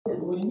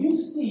when you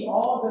see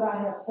all that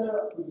I have set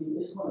up for you,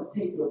 it's going to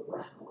take your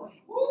breath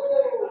away.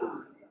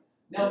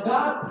 Now,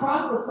 God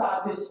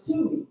prophesied this to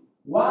me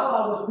while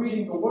I was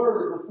reading the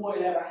Word before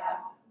it ever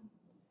happened.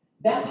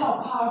 That's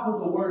how powerful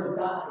the Word of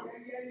God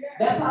is.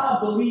 That's how I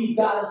believe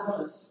God is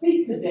going to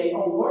speak today,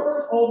 a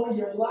word over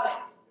your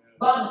life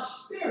by the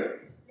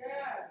Spirit.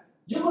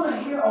 You're going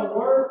to hear a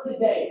word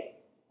today.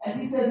 As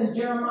he says in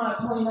Jeremiah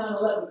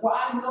 29:11, for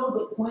I know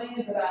the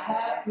plans that I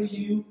have for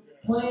you,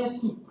 plans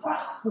to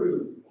prosper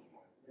you.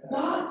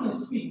 God can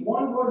speak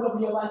one word over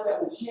your life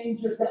that will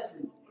change your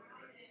destiny.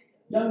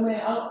 Young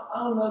man, I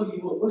don't know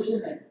you, but what's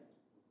your name?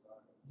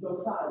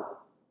 Josiah.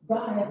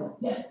 God has a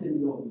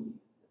destiny over you.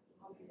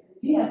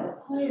 He has a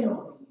plan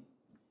over you.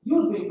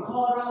 You have been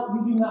called out.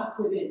 You do not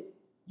fit in.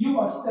 You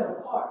are set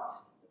apart.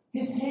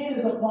 His hand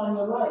is upon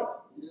your life.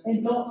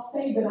 And don't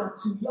say that I'm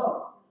too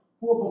young.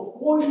 For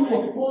before you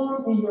were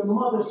formed in your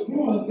mother's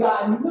womb,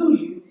 God knew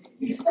you.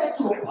 He set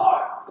you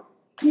apart.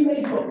 He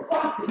made you a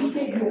prophet. He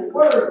gave you a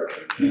word.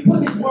 He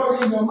put his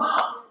word in your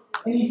mouth.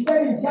 And he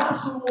said in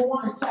Joshua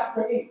 1 in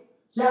chapter 8,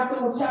 chapter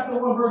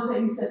 1, verse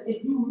 8, he says,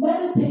 if you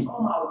meditate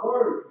on my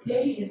word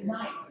day and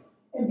night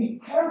and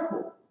be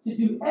careful to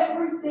do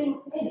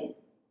everything in it,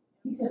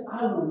 he says,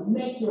 I will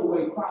make your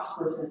way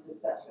prosperous and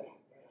successful.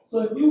 So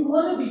if you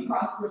want to be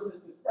prosperous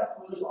and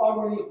successful, there's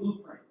already a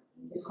blueprint.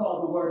 It's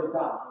called the Word of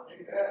God.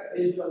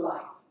 It is your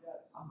life.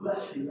 I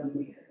bless you, young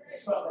man.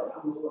 Spell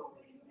that from the Lord.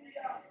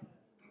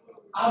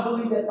 I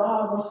believe that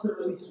God wants to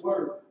release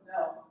word.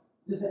 Now,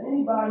 is there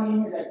anybody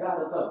in here that got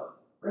to go?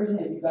 Raise your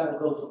hand if you got to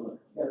go somewhere.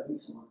 You got to be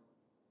somewhere.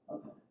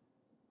 Okay.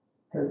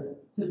 Because,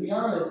 to be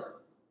honest,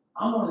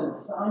 I'm on an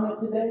assignment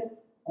today,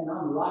 and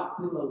I'm locked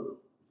and loaded.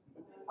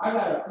 I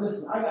got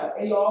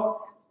an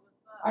AR.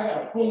 I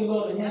got a fully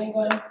loaded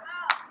handgun.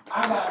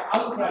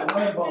 I look like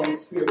Rainbow in the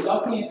spirit.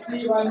 Y'all can't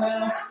see it right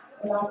now,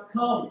 and I'm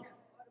coming.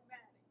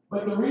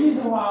 But the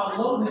reason why I'm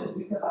loaded is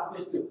because I've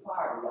been through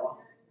fire, y'all.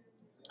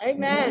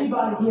 Amen. Is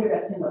anybody here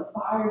that's in the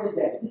fire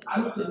today?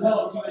 I need to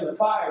know if you're in the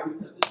fire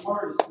because this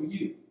word is for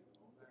you.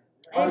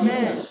 Are you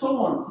in a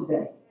storm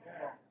today?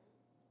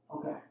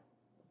 Okay.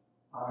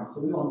 All right,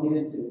 so we're going to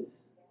get into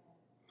this.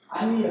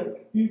 I need a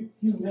few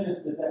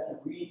ministers that can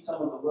read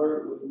some of the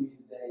word with me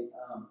today.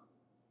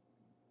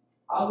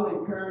 I would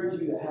encourage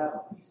you to have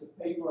a piece of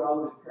paper. I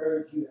would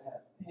encourage you to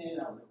have a pen.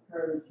 I would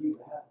encourage you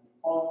to have your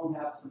phone,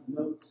 have some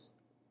notes.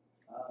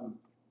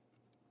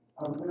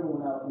 I remember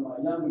when I was in my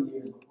younger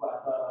years, before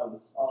I thought I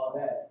was all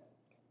that,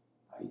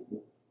 I used to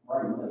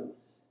write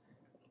notes.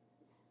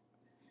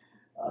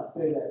 I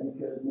say that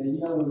because, man, you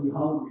know when you're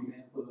hungry,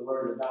 man, for the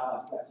Word of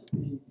God, you got your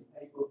pen, your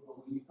paper, but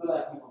when you feel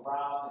like you've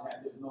arrived and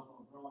that there's no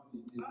more growing,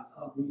 there's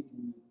some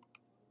reason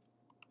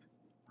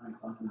I'm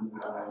talking to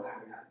God.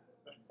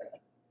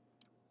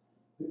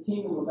 The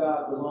kingdom of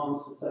God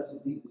belongs to such as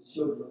these as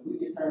children. We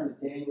can turn to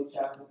Daniel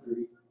chapter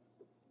 3.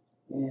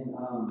 And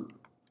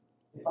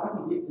if I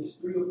can get just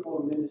 3 or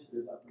 4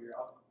 ministers up here,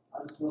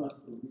 I just want us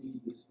to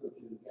read the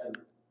scripture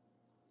together.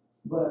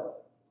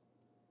 But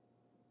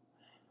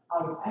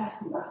I was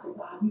asking, I said,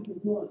 God, you've been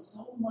doing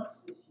so much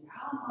this year.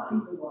 How am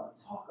I even going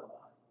to talk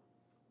about it?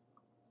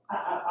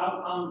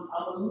 I'm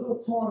a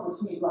little torn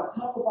between, do I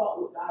talk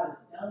about what God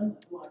has done?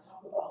 Do I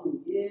talk about who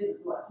he is?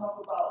 Do I talk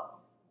about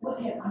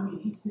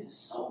he's been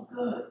so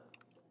good.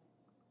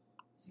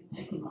 He's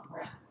been taking my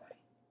breath away.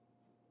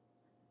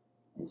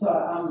 And so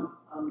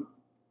I'm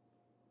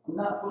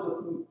not full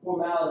of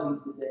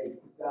formalities today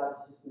because God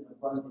has just been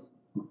abundant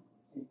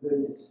in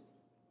goodness.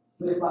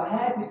 But if I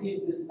had to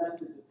give this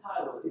message a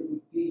title, it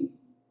would be,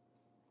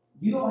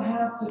 you don't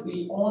have to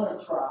be on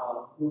a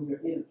trial when you're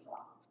in a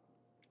trial.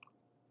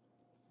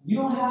 You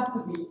don't have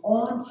to be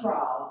on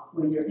trial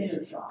when you're in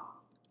a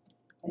trial.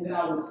 And then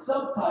I would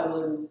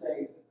subtitle it and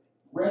say,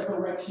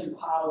 Resurrection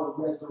Power,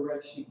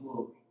 Resurrection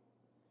Glory.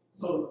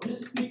 So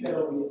just speak that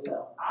over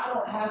yourself. I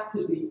don't have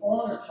to be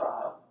on a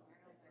trial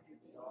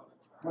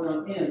when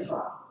I'm in a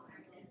trial.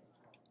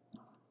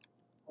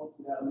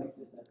 Hopefully that'll make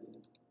sense at the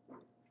end.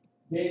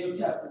 Daniel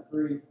chapter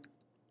 3.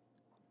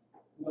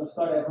 We're going to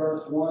start at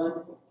verse 1.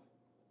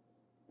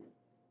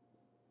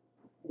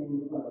 And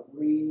we're going to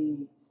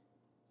read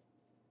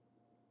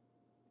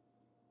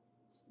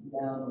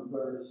down to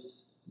verse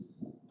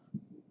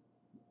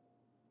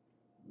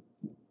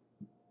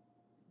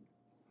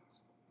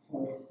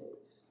 26.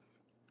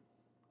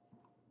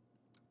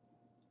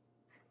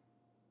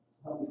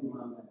 How do you do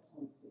my math?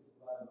 26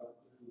 divided by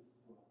 3 is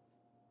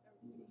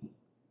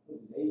what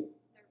is it,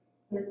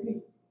 8?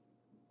 13.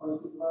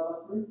 26 divided by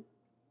 3?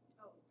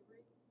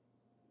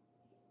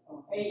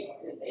 Oh, 8.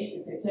 It's 8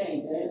 is a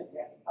change, eh?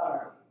 Yeah. All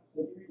right.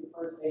 So if you read the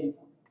first 8,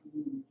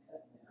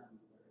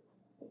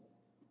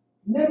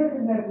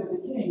 Nebuchadnezzar the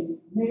king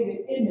made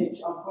an image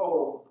of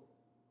gold,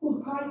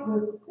 whose height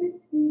was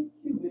 60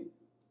 cubits,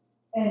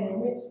 and in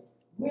which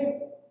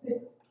width 6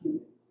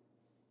 cubits.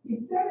 He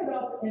set it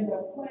up in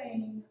the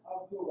plain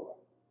of Dura,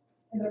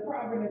 in the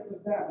province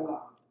of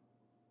Babylon.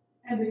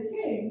 And the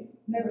king,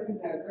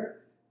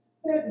 Nebuchadnezzar,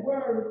 sent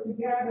word to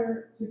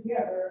gather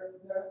together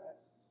the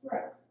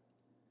scribes,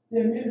 the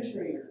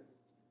administrators,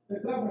 the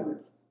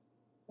governors,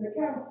 the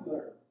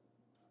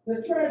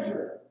the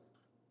treasurers,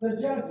 the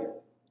judges,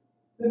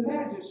 the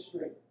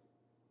magistrates,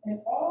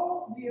 and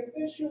all the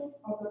officials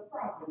of the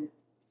province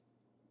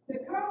to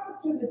come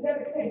to the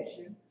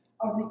dedication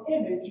of the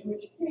image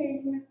which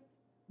King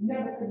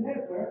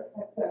Nebuchadnezzar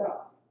had set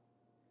up.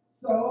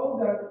 So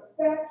the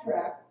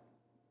satraps,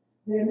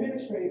 the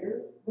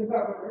administrators, the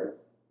governors,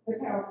 the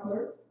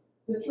counselors,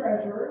 the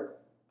treasurers,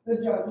 the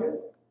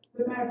judges,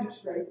 the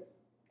magistrates,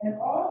 and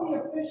all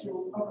the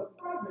officials of the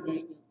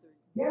province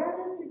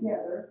gathered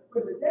together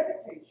for the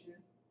dedication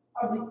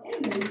of the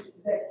image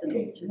that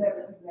King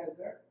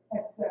Nebuchadnezzar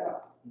had set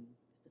up.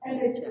 And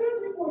they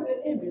stood before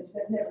the image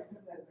that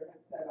Nebuchadnezzar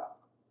had set up.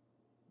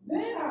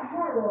 Then a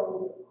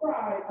herald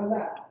cried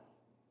aloud,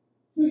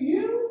 "To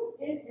you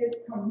it is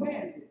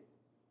commanded,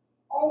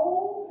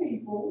 all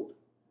peoples,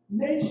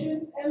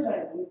 nations, and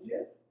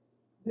languages,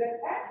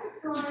 that at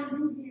the time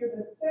you hear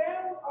the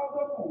sound of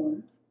the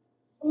horn,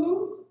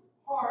 flute,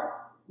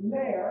 harp,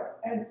 lyre,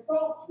 and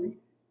psaltery,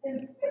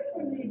 in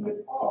symphony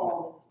with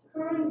all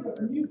kinds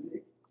of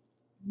music,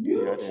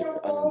 you shall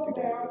fall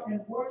down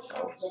and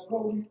worship the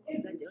golden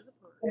image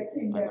that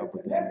King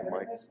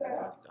Nebuchadnezzar has set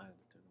up.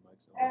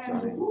 And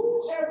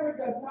whoever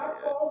does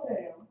not fall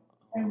down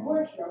and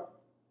worship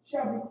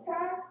shall be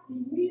cast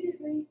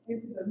immediately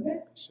into the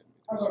midst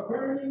of a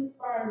burning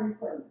fiery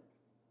furnace."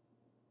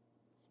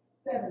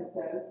 7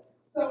 says,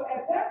 "So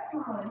at that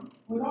time,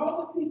 when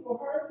all the people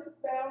heard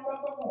the sound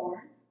of the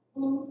horn,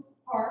 flute,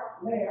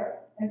 harp, lyre,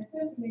 and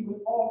symphony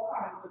with all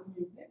kinds of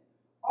music,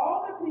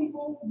 all the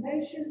people,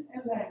 nations,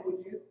 and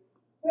languages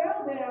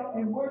fell down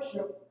and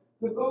worshiped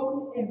the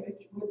golden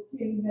image which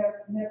King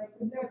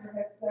Nebuchadnezzar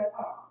had set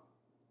up."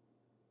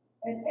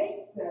 And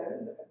 8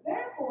 says,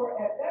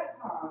 "Therefore at that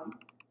time,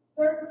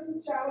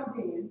 certain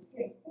Chaldeans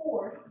came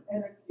forth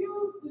and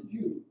accused the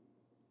Jews.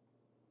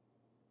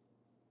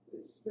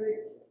 They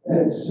spake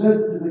and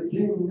said to the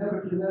king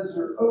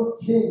Nebuchadnezzar, O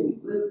king,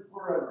 live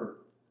forever.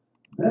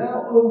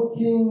 Thou, O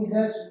king,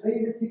 hast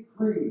made a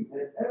decree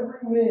that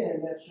every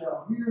man that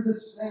shall hear the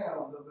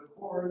sound of the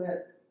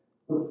cornet,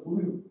 the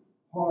flute,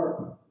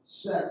 harp,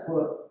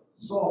 sackbut,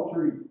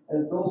 psaltery,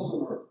 and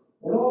dulcimer,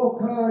 and all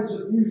kinds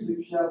of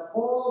music shall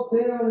fall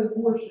down and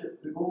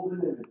worship the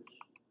golden image.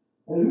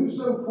 And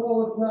whoso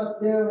falleth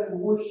not down and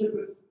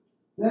worshipeth,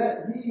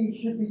 that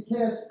he should be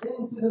cast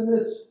into the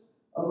midst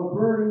of a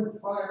burning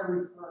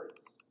fiery furnace.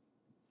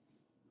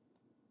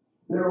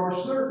 There are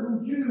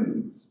certain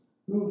Jews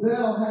whom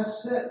thou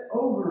hast set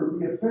over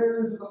the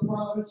affairs of the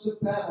province of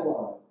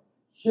Babylon,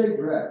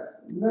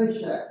 Shadrach,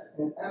 Meshach,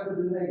 and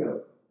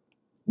Abednego.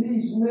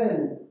 These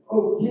men,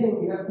 O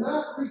king, have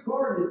not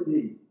regarded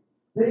thee.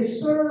 They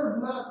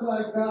serve not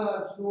thy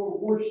gods, nor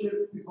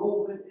worship the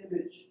golden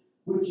image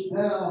which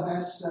thou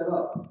hast set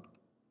up.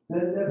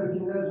 Then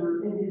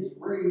Nebuchadnezzar, in his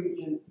rage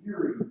and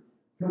fury,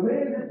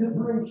 commanded to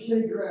bring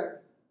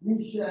Shadrach,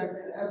 Meshach,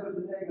 and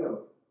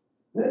Abednego.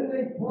 Then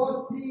they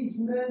brought these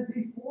men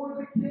before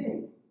the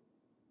king.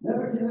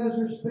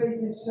 Nebuchadnezzar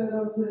spake and said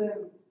unto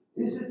them,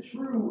 Is it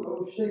true,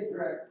 O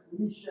Shadrach,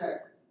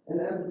 Meshach,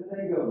 and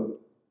Abednego?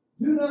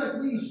 Do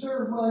not ye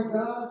serve my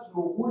gods,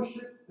 nor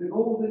worship the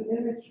golden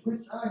image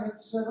which I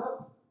have set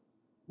up?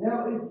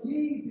 Now if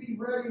ye be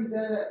ready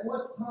that at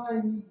what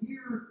time ye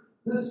hear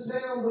the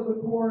sound of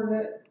the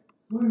cornet,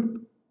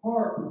 flute,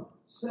 harp,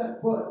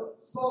 sackbut,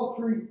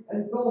 psaltery,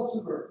 and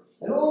dulcimer,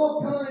 and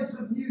all kinds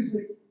of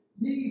music,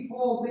 ye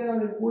fall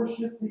down and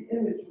worship the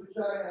image which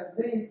I have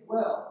made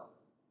well.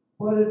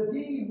 But if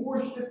ye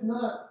worship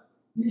not,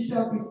 ye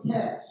shall be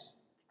cast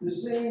the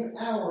same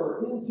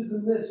hour into the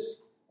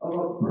midst of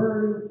a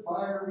burning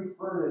fiery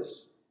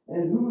furnace.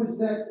 And who is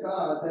that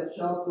God that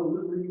shall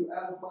deliver you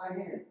out of my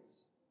hands?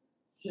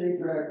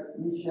 Shadrach,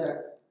 Meshach,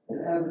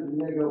 and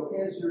Abednego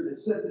answered and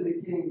said to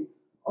the king,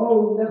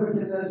 O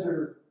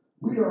Nebuchadnezzar,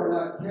 we are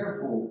not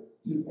careful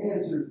to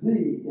answer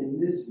thee in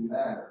this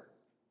matter.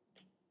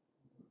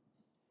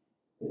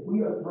 If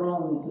we are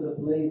thrown into the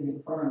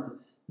blazing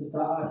furnace, the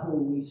God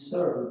whom we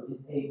serve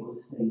is able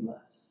to save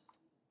us.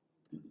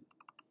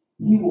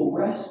 He will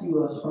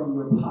rescue us from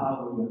your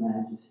power, your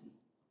majesty.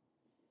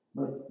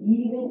 But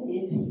even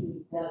if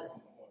he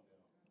doesn't,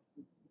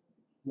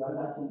 y'all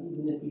got some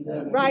even if he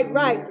doesn't. Right.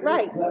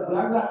 But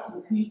I got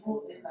some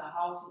people in the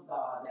house of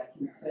God that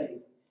can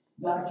say,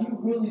 God, you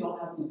really don't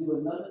have to do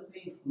another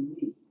thing for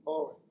me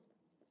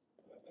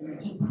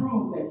to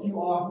prove that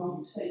you are who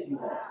you say you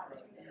are.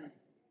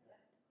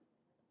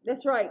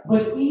 That's right.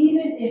 But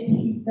even if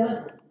he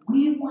doesn't,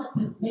 we want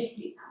to make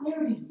it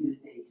clear to you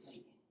today,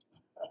 Satan.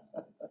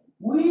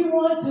 We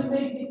want to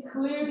make it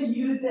clear to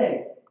you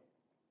today,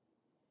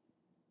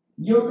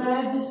 Your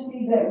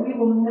Majesty, that we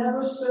will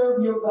never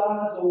serve your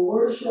gods or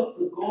worship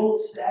the gold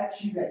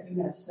statue that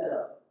you have set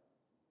up.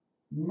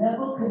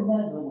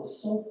 Nebuchadnezzar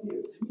was so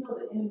fierce. You know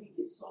the enemy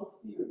gets so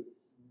furious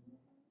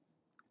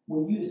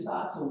when you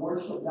decide to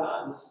worship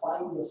God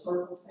despite your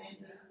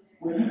circumstances.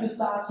 When you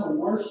decide to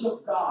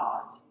worship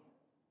God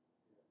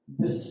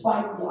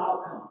despite the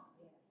outcome.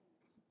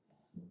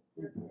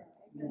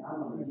 Man,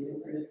 I'm going to get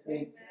into this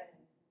thing.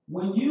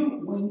 When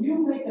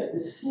you make a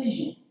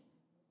decision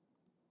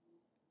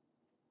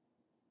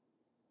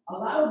A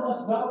lot of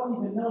us don't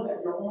even know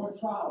that you're on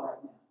trial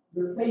right now.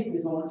 Your faith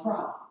is on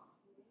trial.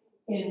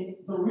 And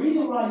the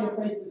reason why your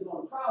faith is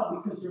on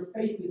trial because your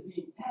faith is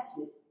being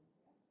tested.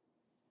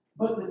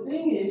 But the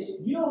thing is,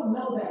 you don't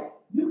know that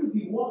you could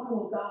be walking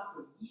with God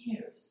for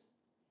years.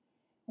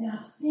 And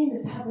I've seen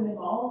this happen in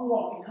my own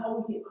walk and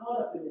how we get caught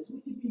up in this. We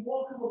could be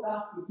walking with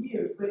God for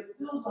years, but it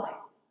feels like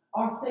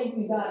our faith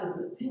in God is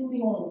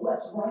depending on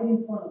what's right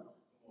in front of us.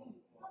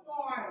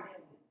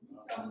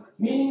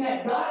 Meaning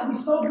that God be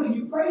so good.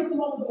 You praised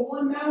him over the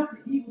one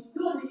mountain. He was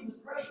good and he was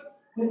great.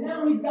 But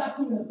now he's got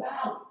you in the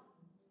valley.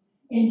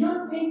 And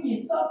you're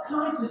thinking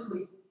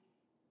subconsciously,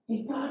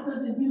 if God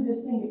doesn't do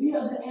this thing, if he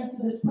doesn't answer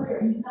this prayer,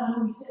 he's not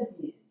who he says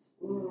he is.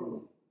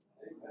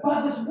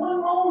 By this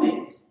one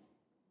moment,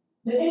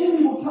 the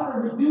enemy will try to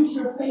reduce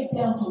your faith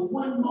down to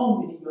one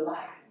moment in your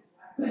life.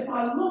 But if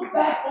I look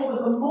back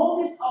over the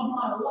moments of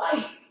my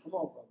life,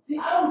 see,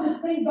 I don't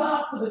just thank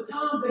God for the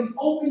times that he's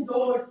opened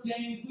doors,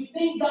 James. We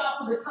thank God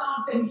for the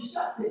times that he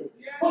shut them.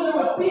 But there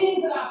were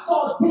things that I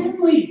saw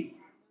dimly.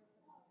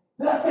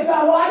 That I said,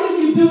 God, why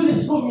didn't you do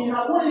this for me? And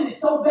I wanted it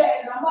so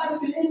bad, and I might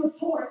have been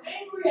immature and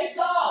angry at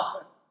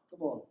God.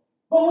 Come on.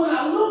 But when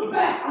I look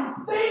back,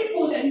 I'm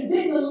thankful that he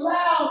didn't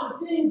allow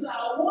the things that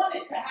I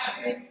wanted to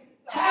happen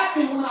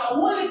when I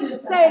wanted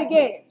this to happen. Say it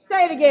again.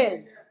 Say it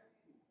again.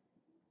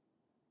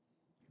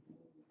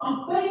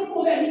 I'm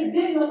thankful that he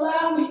didn't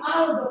allow me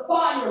out of the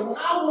fire when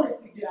I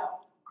wanted to get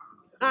out.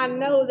 I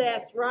know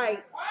that's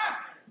right.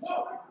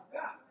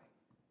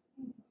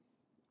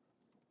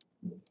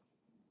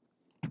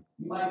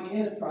 You might be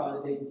in a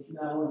trial today, but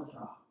you're not on a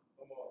trial.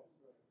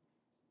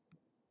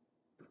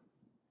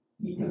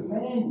 He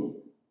commanded,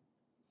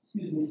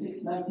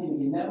 6:19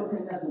 again,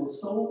 Nebuchadnezzar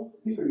was so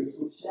furious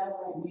with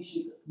Shadrach,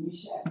 Meshach,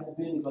 and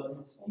Abednego that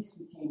his face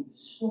became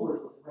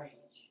distorted with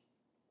rage.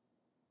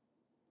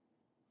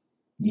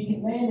 He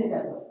commanded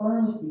that the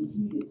furnace be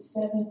heated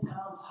 7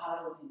 times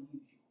hotter than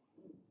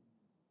usual.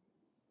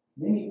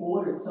 Then he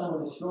ordered some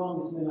of the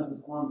strongest men of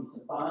his army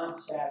to bind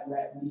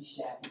Shadrach,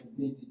 Meshach, and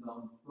Abednego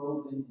and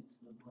throw them into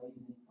the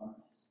blazing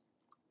furnace.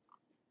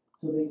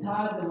 So they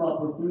tied them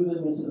up and threw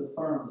them into the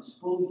furnace,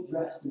 fully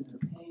dressed in their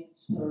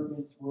pants,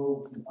 turbans,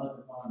 robes, and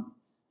other garments.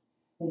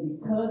 And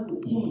because the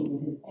king,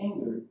 in his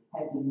anger,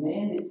 had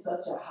demanded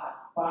such a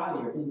hot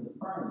fire in the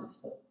furnace,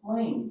 the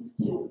flames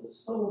killed the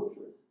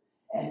soldiers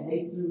as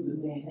they threw the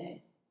men in.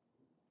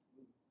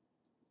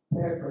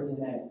 Paraphrasing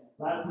that,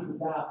 a lot of people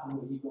die from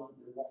what you're going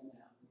through right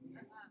now.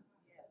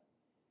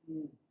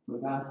 But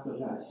God still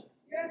got you.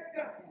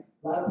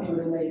 A lot of people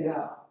didn't make it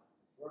out.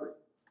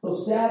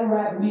 So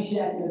Shadrach,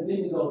 Meshach, and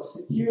Abednego,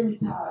 securely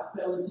tied,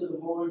 fell into the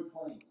roaring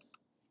flames.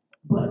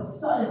 But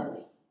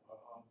suddenly,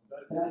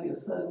 can I get a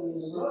suddenly in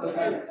the room?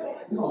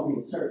 We're going to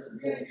be in church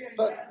today.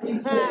 He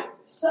said,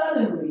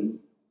 suddenly,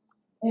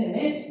 in an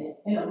instant,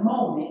 in a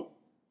moment,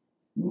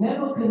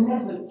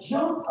 Nebuchadnezzar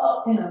jumped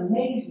up in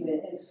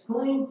amazement and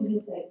exclaimed to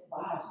his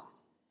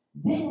advisors,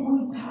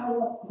 didn't we tie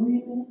up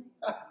 3 men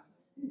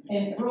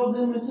and throw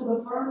them into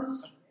the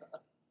furnace?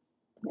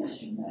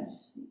 Yes, your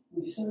majesty,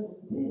 we certainly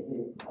did,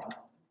 they replied.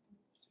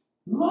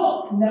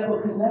 Look,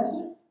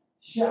 Nebuchadnezzar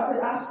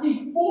shouted, I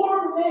see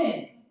 4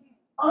 men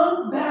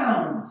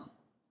unbound,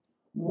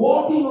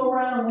 walking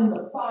around in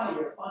the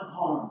fire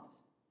unharmed,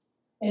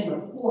 and the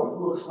 4th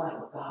looks like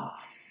a god.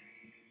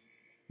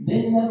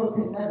 Then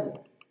Nebuchadnezzar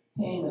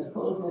came as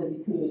close as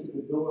he could to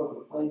the door of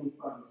the flaming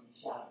furnace and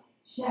shouted,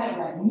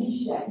 Shadrach,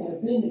 Meshach, and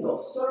Abednego,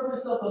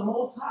 servants of the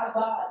Most High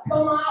God,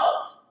 come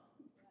out!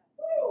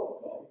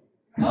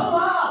 Come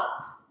out!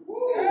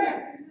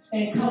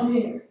 And come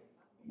here.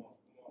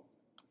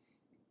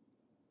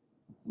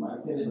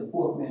 Somebody said there's a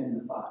 4th man in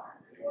the fire.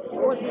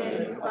 4th man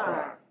in the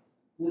fire.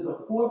 There's a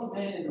 4th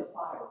man in the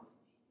fire.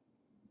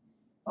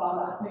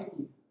 Father, I thank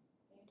you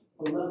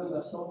for loving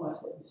us so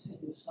much that you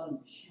sent your son,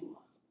 Yeshua,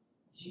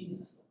 Jesus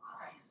the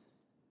Christ.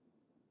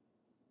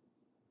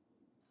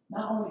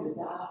 Not only to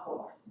die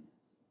for our sins,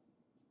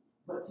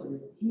 but to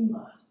redeem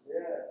us.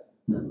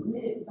 To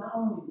live not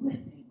only with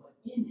him, but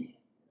in him.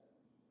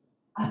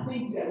 I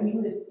thank you that we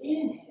live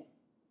in him.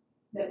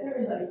 That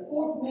there is a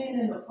 4th man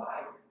in the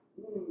fire.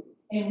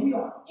 And we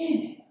are in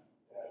him.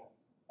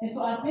 And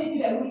so I thank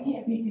you that we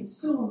can't be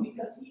consumed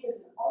because he is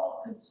an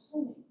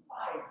all-consuming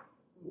fire.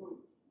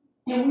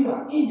 And we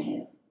are in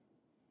him.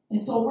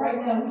 And so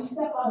right now we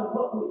step out of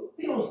what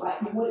it feels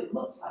like and what it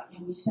looks like,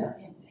 and we step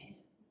into him.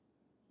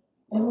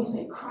 And we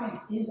say,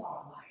 Christ is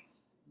our life.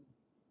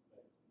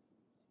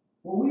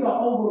 When we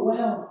are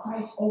overwhelmed,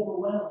 Christ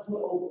overwhelms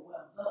what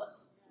overwhelms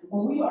us.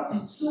 When we are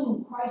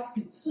consumed, Christ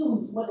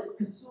consumes what is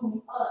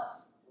consuming us.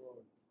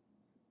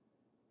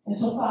 And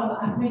so, Father,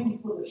 I thank you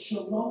for the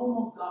shalom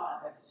of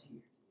God that is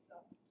here.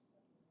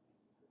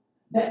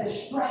 That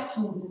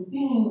distractions and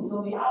things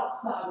on the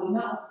outside will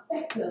not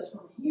affect us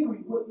from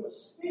hearing what your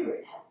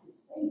Spirit has to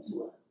say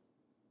to us.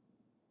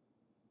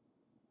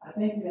 I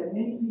thank you that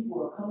many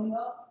people are coming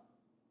up,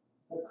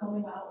 they're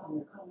coming out, and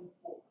they're coming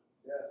forth.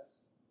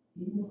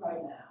 Even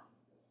right now.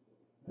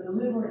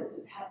 Deliverance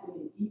is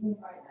happening even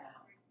right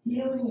now.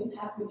 Healing is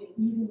happening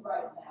even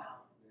right now.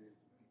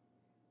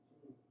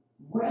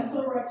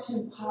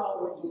 resurrection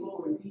power and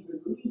glory be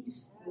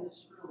released in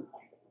this room,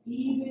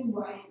 even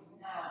right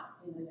now,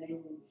 in the name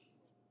of Jesus.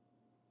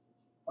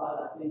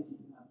 Father, I thank you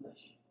and I bless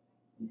you.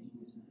 In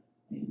Jesus'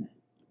 name,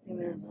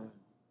 amen. Amen.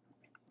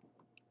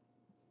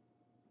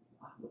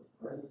 I feel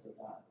the presence of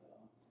God,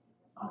 y'all.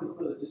 I'm going to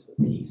feel just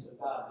the peace of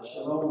God, the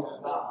shalom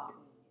of God.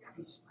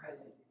 He's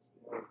present.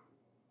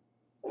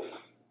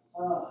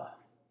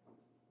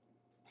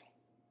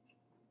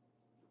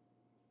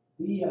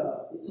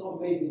 It's so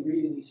amazing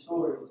reading these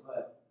stories,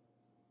 but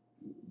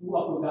you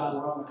walk with God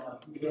long enough,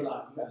 you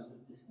realize you got to live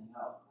this thing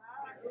out.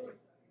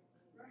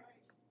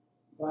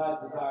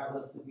 God desires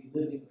us to be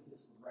living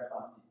epistles read by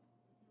men.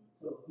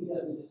 So He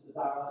doesn't just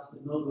desire us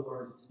to know the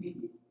word and speak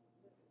it.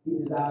 He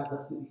desires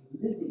us to be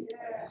living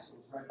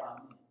epistles read by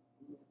men.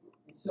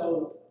 And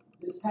so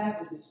this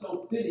passage is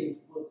so fitting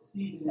for the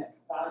season that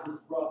God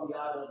just brought me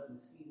out of and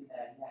the season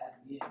that He has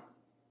me in.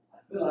 I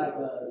feel like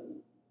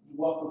you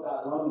walk with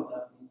God long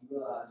enough and you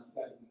realize you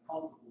got to be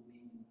comfortable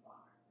being in the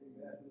fire.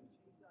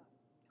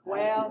 Well,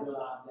 I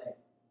realize that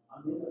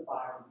I'm in the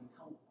fire to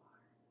become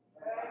fire.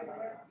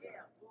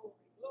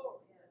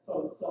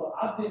 So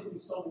I've been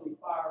through so many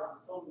fires and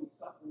so many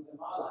sufferings in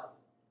my life.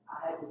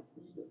 I had to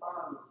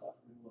redefine what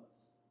suffering was.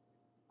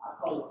 I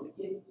call it the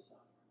gift of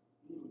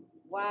suffering.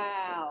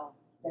 wow.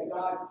 That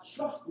God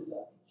trusts us.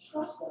 He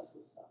trusts us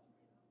with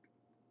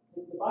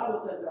suffering. The Bible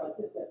says it like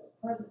this, that the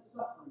present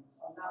sufferings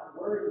are not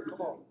worthy to be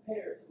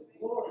compared to the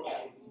glory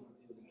that will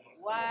be revealed.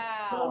 So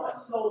Wow.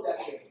 much so that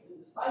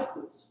the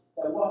disciples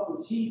that walked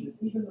with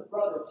Jesus, even the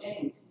brother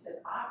James, he said,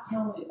 I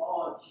count it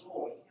all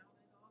joy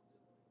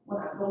when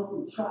I go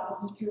through trials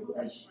and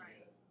tribulations.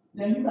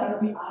 Now you got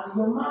to be out of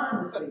your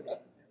mind to say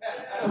that.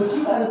 But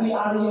you got to be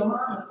out of your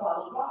mind to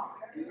follow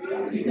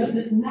God. Because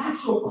this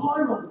natural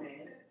carnal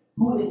man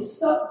who is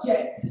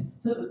subject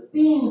to the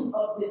things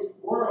of this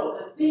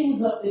world, the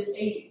things of this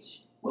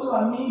age. What do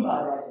I mean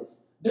by that is,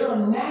 there are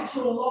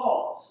natural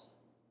laws.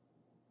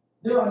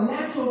 There are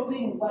natural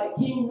things like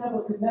King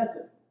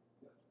Nebuchadnezzar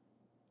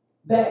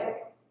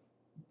that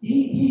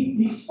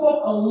he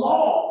spoke a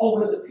law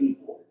over the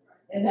people,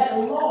 and that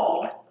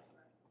law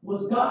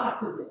was God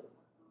to them.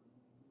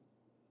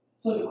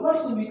 So the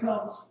question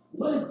becomes,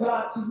 what is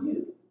God to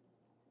you?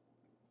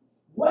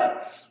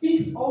 What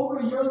speaks over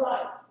your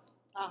life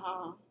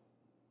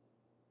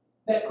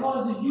that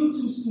causes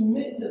you to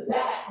submit to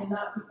that and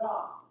not to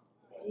God?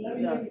 Let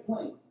me make it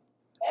plain.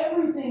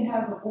 Everything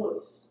has a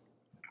voice.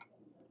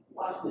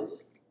 Watch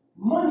this.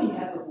 Money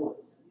has a voice.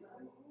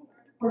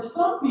 For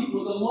some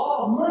people, the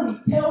law of money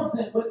tells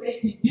them what they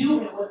can do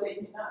and what they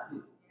cannot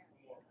do.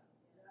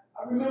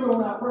 I remember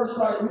when I first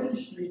started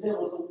ministry, there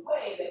was a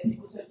way that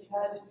people said you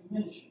had to do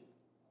ministry.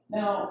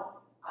 Now,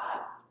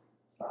 I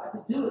tried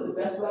to do it the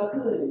best way I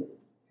could. And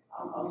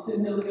I'm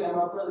sitting here looking at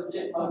my brother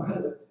James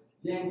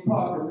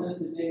Parker,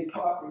 Minister James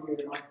Parker here,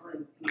 my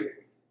friends here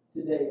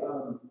today.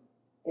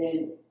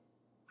 And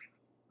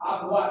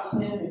I've watched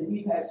him, and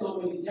we've had so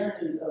many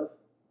journeys of,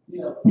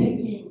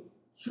 taking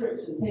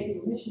trips and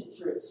taking mission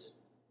trips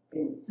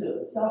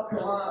to South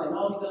Carolina and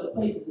all these other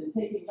places and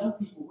taking young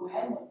people who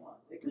had no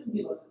funds. They couldn't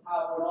give us a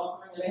tithe or an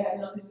offering, and they had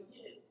nothing to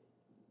give.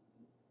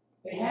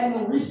 They had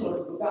no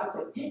resources, but God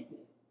said, take them.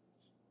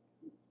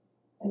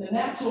 And the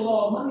natural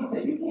law of money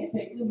said, you can't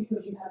take them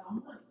because you have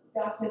no money.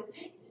 But God said,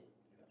 take them.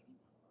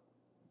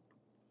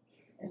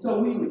 And so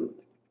we would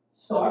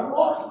start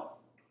walking.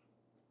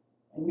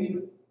 And we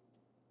would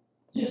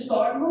just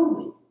start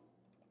moving.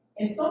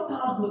 And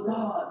sometimes with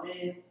God,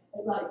 man,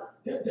 like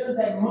there's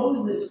that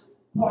Moses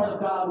part of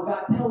God where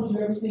God tells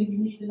you everything you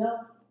need to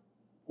know.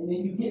 And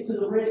then you get to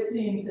the Red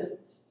Sea and He says,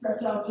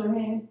 stretch out your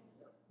hand.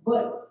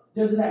 But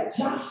there's that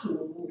Joshua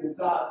move of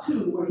God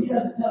too, where He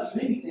doesn't tell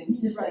you anything. He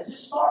just says,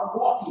 just start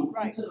walking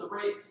into the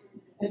Red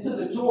Sea, into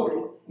the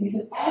Jordan. And He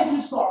says, as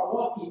you start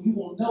walking, you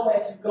will know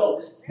as you go.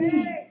 The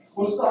sea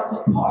will start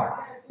to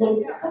part.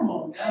 But come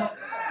on now.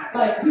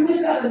 Like, you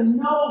just got to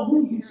know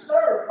who you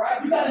serve,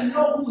 right? You got to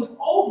know who is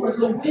over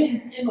the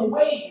winds and the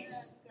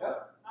waves.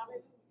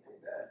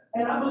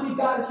 And I believe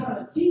God is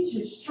trying to teach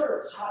His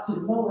church how to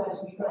know as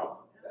we go.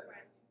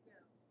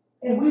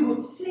 And we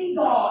would see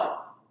God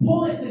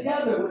pull it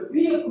together with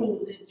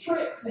vehicles and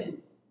trips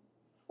and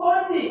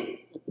funding.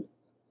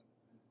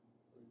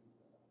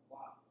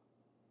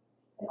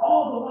 And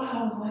all the while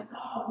I was like,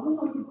 God, when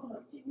are you going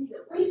to give me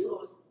the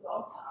resources?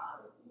 I'm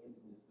tired of being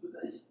in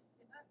this position.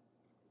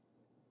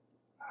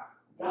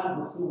 God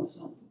was doing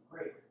something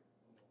great.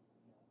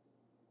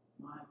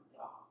 My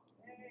God.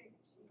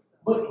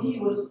 But He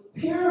was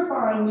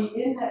purifying me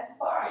in that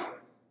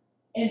fire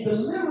and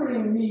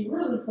delivering me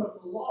really from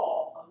the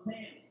law of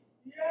mammon.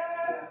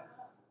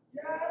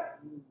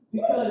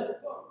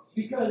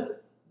 Because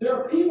there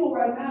are people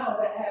right now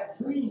that have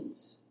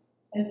dreams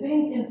and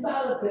things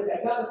inside of them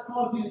that God has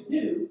called you to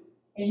do,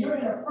 and you're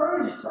in a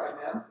furnace right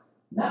now,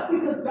 not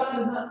because God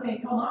is not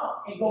saying come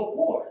out and go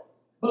forth,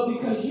 but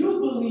because you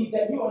believe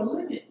that you are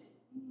limited.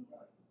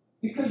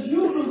 Because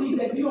you believe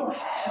that you don't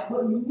have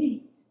what you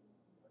need.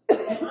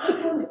 And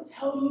I'm going to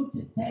tell you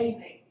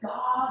today that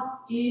God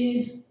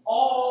is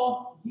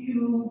all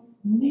you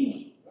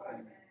need.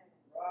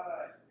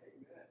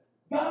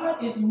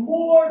 God is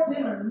more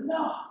than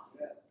enough.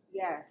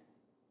 Yes.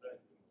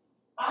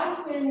 I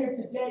stand here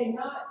today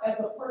not as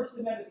a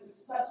person that is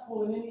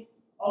successful in any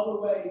other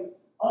way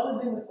other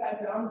than the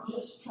fact that I'm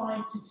just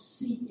trying to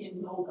seek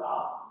and know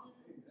God.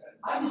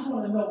 I just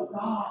want to know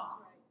God.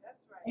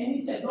 And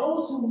he said,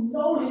 those who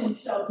know him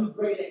shall do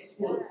great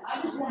exploits.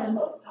 I just want to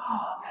know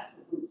God,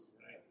 Pastor Bruce.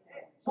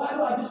 Why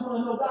do I just want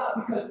to know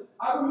God? Because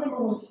I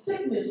remember when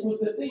sickness was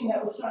the thing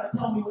that was trying to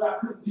tell me what I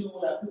couldn't do,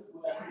 what I couldn't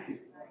do.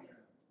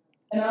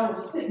 And I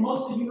was sick.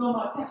 Most of you know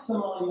my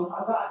testimony on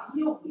how God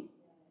healed me.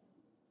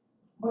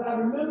 But I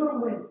remember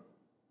when,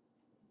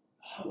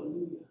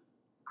 hallelujah,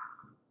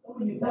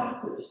 some of you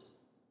doctors,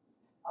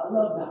 I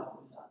love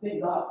doctors. I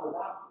thank God for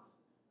doctors.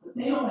 But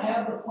they don't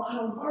have the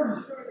final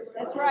word.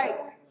 That's right.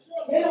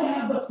 They don't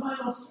have the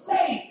final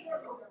say.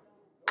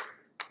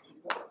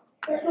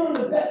 They're doing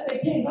the best they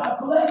can. God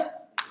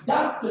bless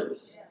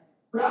doctors.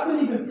 But I've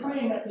been even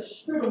praying that the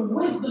spirit of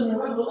wisdom and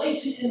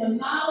revelation and the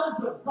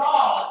knowledge of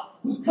God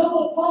would come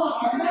upon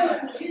our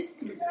medical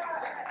history.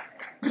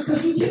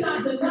 Because you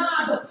cannot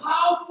deny the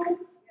powerful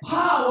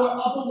power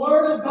of the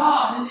Word of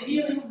God and the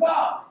healing of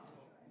God.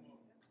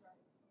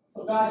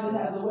 So God just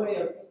has a way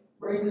of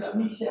raising up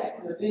Meshachs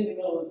and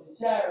Abednegos and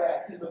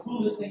Shadrachs and the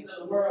foolish things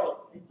of the world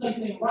and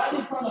placing them right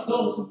in front of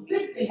those who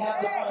think they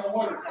have the final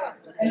word.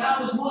 And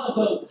I was one of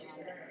those.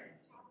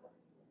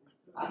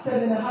 I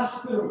sat in the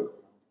hospital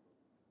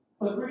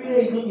for 3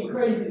 days looking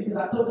crazy because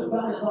I told them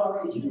God is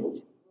already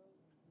healed.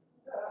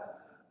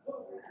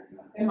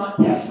 And my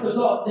test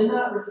results did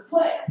not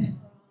reflect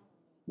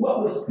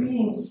what was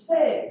being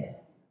said.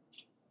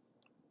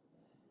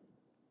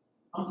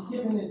 I'm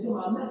skipping into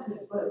my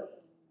message,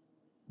 but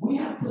we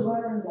have to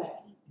learn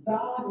that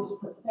God is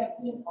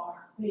perfecting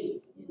our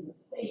faith in the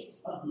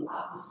face of the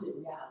opposite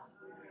reality.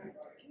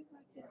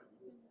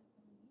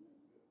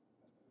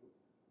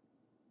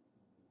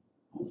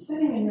 I'm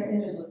sitting in there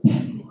and there's a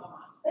testing of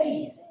my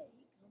faith.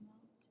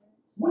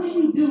 What do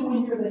you do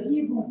when you're the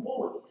Hebrew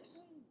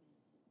boys?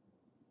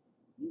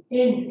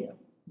 And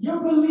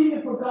you're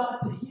believing for God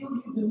to heal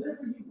you,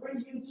 deliver you,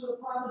 bring you to the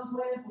promised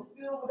land,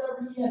 fulfill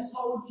whatever he has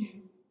told you.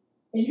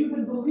 And you've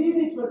been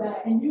believing for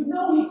that, and you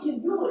know he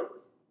can do it.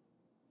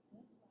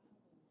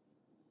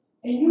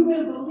 And you've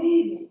been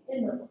believing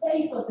in the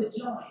face of the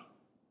giant.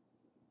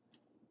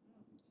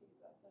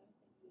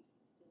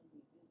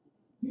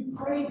 You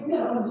prayed, you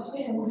gotta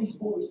understand where these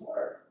boys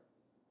were.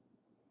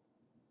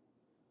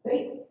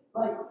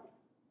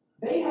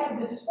 They had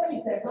this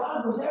faith that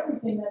God was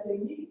everything that they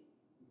needed.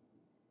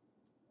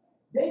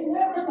 They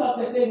never thought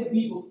that they would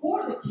be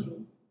before the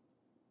king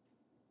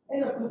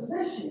in a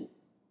position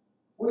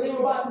where they were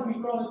about to be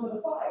thrown into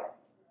the fire.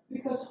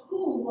 Because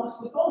who wants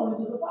to go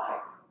into the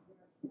fire?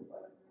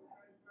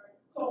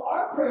 So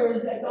our prayer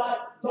is that God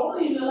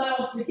don't even allow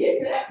us to get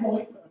to that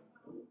point.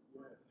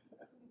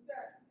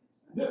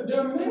 There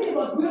are many of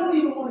us, we don't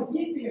even want to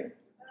get there.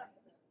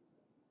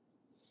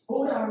 But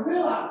what I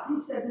realized, he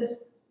said this,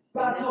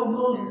 God told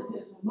Moses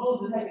this, when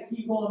Moses had to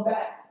keep going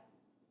back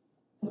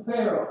to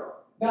Pharaoh.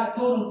 God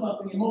told him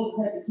something, and Moses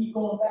had to keep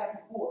going back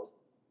and forth.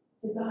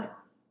 So God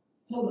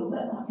told him,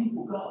 let my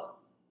people go.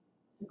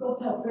 So go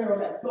tell Pharaoh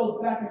that. He goes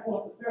back and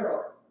forth to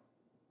Pharaoh.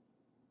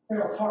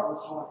 Pharaoh's heart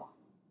was hardened.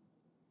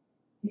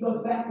 He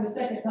goes back the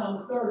second time,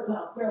 the third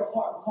time, Pharaoh's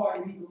heart was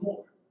hardened even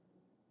more.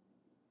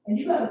 And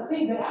you got to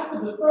think that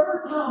after the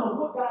third time of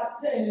what God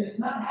said, and it's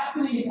not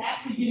happening, it's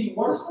actually getting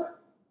worse.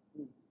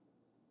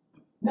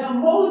 Now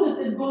Moses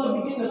is going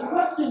to begin to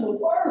question the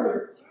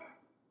word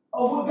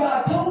of what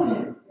God told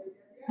him.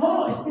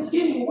 No, it's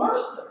getting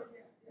worse.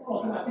 Come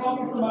on, can I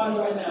talk to somebody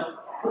right now?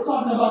 We're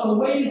talking about the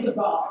ways of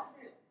God.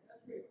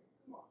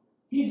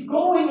 He's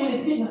going and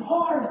it's getting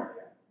harder.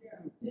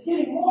 It's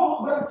getting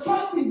more, but I'm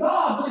trusting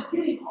God, but it's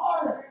getting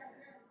harder.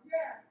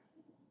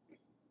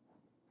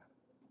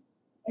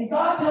 And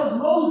God tells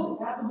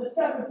Moses after the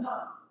seventh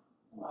time,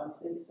 somebody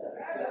say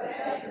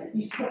seven.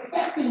 He's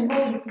perfecting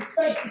Moses'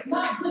 faith. It's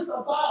not just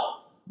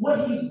about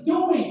what he's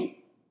doing.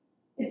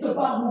 It's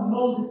about who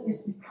Moses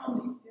is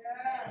becoming.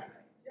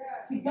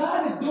 See,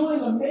 God is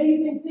doing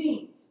amazing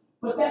things,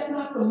 but that's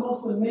not the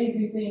most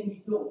amazing thing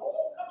he's doing.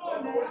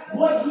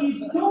 What he's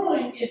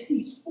doing is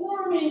he's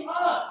forming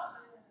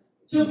us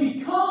to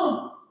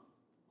become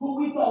who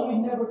we thought we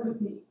never could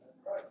be.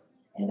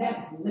 And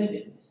that's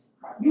limitless.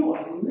 You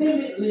are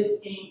limitless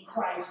in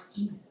Christ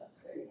Jesus.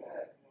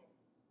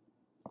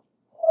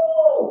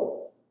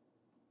 Woo!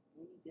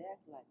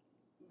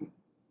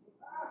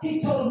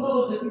 He told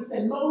Moses, he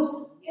said,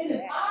 Moses, it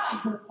is I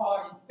who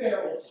hardened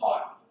Pharaoh's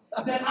heart,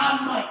 that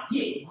I might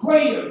get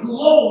greater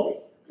glory.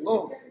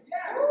 Glory.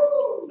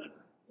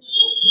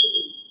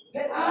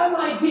 That I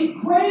might get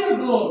greater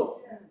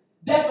glory.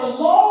 That the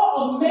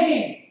law of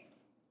man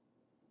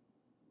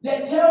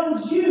that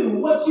tells you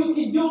what you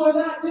can do or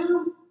not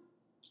do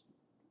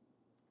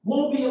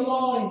won't be a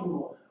law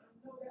anymore.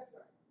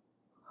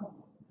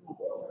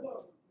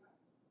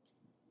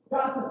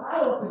 God says,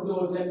 I open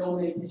doors that no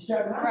man can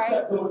shut, and I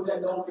shut doors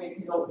that no man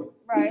can open.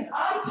 He says,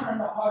 I turn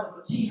the heart of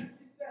a king.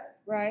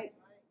 Right.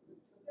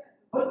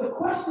 But the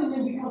question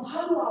then becomes,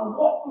 how do I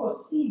walk through a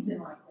season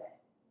like that?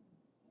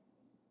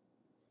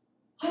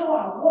 How do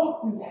I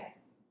walk through that?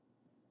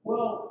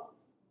 Well,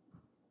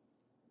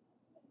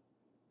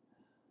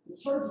 the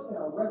church is in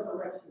a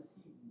resurrection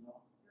season,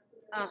 y'all.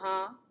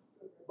 Uh-huh.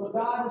 But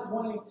God is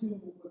wanting to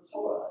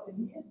mature us, and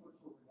He is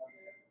maturing us.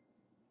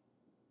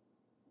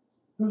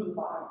 Through the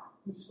fire,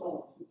 through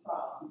storms, through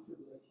trials, through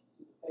tribulations,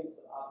 through the face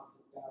of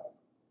opposite reality.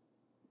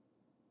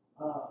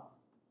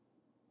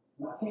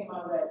 When I came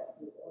out of that,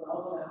 when I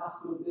was on that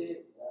hospital bed,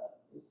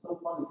 it's so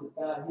funny because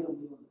God healed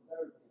me on the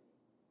third day.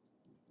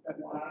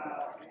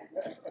 Wow.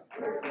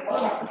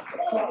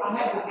 So I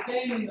had to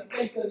stand in the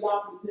face of the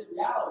opposite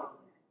reality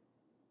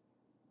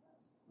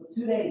for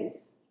 2 days.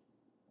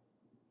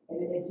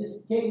 And it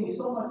just gave me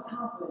so much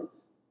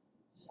confidence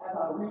just as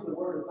I read the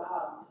Word of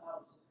God, because I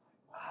was just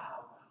like,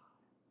 wow, God.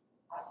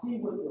 I see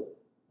what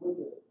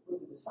the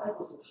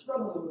disciples were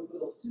struggling with for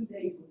those 2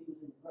 days when He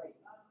was in the grave.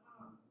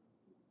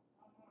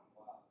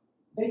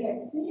 They had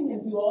seen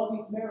Him do all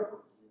these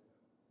miracles.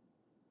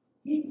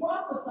 He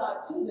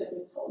prophesied to them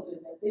and told them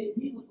that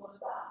He was going to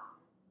die.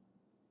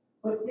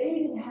 But they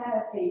didn't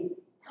have a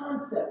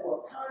concept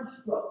or a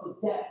construct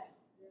of death.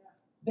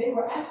 They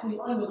were actually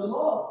under the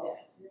law of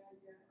death.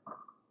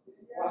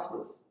 Watch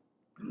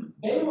this.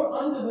 They were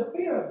under the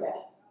fear of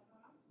death.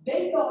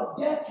 They thought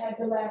death had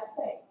the last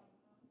say,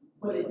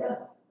 but it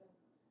doesn't.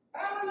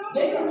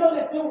 They didn't know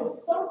that there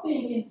was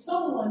something in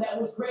someone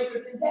that was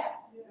greater than death.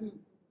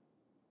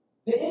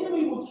 The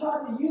enemy will try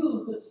to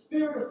use the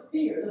spirit of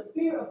fear, the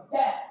fear of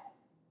death,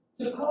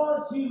 to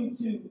cause you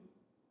to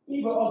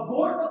either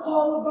abort the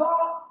call of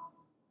God,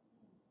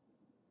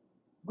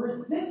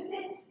 resist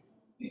it,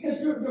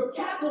 because you're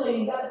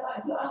calculating, God, if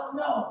I do, I don't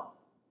know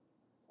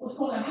what's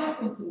going to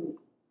happen to me.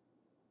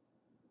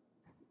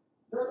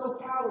 There are no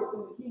cowards in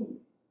the kingdom.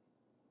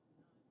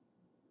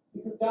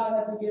 Because God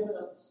hasn't given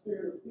us a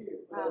spirit of fear,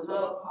 but a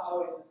love,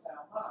 power, and a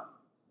sound mind.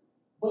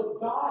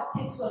 But God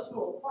takes us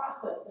through a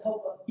process to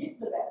help us get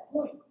to that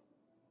point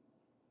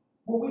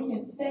where we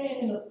can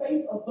stand in the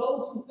face of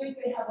those who think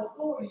they have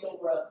authority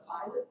over us,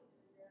 Pilate,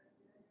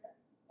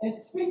 and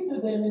speak to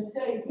them and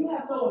say, you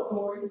have no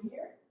authority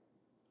here.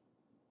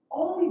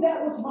 Only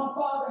that which my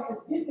Father has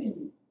given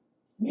you.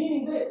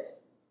 Meaning this,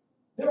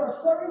 there are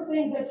certain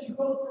things that you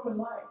go through in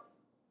life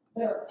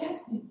that are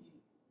testing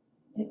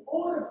you in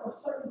order for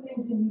certain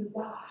things in you to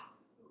die.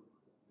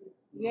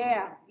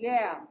 Yeah.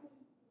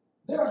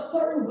 There are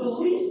certain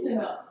beliefs in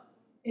us.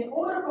 In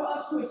order for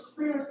us to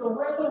experience the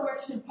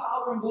resurrection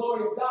power and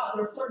glory of God,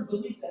 there are certain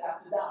beliefs that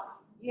have to die.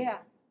 Yeah.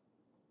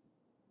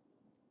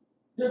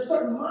 There are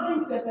certain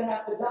mindsets that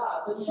have to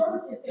die. The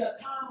church is in a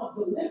time of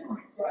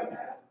deliverance right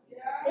now.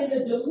 In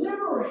the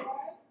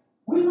deliverance,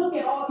 we look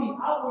at all these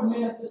outward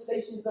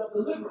manifestations of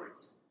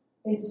deliverance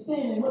and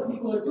sin and what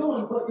people are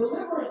doing, but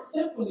deliverance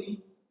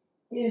simply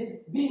is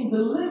being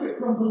delivered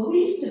from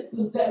belief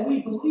systems that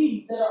we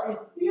believe that are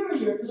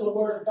inferior to the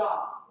Word of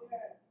God.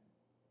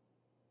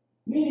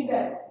 Meaning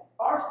that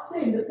our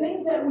sin, the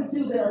things that we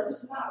do that are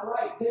just not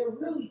right, they're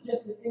really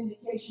just an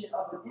indication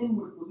of an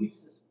inward belief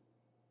system.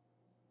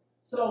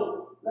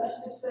 So let's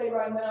just say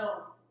right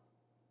now,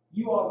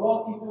 you are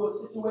walking through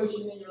a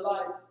situation in your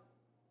life,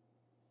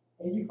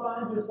 and you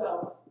find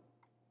yourself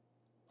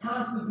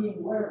constantly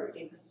being worried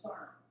and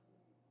concerned.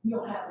 You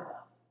don't have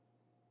enough.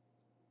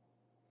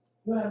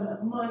 You don't have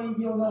enough money.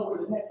 You don't know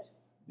where the next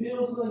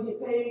bill's going to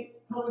get paid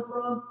coming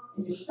from,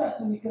 and you're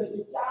stressing because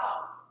your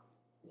job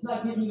is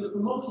not giving you the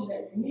promotion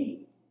that you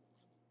need.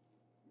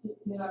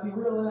 Can I be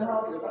real in the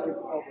house?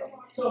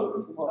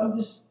 So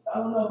I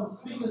don't know if I'm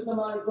speaking to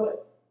somebody,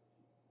 but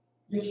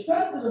you're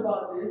stressing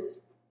about this,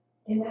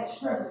 and that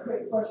stress is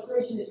creating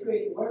frustration, is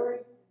creating worry,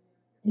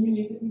 and you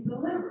need to be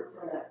delivered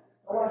from that.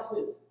 Now watch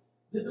this.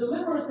 The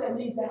deliverance that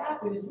needs to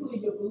happen is really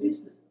your belief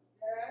system.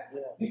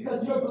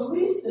 Because your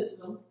belief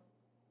system,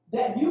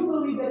 that you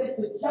believe that it's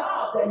the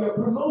job that your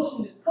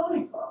promotion is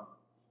coming from,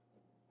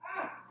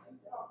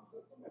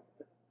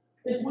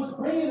 is what's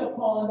bringing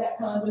upon that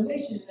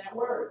condemnation in that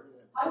word.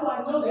 How do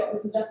I know that?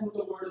 Because that's what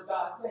the Word of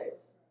God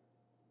says.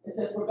 It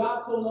says, for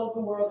God so loved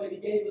the world that He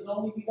gave His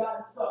only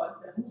begotten Son,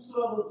 that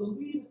whosoever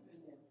believeth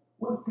in Him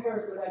wouldn't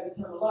perish but have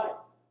eternal life.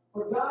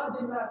 For God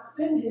did not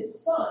send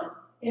His Son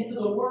into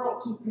the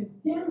world to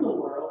condemn the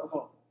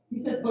world. He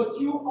says, but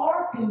you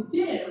are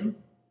condemned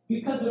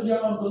because of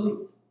your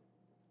unbelief.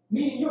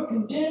 Meaning you're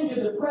condemned,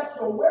 you're depressed,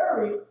 you're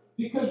worried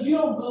because you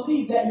don't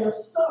believe that your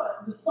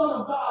Son, the Son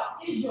of God,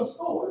 is your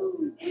source,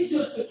 is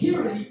your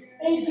security,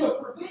 is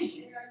your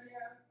provision.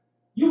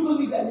 You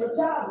believe that your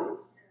job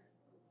is.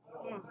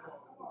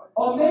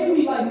 Or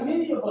maybe like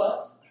many of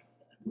us,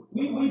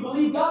 we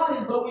believe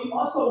God is, but we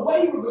also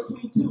waver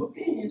between two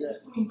opinions,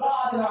 between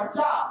God and our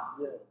job.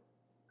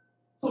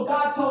 So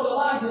God told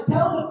Elijah,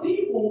 tell the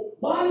people,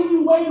 why do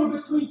you waver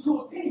between two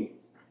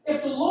opinions?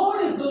 If the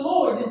Lord is the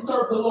Lord, then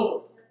serve the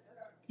Lord.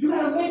 You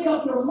got to make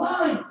up your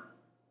mind.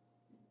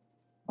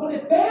 But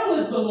if Baal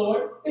is the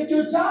Lord, if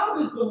your job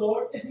is the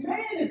Lord, if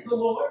man is the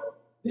Lord,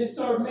 then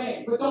serve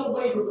man. But don't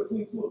waver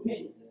between two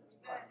opinions.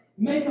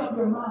 Make up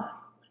your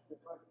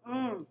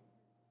mind.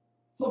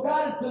 So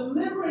God God is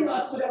delivering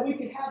us so that we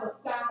can have a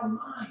sound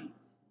mind.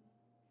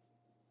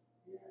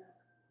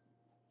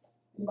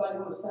 Anybody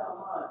want a sound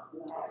mind in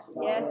the house?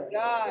 Yes,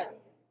 God.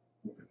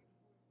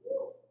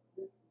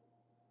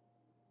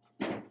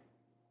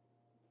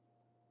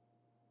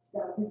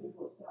 God, I thank you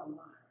for a sound mind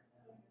right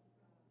now.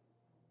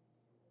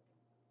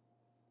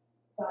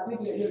 God, I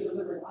thank you that you're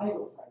delivering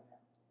idols right now.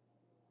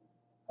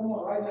 Come on,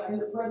 right now, in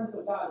the presence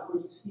of God is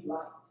where you see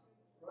light.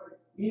 Right?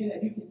 Meaning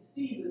that you can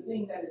see the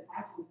thing that is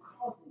actually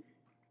causing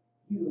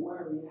you to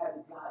worry and have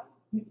anxiety.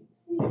 You can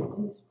see it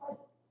in His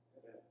presence.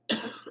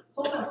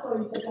 So much so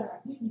you say, God, I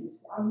give you this.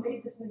 I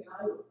made this thing an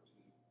idol.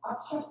 I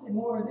trusted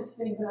more in this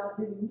thing than I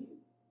did in you.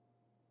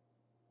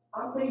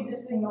 I made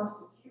this thing my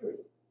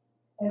security,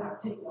 and I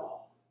take it off.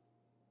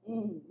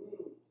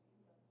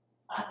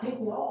 I take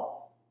it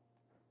off.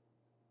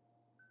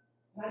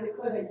 And I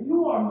declare that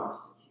you are my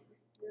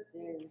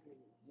security.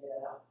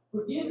 Yeah.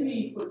 Forgive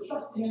me for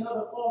trusting in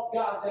other false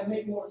gods that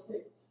make more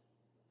sense,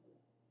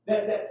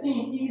 that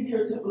seem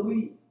easier to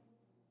believe.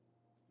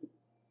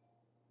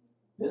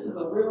 This is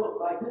a real,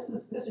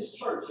 this is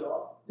church,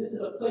 y'all. This is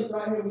a place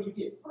right here where you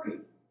get free.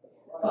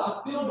 So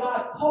I feel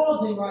God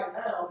pausing right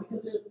now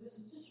because this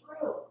is just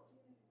real.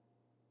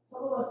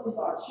 Some of us, it's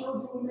our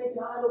children we make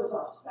an idol, it's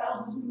our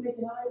spouses we make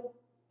an idol.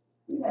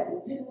 We've had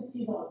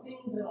dependencies on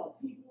things and on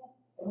people,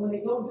 and when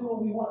they don't do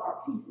what we want,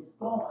 our peace is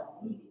gone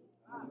immediately.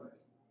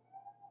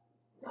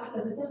 God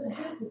says it doesn't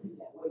have to be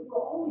that way. You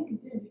are only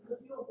condemned because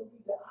you don't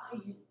believe that I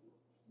am yours.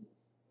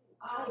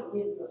 I am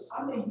yours.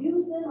 I may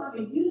use them, I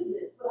may use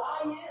this, but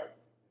I am.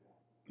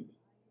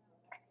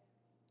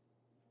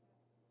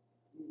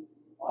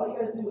 All you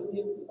got to do is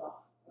give it to God.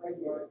 Right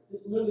here.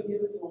 Just literally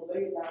give it to Him,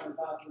 lay it down, and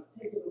God's going to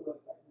take it away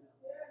right now.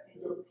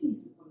 And your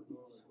peace is going to be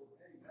restored.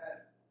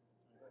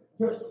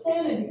 Your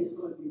sanity is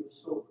going to be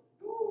restored.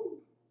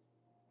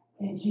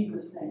 In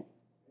Jesus' name.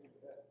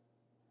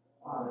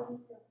 All right.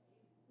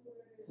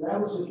 So that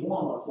was just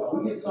warm-up, y'all.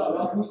 We get started.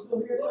 Y'all, we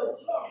still here, church?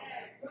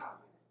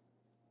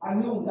 I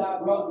knew when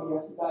God brought me, I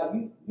said, God,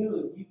 you've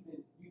been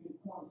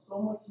pouring so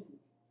much in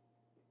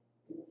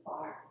the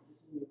fire,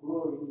 just in your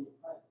glory, in your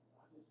presence. I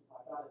just was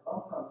like, God, if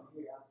I'm coming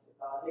here, I said,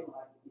 God, they're going to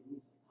have to give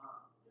me some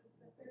time.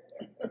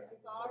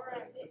 That's all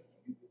right.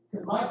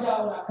 Because my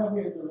job when I come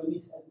here is to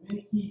release as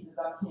many keys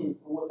as I can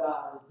for what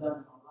God has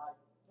done in my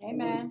life. Amen. And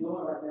what He's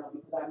doing right now,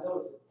 because I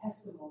know it's a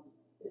testimony.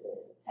 It's a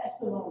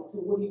testimony to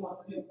what He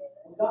wants to do.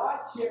 When God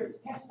shares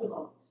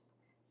testimonies,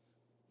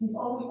 He's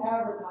only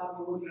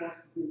advertising what He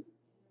wants to do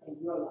in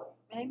your life.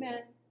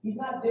 Amen. He's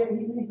not there.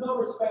 He's no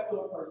respecter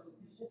of persons.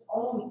 He's just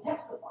only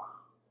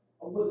testifying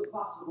of what is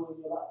possible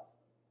in your life.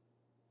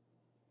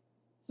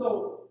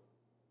 So,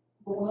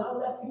 but when I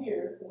left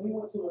here, when we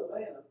went to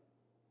Atlanta,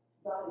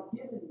 God had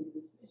given me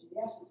this vision. He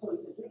actually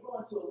told me, he said, you're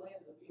going to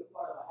Atlanta to be a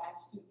part of an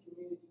Acts 2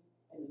 community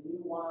and a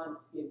new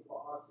wineskin for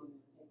arts and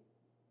entertainment.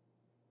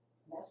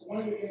 And that's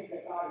one of the things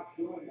that God is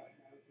doing right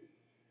now.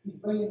 He's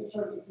bringing the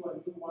church into a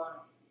new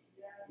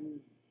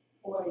wineskin,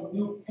 or a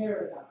new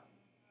paradigm,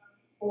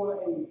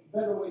 or a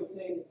better way of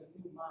saying it is a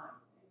new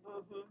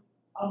mindset.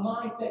 A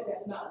mindset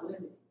that's not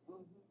limited.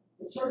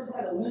 The church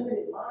had a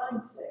limited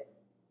mindset.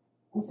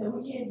 We said,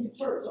 we can't do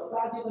church. So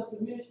God gives us a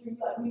ministry,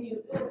 like, we need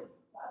a building.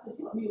 I said,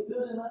 you don't need a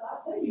building unless I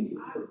say you need a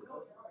building.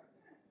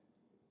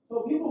 So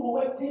people will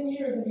wait 10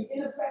 years and be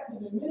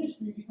ineffective in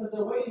ministry because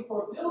they're waiting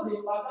for a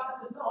building, while God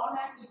says, no, I'm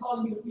actually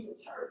calling you to be a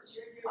church.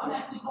 I'm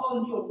actually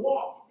calling you to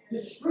walk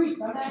the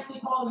streets. I'm actually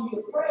calling you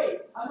to pray.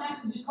 I'm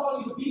actually just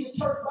calling you to be the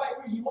church right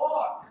where you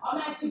are.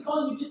 I'm actually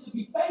calling you just to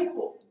be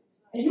faithful.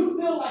 And you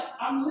feel like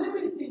I'm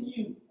limiting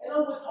you and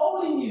I'm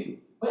withholding you.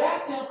 But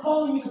actually I'm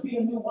calling you to be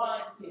a new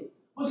wineskin.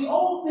 For the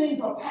old things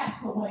are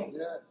passed away.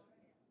 Yes.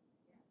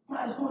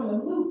 God is doing a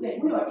new thing.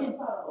 We are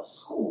inside of a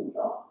school,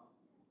 y'all.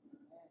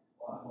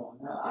 Wow.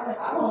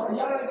 Now,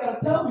 y'all ain't got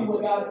to tell me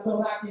what God is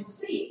doing. I can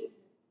see it.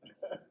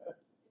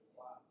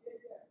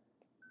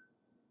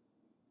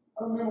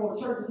 I remember when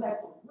churches had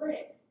to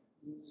rent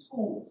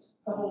schools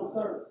to hold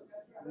services.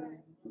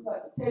 It's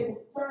like the table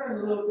turned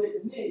a little bit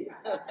to me.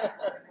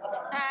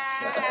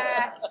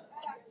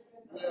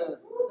 It's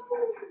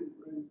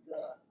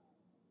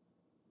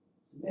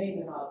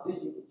amazing how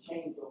vision can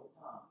change over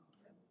time.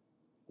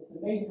 It's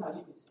amazing how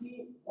you can see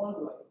it one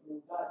way, and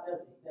when God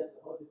does it, He does it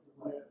a whole different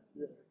way.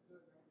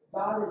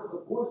 God is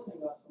divorcing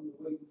us from the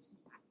way we see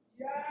it.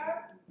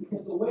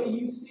 Because the way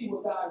you see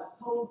what God has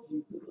told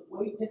you could look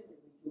way differently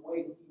the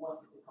way that He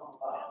wants it to come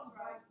about.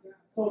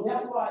 So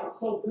that's why it's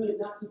so good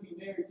not to be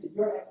married to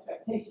your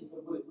expectations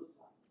of what it looks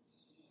like.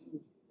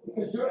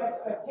 Because your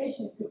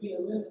expectations could be a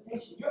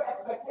limitation. Your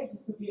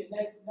expectations could be a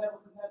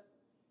Nebuchadnezzar.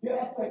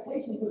 Your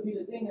expectation could be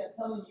the thing that's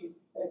telling you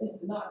that this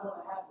is not going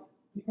to happen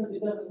because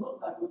it doesn't look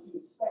like what you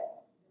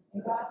expect.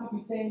 And God could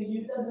be saying to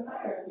you, it doesn't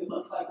matter if it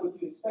looks like what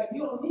you expect.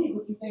 You don't need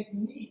what you think you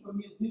need for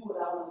me to do what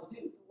I want to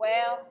do.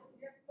 Well.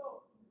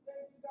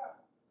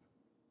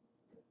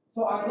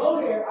 So I go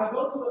there, I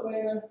go to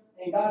Atlanta,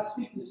 and God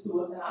speaks this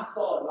to us, and I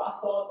saw it. I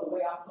saw it the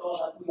way I saw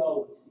it, like we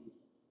always see it.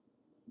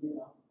 You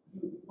know,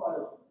 you're part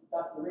of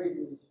Dr. Ray's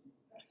ministry.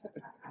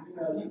 You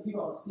know, you're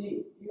going to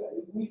see it.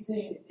 We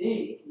seeing it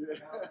big.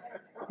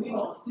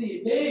 see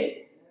it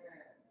big.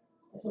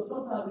 And so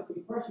sometimes it can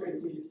be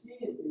frustrating because you see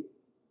it big.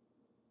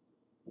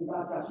 And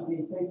God's got you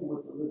being faithful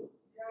with the little.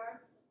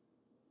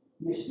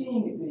 You're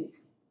seeing it big.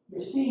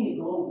 You're seeing it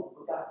global,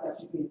 but God's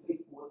got you being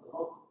faithful with the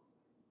local.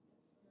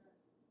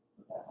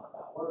 But that's how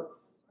God works.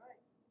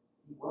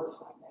 He works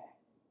like that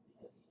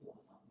because He's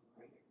doing something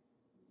greater.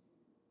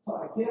 So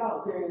I get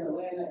out there in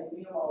Atlanta, and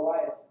me and my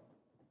wife,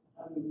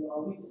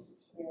 we just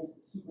experienced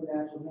the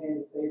supernatural hand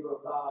and favor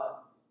of God.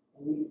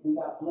 And we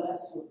got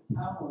blessed with the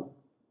townhome.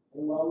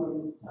 And while we were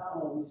in this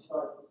townhome, we just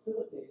started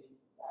facilitating the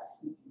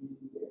Acts 2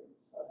 community there. We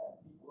started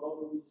having people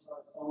over, we just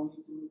started sowing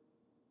into it.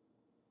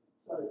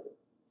 Started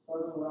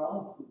serving with our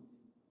own food,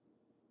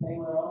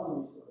 paying with our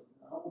own resources,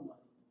 our own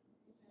money.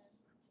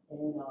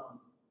 And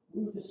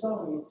we were just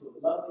sowing into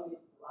it, loving it,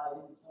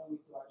 lighting it, sowing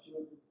it to our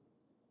children.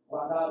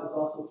 While God was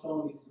also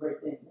showing me this great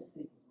thing. This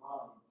thing is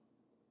growing.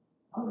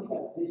 How many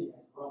got a vision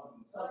that's growing?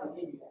 Something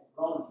in you that's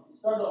growing. You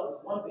started off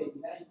with one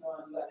baby, now you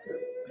got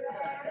triplets.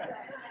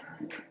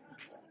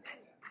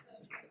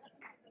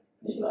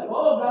 And you're like,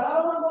 oh God,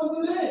 how am I going to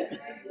do this?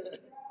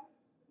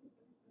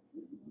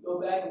 You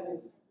go back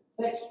and it's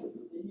sex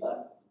triplets. And you're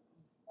like,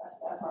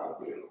 that's how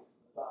it is.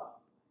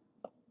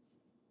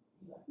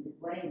 Your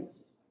brain is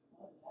just like,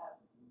 what is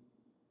happening?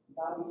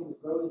 God began to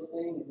grow this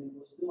thing, and then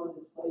we're still in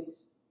this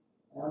place.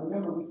 And I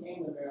remember we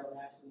came to Maryland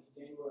actually in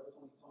January of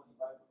 2020,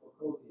 right before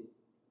COVID.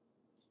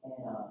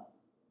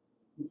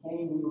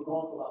 And we were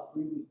gone for about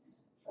 3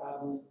 weeks,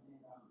 traveling. And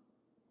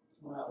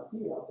when I was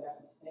here, I was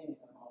actually staying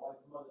at my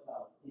wife's mother's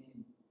house. And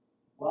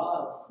while I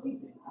was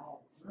sleeping, I had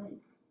a dream.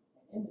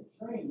 And in the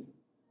dream,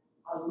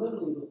 I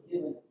literally was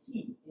given a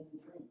key in the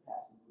dream,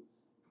 Pastor Bruce.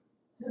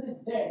 To this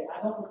day,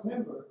 I don't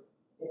remember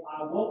if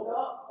I woke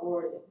up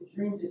or if the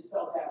dream just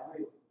felt that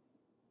real.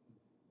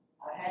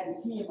 I had the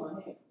key in my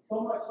hand.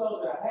 So much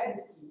so that I had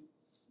the key,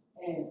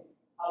 and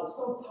I was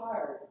so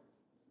tired,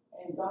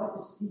 and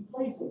God He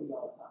plays with me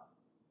all the time.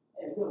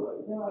 In a good way.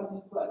 Does anybody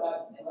just feel like God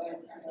is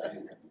playing with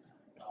me?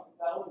 God,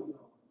 what are we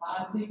doing?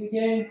 Hide and seek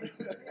again?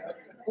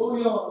 What are we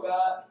doing,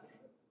 God?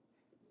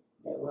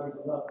 You gotta learn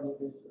to love your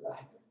vision,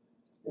 right?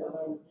 You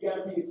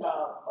gotta be a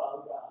child of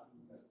Father God.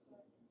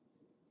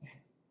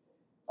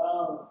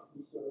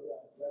 You sure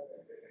does, right?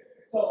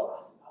 So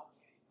I said,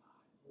 okay,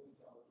 God, here we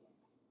go again.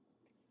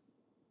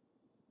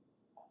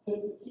 I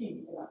took the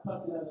key and I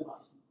tucked it under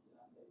my sheets and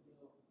I said,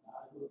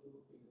 I will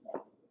figure this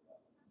out.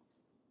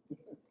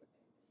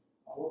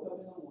 I woke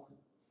up in the morning,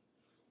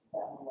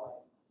 sat my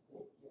wife, I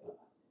said, get up.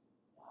 I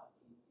said, God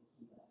gave me the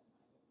key last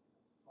night.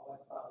 My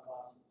wife's probably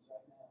watching this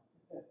right now.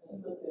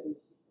 She looked at me,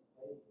 she said,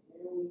 hey,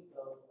 here we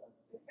go.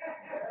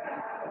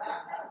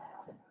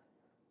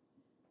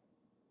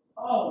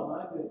 Oh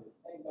my goodness.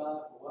 Thank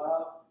God for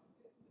wives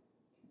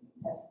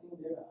testing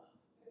their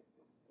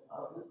I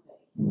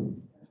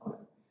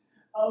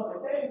was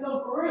like, hey,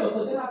 no, for real.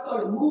 So then I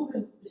started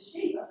moving the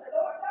sheets. I said,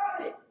 oh, I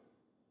got it.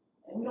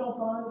 And we don't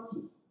find the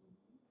key.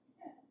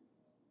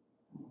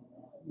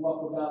 You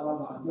walk with God long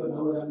enough, you'll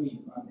know what I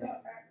mean.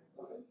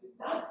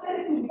 God said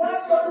it to me. God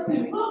showed it to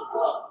me. Look.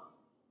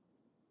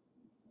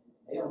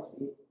 They don't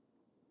see it.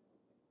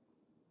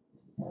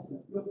 It's the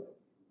testament.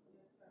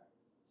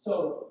 So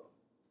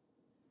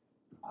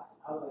I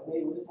was like,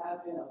 hey, what just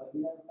happened? I was like, we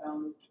never found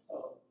it. So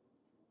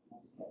I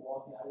just kept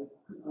walking. I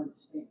couldn't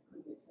understand.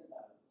 Couldn't get sense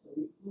out of it. So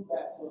we flew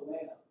back to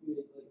Atlanta a few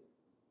days later.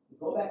 We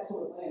go back to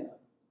Atlanta,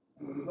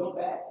 and when we go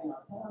back in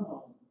our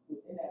townhome,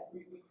 within that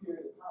 3-week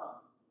period of time,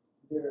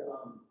 there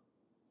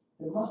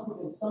must have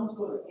been some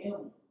sort of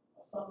animal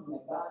or something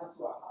that got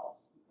into our house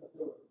because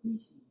there were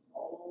feces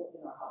all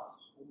in our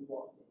house when we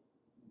walked in.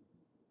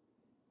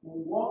 When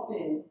we walked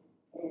in,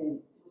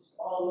 and it was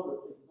all over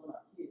the place. It was on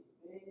our kids'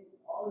 beds,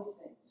 all these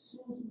things. As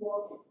soon as we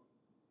walked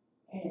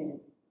in,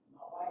 and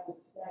my wife was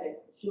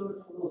ecstatic,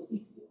 children a little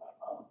CC, like,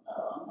 oh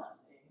no, I'm not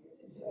staying here.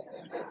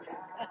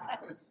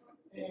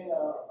 And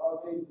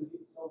our baby was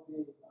getting so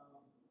big.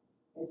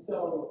 And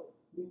so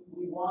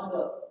we wound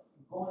up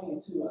going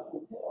into a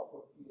hotel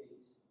for a few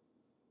days.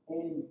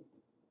 And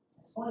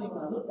it's funny,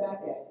 when I look back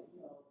at it,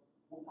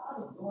 when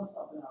God is doing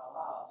something in our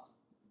lives,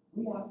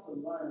 we have to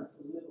learn to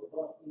live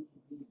above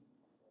inconvenience.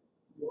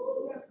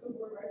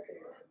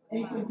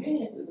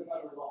 Inconvenience is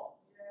another law.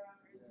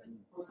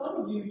 For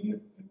some of you, you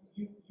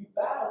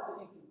bow to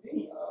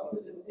inconvenience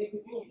because if it's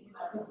inconvenience, you're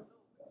not doing it.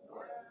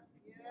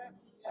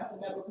 That's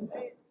another thing.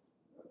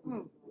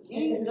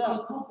 It's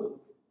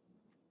uncomfortable.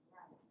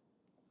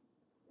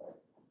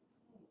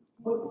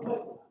 But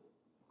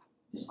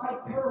just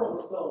like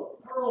pearls, though,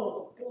 pearls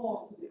are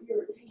formed to the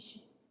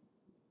irritation,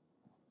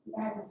 the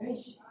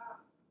aggravation.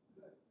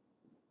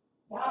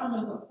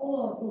 Diamonds are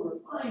formed through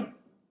refinement,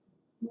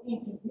 through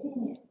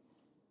inconvenience.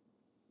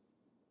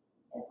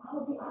 And I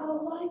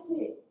don't like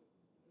it.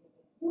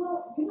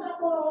 You're not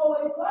going to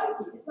always like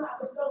it. It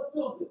don't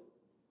feel good.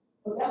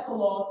 But that's a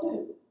law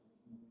too.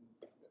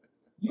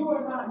 You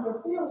are not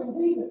your feelings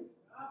either.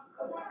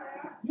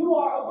 You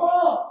are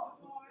above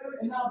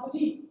and not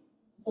beneath.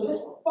 So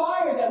this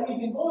fire that we've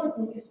been going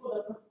through is for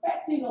the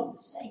perfecting of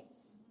the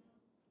saints.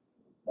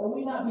 That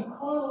we not be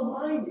carnal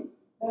minded,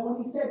 And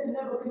when he said to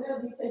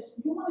Nebuchadnezzar, he says,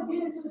 you want to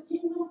get into the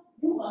kingdom?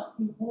 You must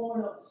be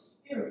born of the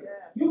Spirit.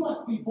 You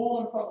must be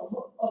born from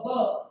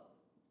above.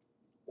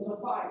 There's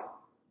a fire.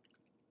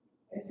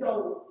 And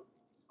so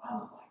I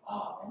was like,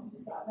 oh, man, we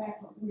just got back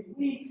from 3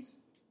 weeks.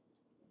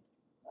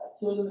 Like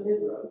children of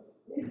Israel.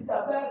 We just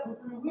got back from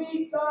 3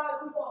 weeks,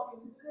 God. We walking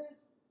into this.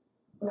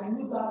 But I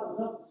knew God was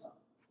up to something.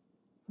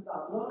 Because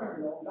I've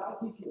learned that when God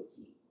gives you a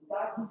key, when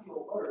God gives you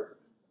a word,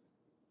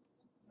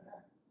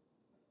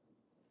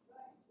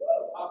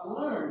 I've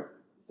learned,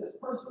 it says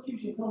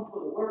persecution comes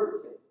for the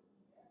word's sake.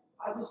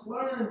 I just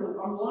learned,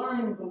 I'm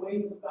learning the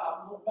ways of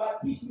God. God,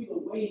 teach me the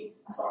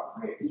ways. That's our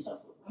prayer. Teach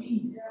us the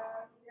ways of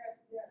God.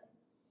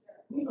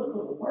 We look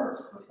for the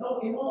works, but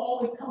it won't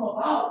always come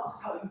about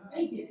how you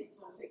think it is.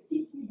 So say,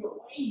 teach me your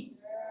ways.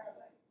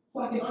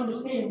 So I can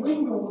understand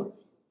when you're working.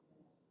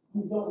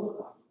 When you don't look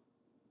like it.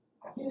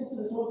 I get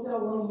into this hotel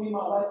room, me and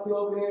my wife go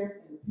over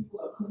there, and the people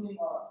are cleaning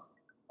our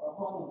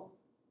home.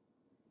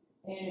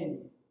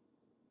 And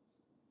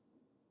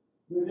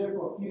we're there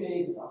for a few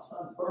days. It's our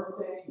son's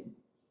birthday. And,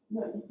 you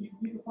know,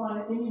 you can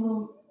find any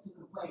room to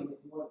complain if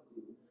you want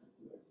to.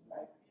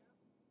 Right?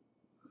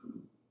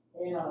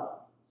 And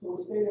so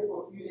we stayed there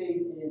for a few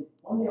days. And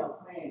one day I'm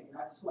praying, and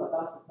I just feel like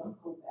God said, don't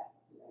go back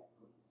to that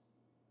place.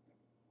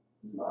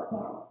 This is our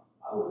time.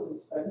 I wasn't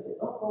expecting. He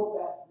said, don't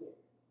go back there.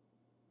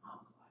 I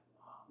was like,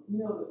 oh. You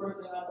know, the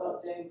first thing I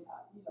thought, James,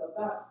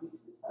 God speaks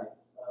this type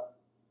of stuff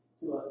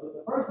to us. But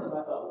the first thing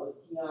I thought was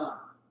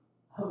Kiana.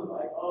 I was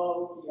like,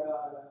 oh,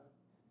 Kiana.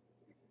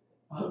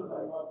 I was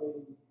like, my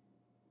baby.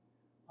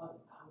 I was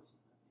like, how is she?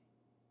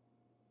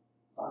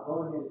 So I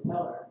go in there to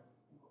tell her.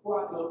 And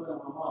before I could open up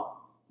my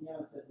mouth,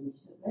 Kiana says to me,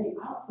 she says, hey,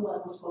 I don't feel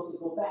like we're supposed to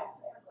go back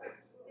to that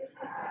place.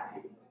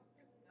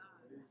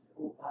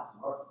 Oh, God's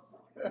working.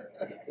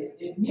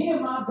 If me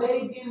and my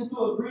babe get into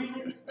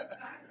agreement,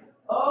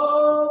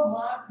 oh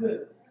my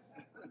goodness.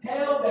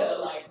 Hell better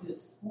like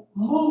just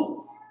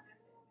move.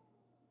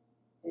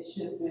 It's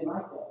just been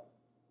like that.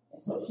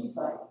 And so she's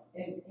like,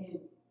 and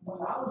when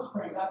I was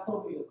praying, God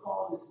told me to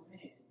call this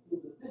man. He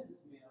was a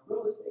businessman, a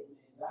real estate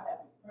man that I have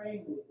been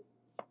praying with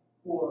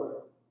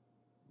for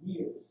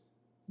years.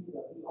 He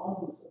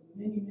owns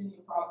many, many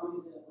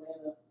properties in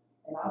Atlanta.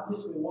 And I've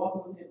just been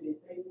walking with him,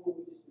 being faithful.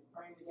 We've just been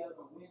praying together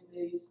on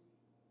Wednesdays.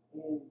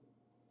 And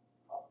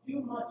a few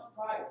months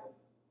prior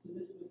to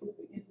this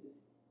specific incident,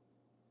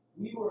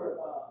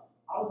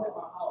 I was at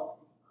my house,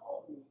 and he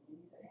called me, and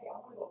he said, hey, I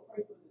want to go pray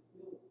for this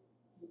building.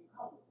 Can you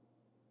come with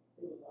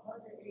me? It was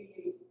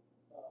 188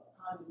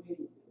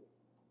 condominium building.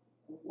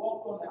 And we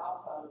walked on the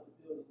outside of the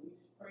building, we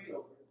just prayed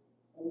over it,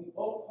 and we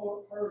both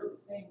heard the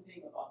same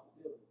thing about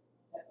the building,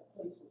 that the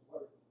place was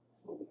worthy.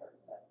 That's what we heard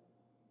say.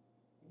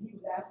 And he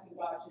was asking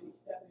God, should he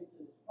step into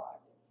this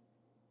project?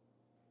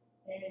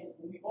 And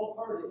when we both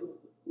heard it, it was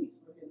the police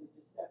for him to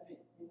just step in.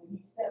 And when he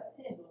stepped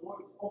in, the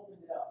Lord just opened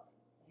it up,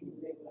 and he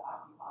was able to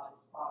occupy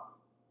this property.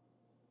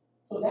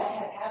 So that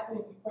had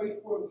happened. We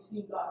prayed for it. We've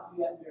seen God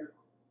do that miracle.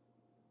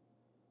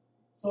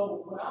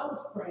 So when I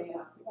was praying,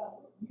 I said,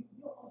 God, you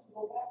don't want us to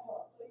go back to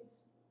our place?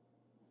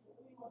 I said,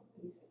 what do you want to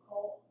do? He said,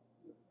 call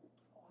your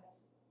friend.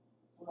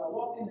 When I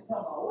walked in to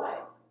tell my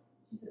wife,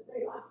 she said,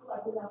 babe, I feel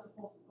like we're not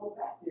supposed to go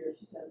back there.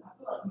 She said, I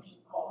feel like you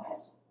should call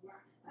Hessel.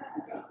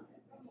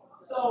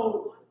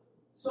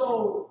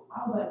 So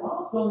I was like, well,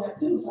 I was feeling that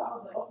too. So I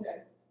was like,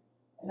 okay.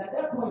 And at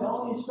that point, the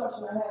only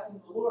instruction I had from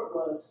the Lord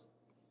was,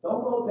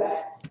 don't go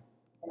back.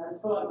 And I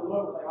just felt like the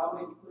Lord was like, I'll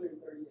make it clear in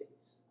 30 days.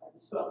 I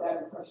just felt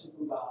that impression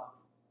from God.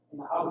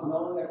 And I was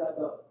knowing as I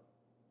go.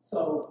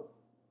 So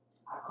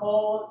I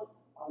called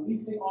our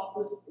leasing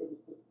office. It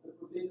was the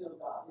provision of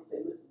God. They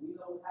said, listen, we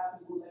know what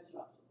happens. We'll let you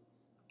out of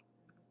lease.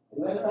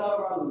 They let us out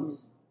of our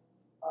lease.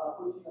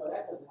 Which,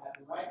 that doesn't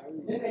happen, right?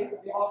 And then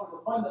they offered to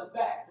fund us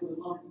back for the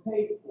month we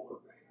paid for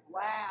it.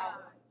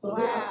 Wow. So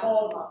then I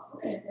called my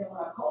friend. And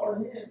when I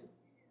called him,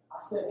 I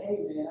said,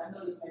 hey, man, I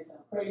know this may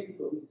sound crazy,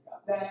 but we just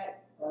got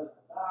back.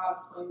 I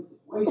explained the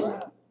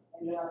situation,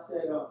 and then I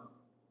said,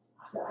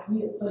 I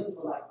need a place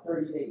for like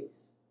 30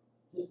 days.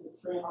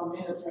 I'm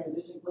in a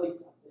transition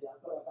place. I said, I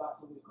feel like God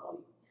told me to call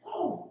you.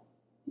 So,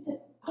 he said,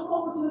 come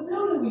over to the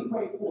building we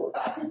prayed for.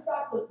 I just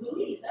got the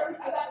lease. I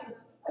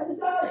just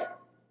got it.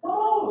 Come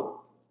over.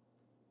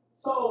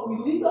 So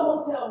we leave the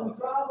hotel, we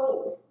drive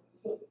over.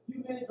 It's a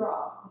few-minute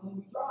drive. And when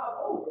we drive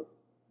over,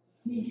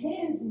 he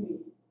hands me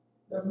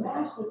the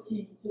master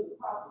key to the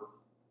property.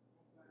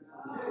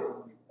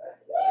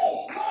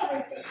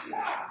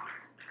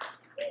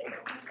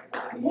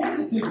 He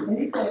hands it to me, and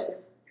he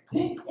says,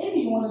 pick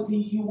any one of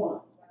these you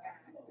want.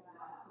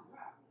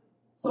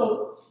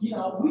 So,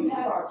 we've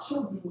had our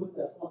children with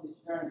us on this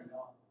journey,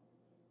 y'all.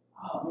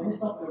 Oh, man, there's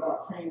something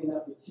about training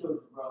up your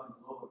children, bro, in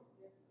the Lord.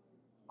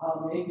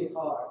 Oh, man, it gets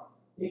hard.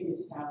 It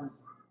gets challenging.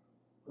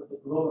 But the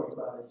glory,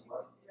 brother, is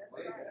worth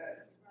it.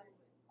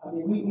 I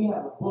mean, we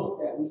have a book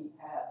that we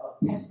have of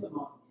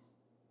testimonies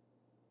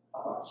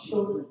of our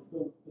children,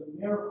 the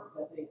miracles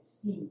that they have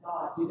seen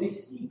God do. They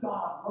see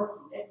God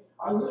working.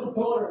 Our little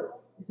daughter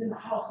is in the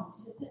house and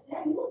she said,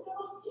 Daddy, look, that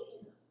was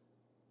Jesus.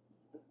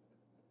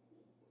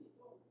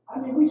 I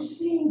mean, we've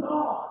seen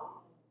God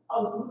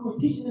we were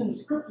teaching them the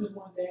scriptures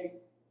one day,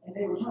 and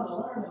they were trying to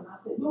learn them. I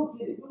said, you'll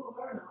get it, you'll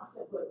learn them. I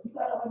said, but you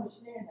got to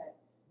understand that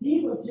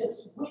these are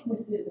just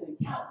witnesses and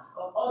accounts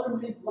of other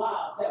men's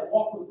lives that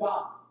walk with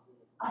God.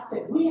 I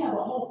said, we have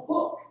a whole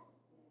book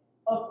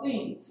of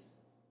things.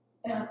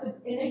 And I said,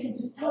 and they can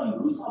just tell you,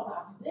 we saw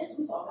God do this,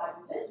 we saw God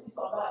do this, we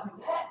saw God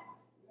do that.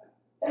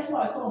 That's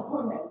why it's so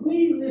important that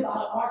we live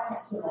out our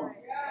testimony.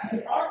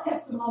 Because our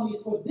testimony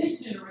is for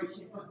this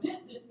generation, for this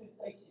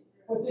dispensation,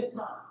 for this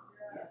time.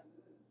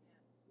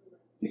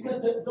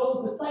 Because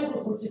those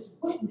disciples were just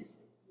witnesses.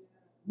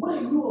 What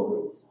are you a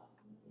witness of?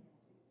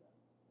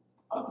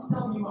 I'm just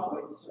telling you my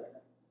witness right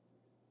now.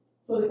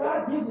 So the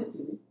God gives it to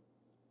me.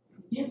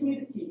 He gives me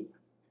the key.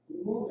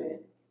 We move in.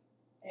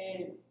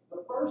 And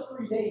the first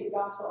 3 days,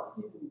 God starts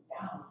giving me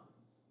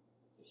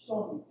downloads,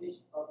 showing me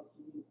vision of the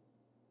community.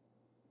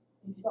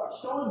 And He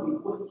starts showing me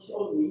what He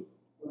showed me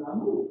when I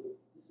moved.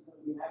 This is going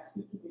to be an Acts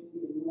 2 community,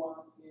 a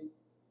nuance skin.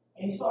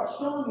 And He starts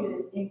showing me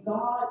this, and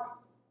God,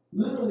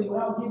 literally,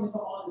 without getting into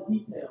all the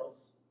details,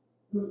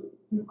 through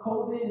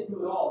COVID and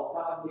through it all,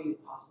 God made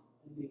it possible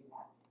and made it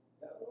happen.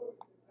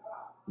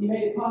 He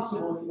made it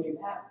possible and He made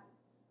it happen.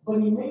 But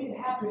He made it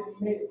happen and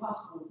He made it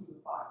possible through the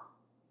fire.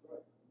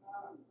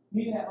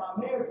 Meaning that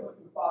my marriage went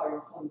through fire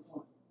in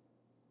 2020.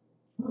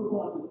 We were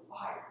going through the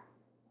fire.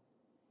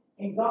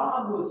 And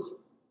God was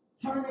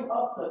turning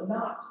up the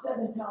notch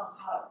 7 times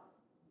hotter.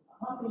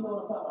 How many know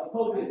what I'm talking about?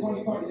 COVID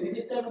 2020. Did it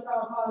get 7 times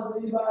hotter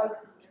than anybody?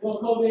 Doing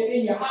COVID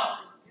in your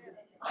house.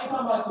 I ain't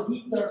talking about your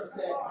heat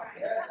thermostat.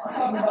 I'm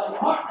talking about your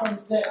heart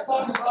thermostat. I'm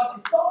talking about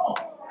your soul.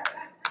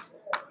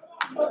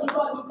 I'm talking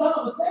about your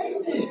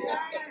conversations.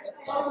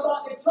 I'm talking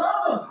about your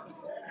trauma.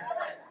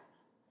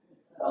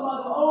 I'm talking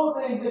about the old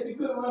things that you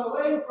couldn't run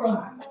away from.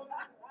 Come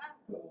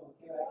on,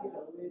 can I get a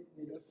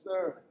witness? Yes,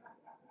 sir.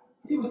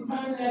 He was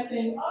turning that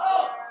thing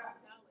up.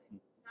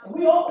 And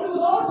we was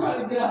all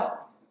trying to get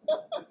out.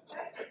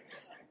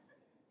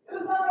 It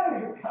was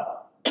hard to go.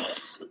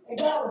 And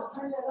God was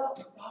turning that up,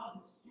 and God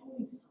was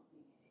doing something.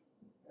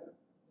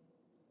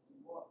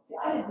 See,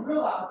 I didn't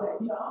realize that,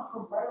 I'm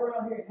from right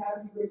around here in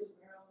Happy Grace,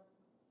 Maryland.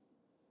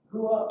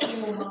 Grew up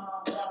single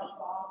mom, without a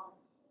father.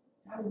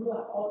 I didn't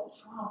realize all the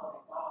trauma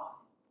that God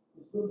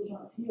was really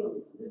trying to heal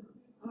and deliver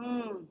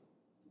me.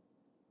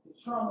 The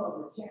trauma of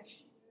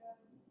rejection.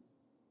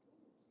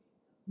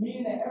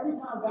 Meaning that every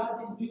time God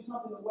didn't do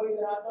something the way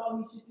that I thought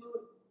He should do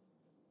it,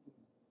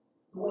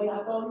 the way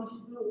I thought He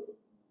should do it,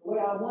 the way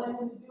I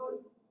wanted Him to do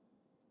it,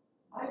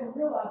 I didn't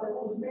realize that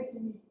what was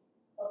making me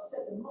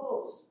upset the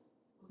most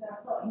was that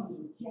I felt He was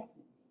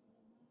rejecting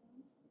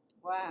me.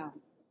 Wow.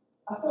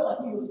 I felt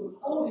like He was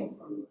withholding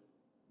from me.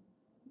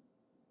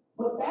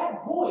 But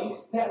that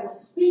voice that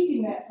was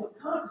speaking that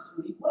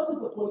subconsciously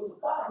wasn't the voice of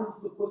God, it was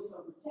the voice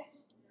of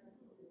rejection.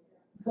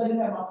 Because I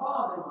didn't have my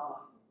father in my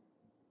life.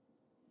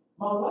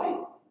 My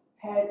wife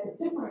had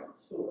a different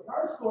story.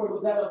 Her story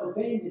was that of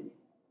abandonment.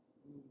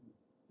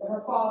 That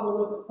her father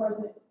wasn't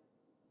present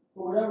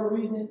for whatever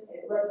reason,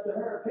 it registered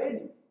her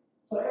abandonment.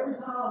 So every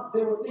time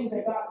there were things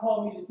that God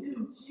called me to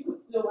do, she would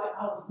feel like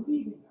I was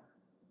leaving her.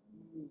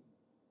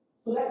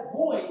 So that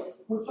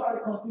voice would try to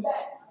come through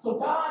that. So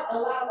God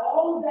allowed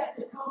all of that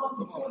to come up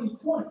in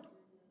 2020.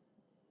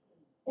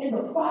 In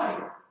the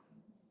fire.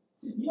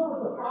 See, you know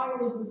what the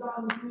fire is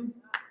designed to do?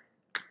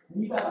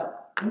 When you got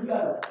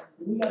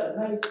a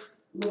nice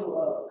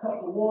little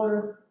cup of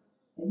water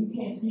and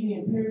you can't see the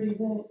impurities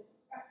in it,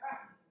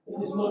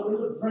 it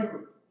looks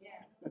drinkable.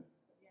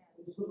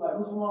 It just looks like,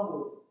 what's wrong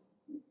with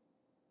it?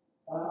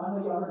 I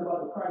know y'all heard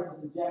about the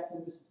crisis in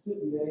Jackson,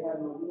 Mississippi. They had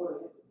no water,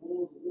 they had to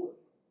boil the water.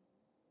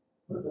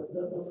 But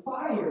the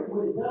fire,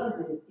 what it does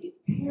is it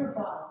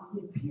purifies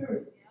the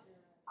impurities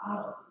out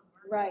of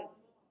it. Right.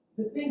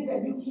 The things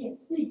that you can't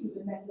see through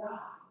the naked eye.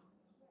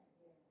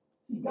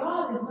 See,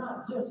 God is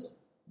not just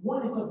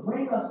wanting to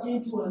bring us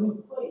into a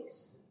new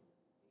place.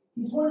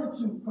 He's wanting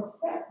to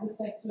perfect this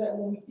thing so that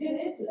when we get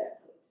into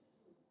that place,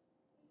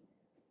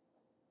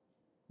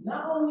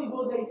 not only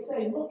will they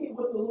say, look at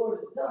what the Lord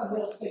has done,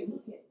 they'll say,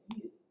 look at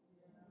you.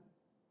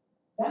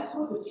 That's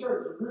what the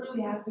church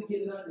really has to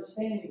get an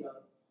understanding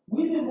of.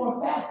 We've been more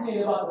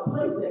fascinated about the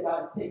place that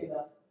God has taken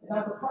us and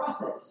not the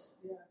process.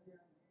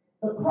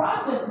 The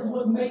process is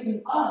what's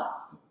making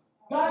us.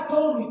 God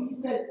told me, He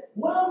said,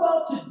 what I'm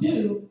about to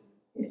do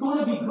is going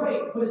to be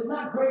great, but it's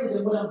not greater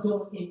than what I'm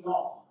doing in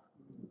y'all.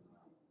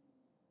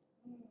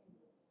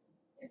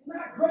 It's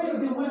not greater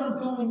than what I'm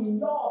doing in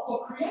y'all.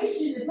 For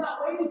creation is not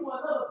waiting for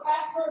another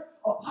pastor,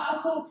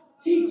 apostle,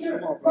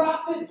 teacher,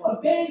 prophet,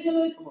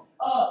 evangelist,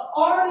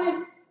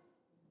 artist.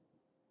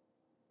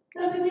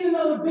 Doesn't need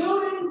another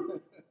building.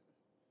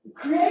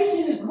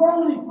 Creation is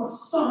groaning for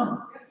sons.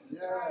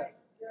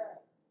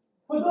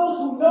 For those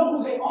who know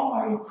who they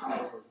are in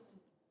Christ.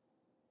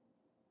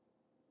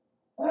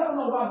 And I don't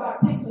know why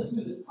God takes us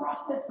through this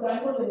process, but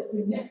I know that it's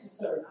been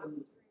necessary for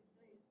me.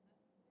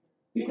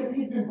 Because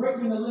He's been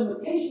breaking the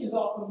limitations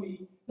off of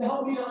me to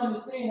help me to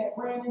understand that,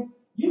 Brandon,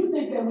 you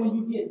think that when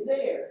you get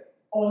there,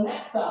 on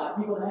that side,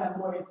 you're going to have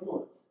more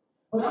influence.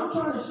 But I'm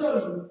trying to show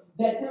you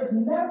that there's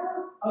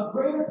never a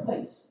greater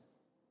place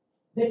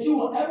that you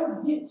will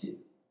ever get to,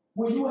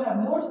 where you will have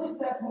more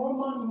success, more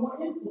money, more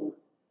influence,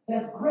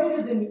 that's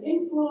greater than the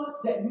influence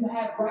that you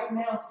have right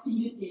now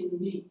seated in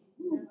me.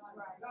 That's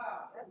right.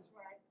 That's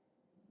right.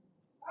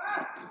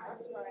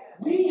 That's right.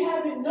 We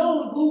haven't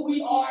known who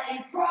we are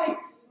in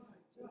Christ.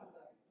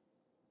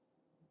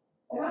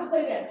 And I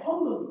say that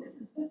humbly. This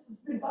has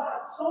been God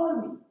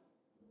showing me.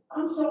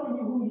 I'm showing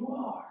you who you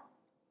are.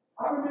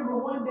 I remember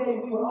one day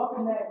we were up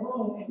in that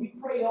room and we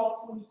prayed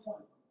all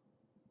 2020.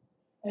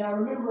 And I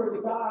remember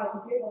the guy, he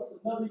gave us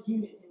another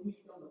unit and we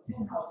were on the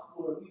penthouse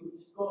floor. We would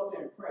just go up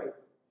there and pray.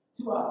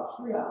 2 hours,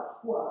 3 hours,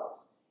 4 hours.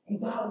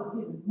 And God was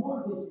giving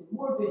more vision,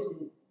 more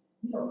vision.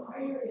 You know,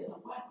 prayer is a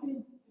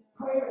weapon.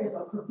 Prayer is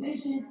a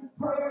provision.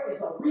 Prayer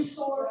is a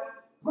resource.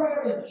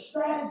 Prayer is a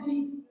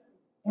strategy.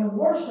 And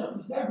worship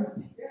is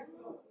everything.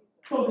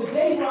 So the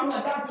days where I'm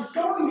like, God, you're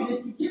showing me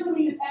this, you're giving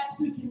me this Acts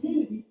 2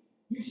 community,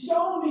 you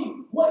show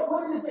me what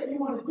it is that you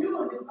want to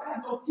do in this. I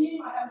have no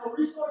team, I have no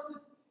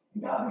resources.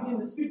 And God began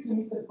to speak to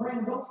me. He said,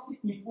 Brandon, don't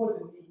seek me for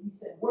the need. He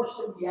said,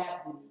 worship me as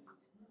the need.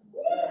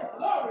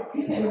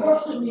 He said,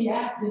 worship me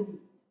as the need.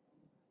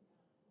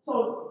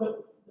 So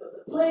the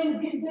plan is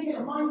getting bigger,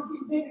 the money's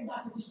getting bigger, and God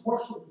said, just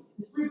worship me.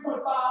 It's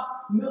 3.5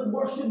 million,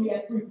 worship me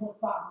as 3.5 million.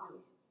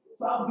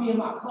 So I'll be in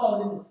my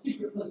closet in the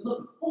secret place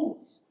looking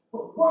foolish,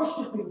 but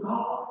worshiping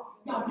God.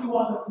 God, you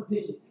are the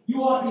provision.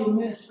 You are the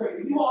administrator.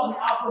 You are the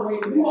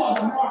operator. You are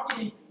the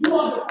marketing. You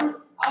are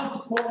the... I was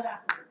just going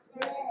after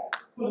it.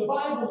 For the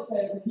Bible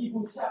says in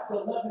Hebrews chapter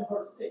 11,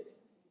 verse 6,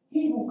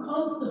 he who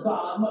comes to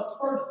God must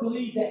first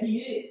believe that he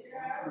is.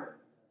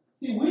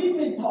 See, we've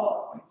been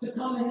taught to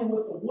come to him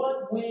with the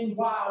what, when,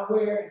 why,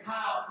 where, and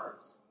how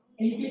first.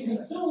 And you get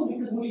consumed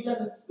because when he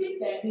doesn't speak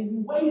that, then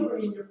you waver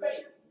in your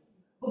faith.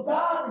 But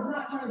God is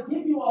not trying to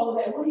give you all of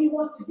that. What he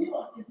wants to give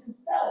us is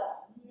himself.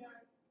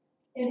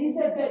 And he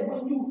says that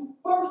when you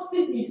first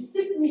seek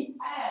me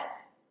as.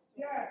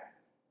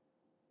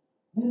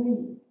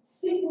 Then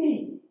seek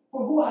me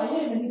for who I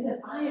am. And he says,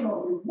 I am a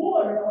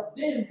rewarder of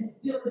them who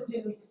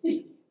diligently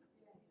seek me.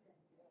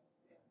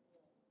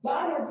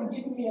 God hasn't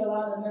given me a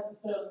lot of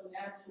necessarily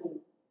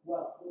natural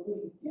wealth. But what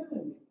he's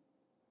given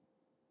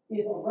me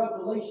is a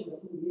revelation of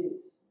who he is.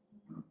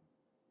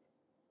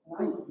 And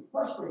I used to be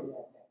frustrated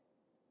at that.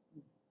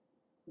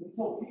 He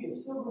told Peter,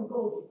 silver and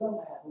gold you don't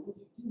have, but what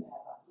you do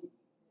have, I give you.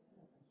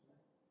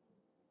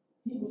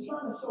 He was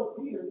trying to show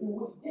Peter through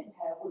what he didn't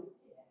have, what he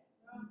did have.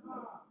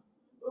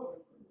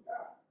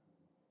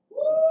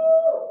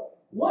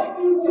 What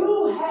you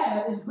do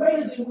have is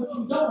greater than what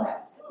you don't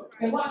have.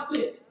 And watch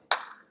this.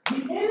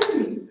 The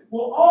enemy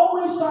will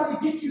always try to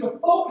get you to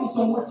focus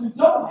on what you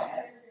don't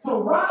have to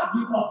rob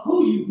you of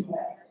who you do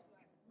have.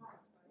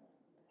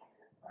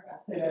 I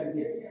got to say that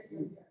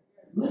again.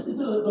 Listen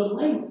to the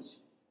language.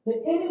 The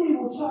enemy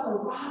will try to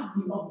rob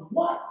you of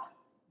what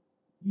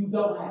you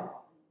don't have,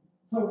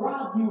 to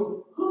rob you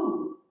of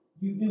who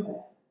you do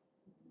have.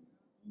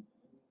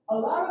 A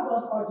lot of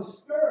us are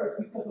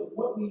discouraged because of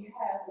what we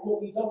have or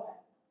what we don't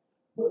have.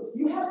 But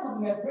you have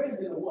something that's greater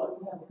than a what?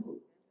 You have a who.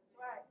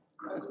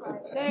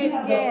 Right. Say it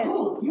again.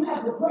 You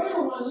have the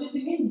greater one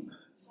living in you.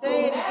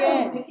 Say it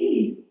Adam again. and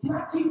Eve, can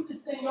I teach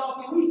this thing,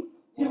 y'all?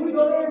 Can we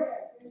go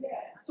there?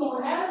 So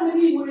when Adam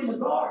and Eve were in the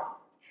garden,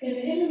 and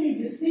the enemy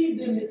deceived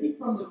them to eat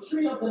from the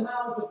tree of the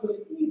knowledge of good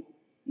and evil,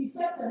 he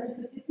said to them,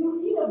 he said, if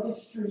you eat of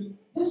this tree,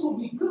 this will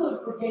be good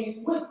for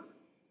gaining wisdom.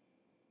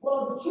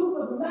 Well, the truth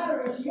of the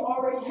matter is she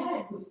already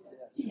had wisdom.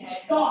 She had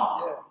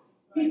God.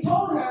 He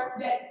told her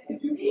that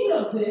if you eat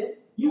of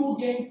this, you will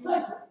gain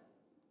pleasure.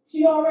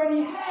 She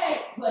already had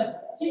pleasure.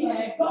 She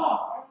had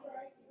God.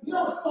 You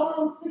know what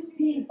Psalm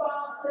 16:5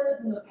 says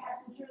in the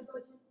Passion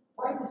Translation?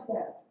 Write this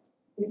down.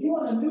 If you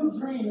want a new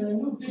dream and a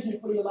new vision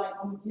for your life,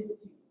 I'm going to give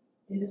it to you.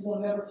 And this will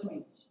never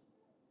change.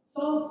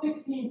 Psalm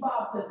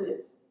 16:5 says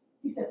this.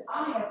 He says,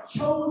 I have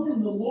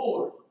chosen the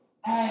Lord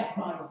as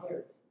my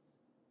inheritance.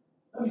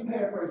 Let me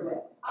paraphrase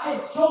that. I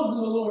have chosen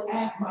the Lord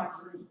as my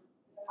dream.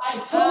 I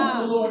have chosen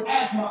the Lord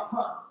as my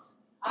promise.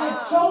 I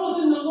have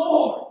chosen the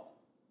Lord.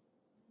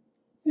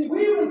 See,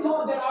 we've been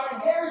taught that our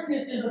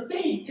inheritance is a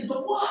thing, is a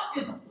what,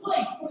 is a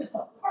place, but it's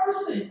a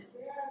person.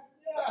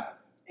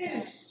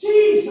 It is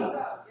Jesus.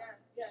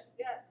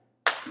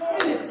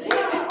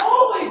 It's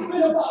always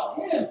been about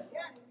him.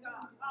 Yes,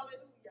 God.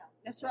 Hallelujah.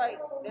 That's right.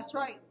 That's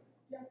right.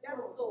 Yes,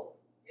 Lord.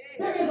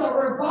 There is a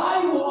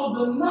revival of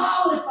the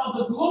knowledge of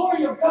the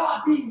glory of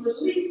God being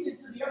released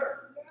into the earth.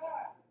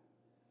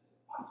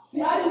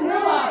 See, I didn't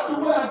realize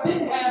through what I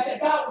didn't have that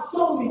God was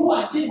showing me who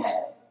I did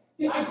have.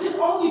 See, I just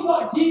only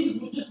thought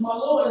Jesus was just my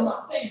Lord and my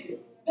Savior.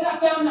 Then I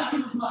found out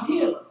he was my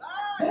healer.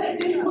 Then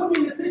he put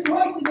me in a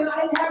situation that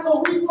I didn't have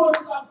no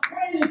resources. I was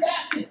praying and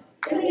fasting.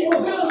 And then he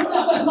revealed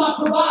himself as my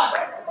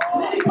provider.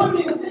 And then he put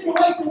me in a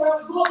situation where I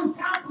was going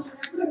through counseling and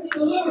I couldn't be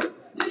delivered.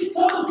 Then he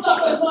showed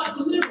himself as my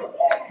deliverer.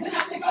 Then I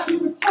said, God,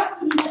 you've been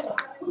trusting me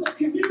with a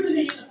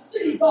community in a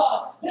city,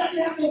 God, that I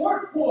didn't have to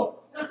work for.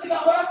 And I said,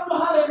 God, but I don't know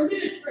how to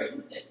administrate.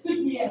 He said,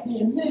 seek me as the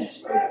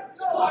administrator.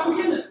 So I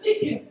began to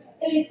seek him.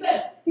 And he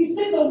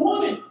sent a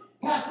woman,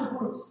 Pastor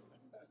Bruce.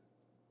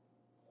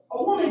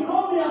 A woman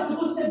called me out the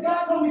blue and said,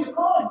 God told me to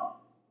call you.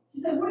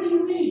 She said, what do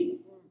you need?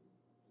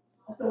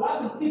 I said, well,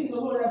 I've been seeking the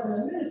Lord as an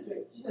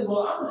administrator. She said,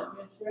 well, I'm an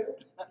administrator.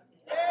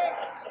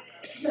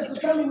 She said, so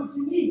tell me what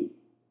you need.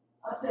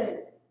 I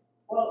said,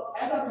 well,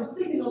 as I've been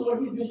seeking the Lord,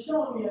 he's been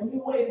showing me a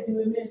new way to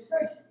do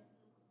administration.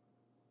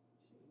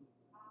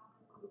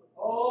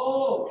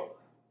 Oh,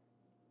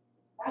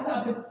 as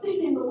I've been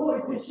seeking the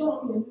Lord, he's been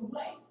showing me a new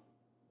way.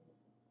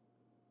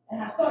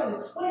 And I started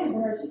explaining to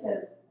her. She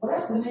says, well,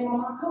 that's the name of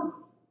my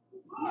company.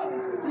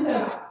 She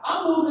says,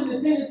 I'm moving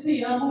to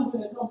Tennessee, and I'm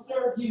moving to come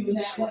serve you in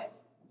that way.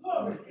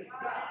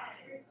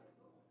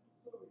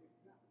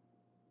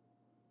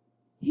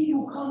 He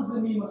who comes to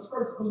me must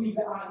first believe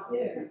that I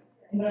am,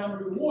 and that I'm a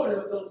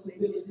rewarder of those who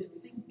diligently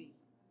seek me.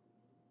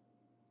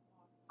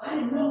 I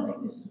didn't know that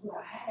this is what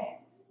I had.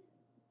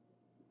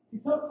 See,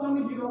 some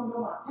of you don't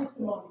know my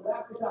testimony, but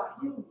after God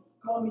healed me, He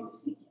called me to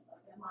seek Him.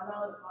 Like at my 9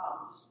 to 5,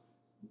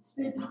 just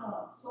spend time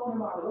sowing in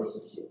my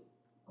relationship.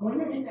 And when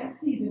you're in that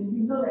season and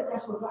you know that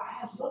that's what God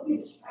has you, don't be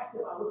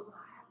distracted by what's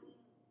not happening.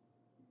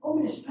 Don't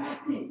be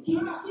distracted.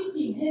 Keep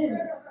seeking Him.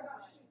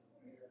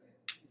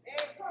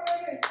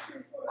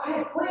 I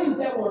had friends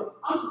that were,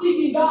 I'm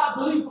seeking God,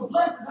 believing for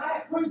blessings. I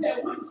had friends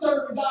that wouldn't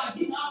serve God,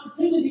 getting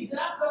opportunities that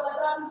I felt like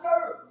I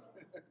deserved.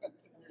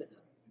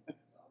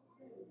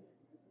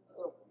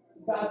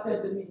 God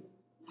said to me,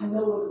 I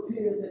know it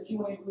appears that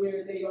you ain't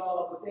where they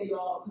are, but they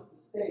all took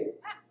the stairs.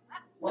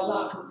 While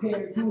I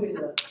prepared you in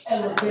the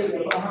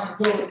elevator behind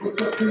doors with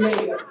your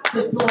creator.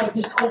 The door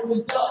just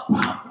opened up,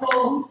 top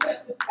floor, who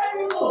set the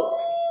table?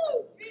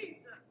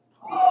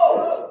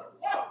 Oh!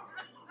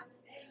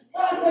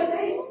 God said,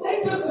 they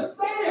took the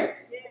stairs.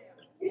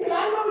 He said,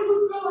 I know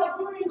you feel like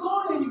you ain't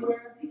going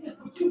anywhere. He said,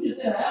 but you just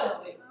in an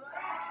elevator.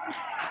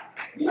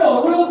 You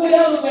know, a real good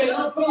elevator,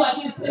 don't feel like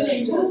it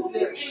ain't moving,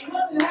 ain't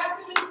nothing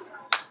happening.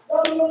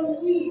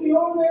 You be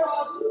on there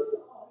all day.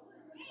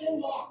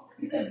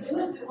 He said, but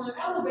listen, on an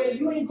elevator,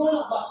 you ain't going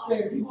up by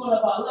stairs, you're going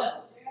up by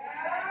levels.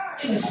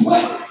 And it's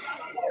sweat.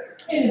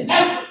 And it's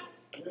effort.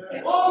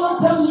 And all I'm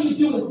telling you to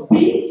do is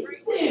be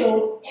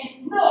still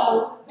and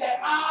know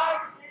that I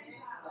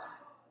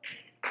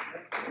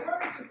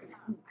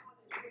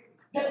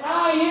am that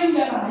I am.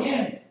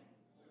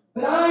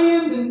 That I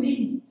am the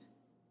need.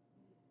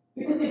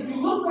 Because if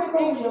you look back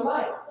over your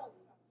life,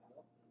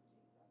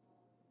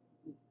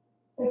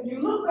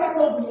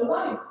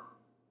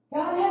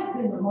 God has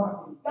been the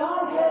market.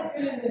 God has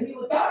been the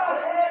healer. God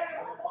has.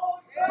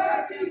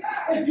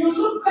 If you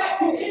look back,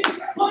 you can't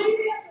explain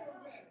it.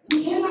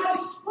 You cannot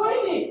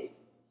explain it.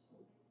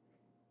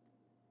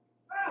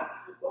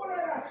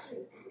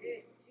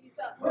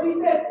 But he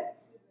said,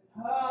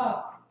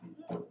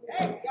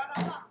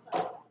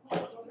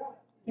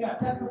 can I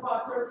testify,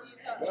 church?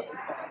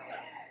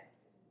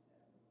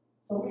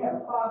 So we had a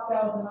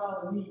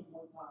 $5,000 need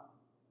one time.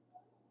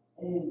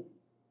 And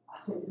I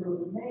said, there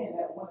was a man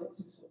that wanted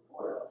to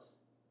support us.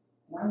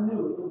 And I knew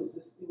it was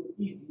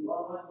easy. You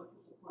all wanted to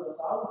support us.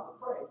 So I wanted to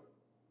pray.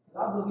 Because I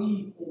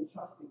believe in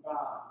trusting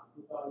God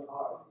with all your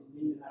heart and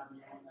leaning out of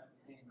your own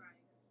understanding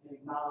and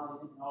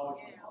acknowledging it and all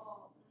your things.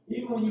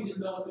 Even when you just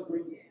know it's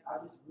agreement.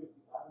 I really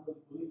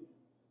believe it.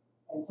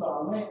 And so I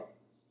went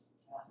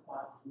and I said,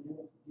 God, if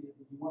you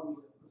want me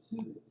to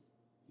pursue this?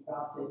 And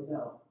God said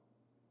no.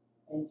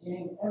 And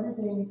James,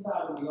 everything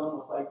inside of me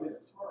almost like did a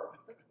twirl.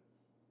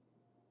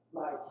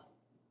 Like,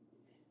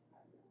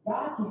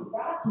 God can,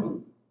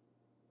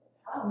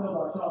 I don't know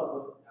about y'all,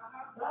 but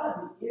God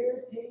be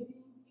irritating.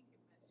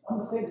 I'm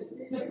going to say this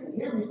specifically.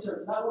 Hear me,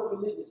 church, not what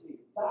religious is.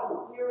 God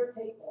will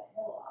irritate the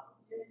hell out of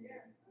you.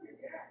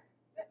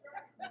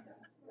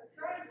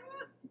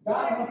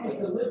 God wants to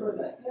deliver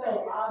the hell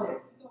out of you.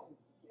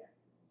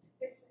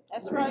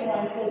 That's right. He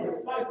told the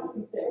disciples,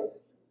 he said,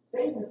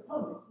 Satan is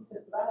coming. He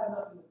said, but I have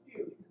nothing to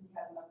fear because he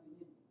has nothing in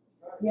me.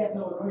 He has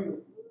no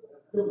agreement.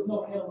 There was no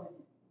hell in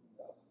him.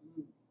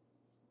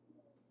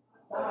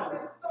 God,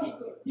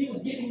 he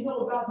was getting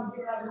no God was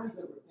getting out of me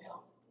the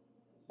rebellion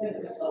that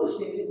is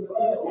associated with the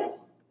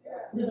rejection.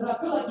 Because if I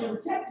feel like you're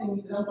rejecting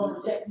me, then I'm going to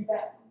reject you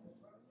back.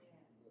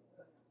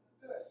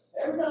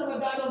 Every time that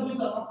God don't do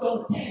something, I'm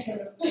throwing a tantrum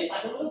and fit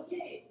like a little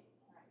kid.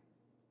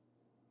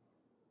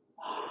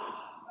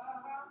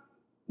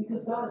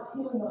 Because God is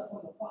healing us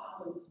from the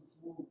fatherless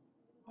womb.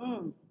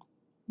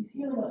 He's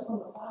healing us from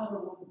the father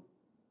womb. He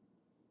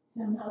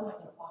said, I'm not like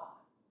your father.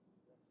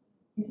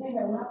 He's saying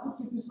that when I put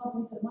you through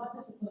something, he said, my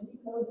discipline,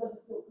 even though it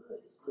doesn't feel good,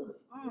 it's good.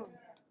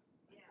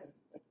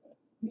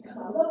 Because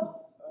I love you.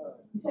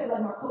 He said,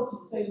 like my coach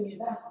would say to me in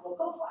basketball,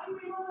 Coach, why you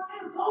ain't on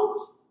them,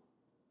 Coach?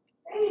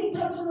 They ain't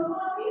touching the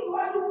line either.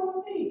 Why you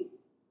on me?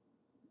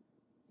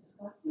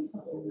 I see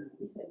something in you.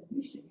 He said,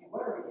 you should be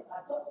worried if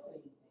I don't say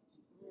anything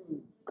to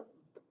you.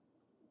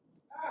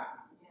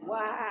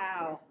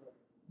 Wow.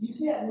 You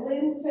see that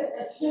lens,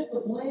 that shift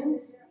of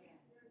lens?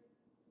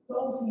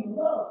 Those he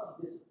loves,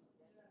 he disciplines.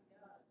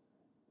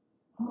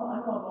 I know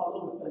I'm all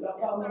over the place. Y'all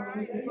follow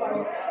me? Let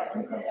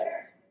me come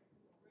back.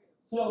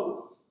 So,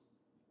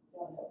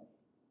 God help me.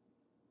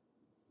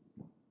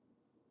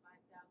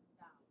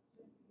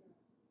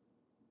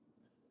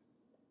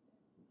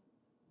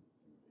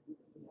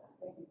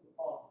 Thank you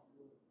for all.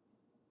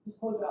 Just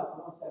close it out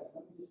for 1 second.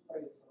 Let me just pray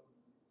this over.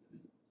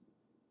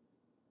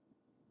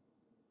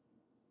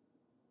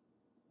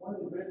 One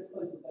of the greatest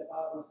places that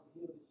God wants to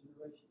heal this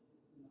generation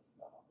is in the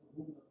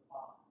womb of the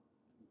Father.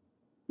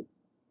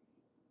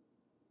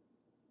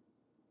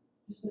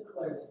 Just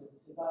declare this with me.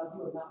 Say, God,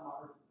 you are not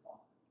my earthly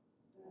father.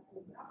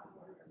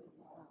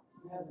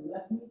 You haven't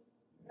left me,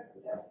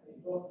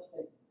 nor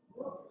forsaken me.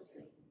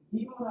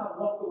 Even when I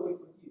walked away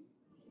from you,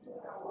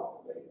 you've never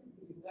walked away from me.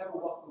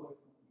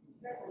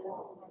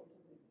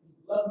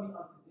 You've loved me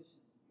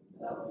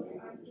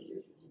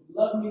unconditionally. You've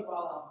loved me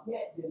while I've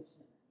yet been a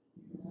sinner.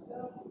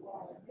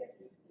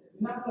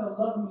 You're not going to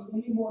love me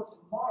any more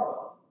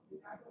tomorrow if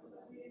I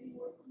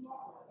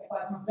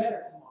do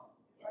better tomorrow.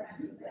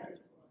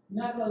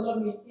 You're not going to love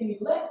me any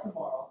less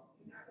tomorrow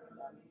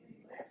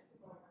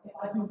if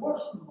I do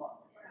worse tomorrow.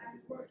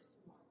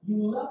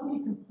 You love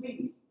me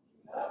completely.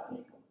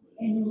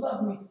 And you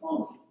love me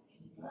fully.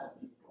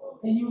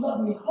 And you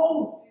love me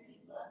wholly.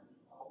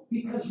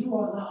 Because you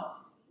are love.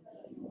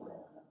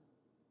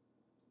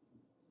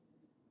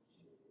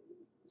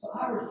 So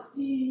I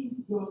receive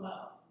your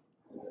love.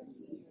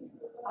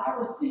 I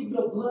receive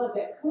your blood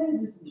that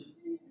cleanses me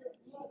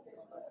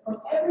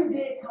from every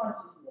dead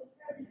consciousness,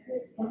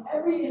 from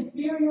every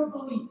inferior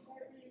belief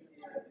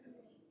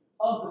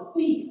of the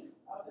thief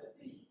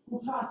who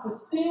tries to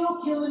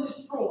steal, kill, and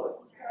destroy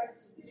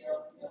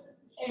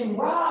and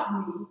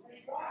rob me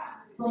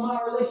from my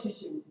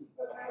relationship with you.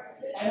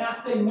 And I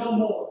say no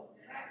more.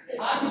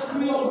 I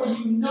decree over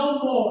you no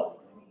more.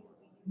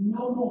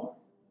 No more.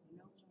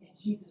 In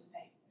Jesus'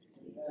 name.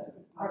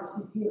 I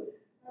receive healing.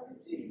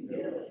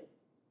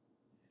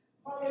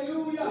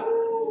 Hallelujah.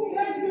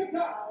 Thank you,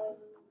 God.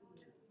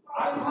 I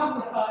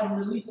prophesy and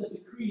release a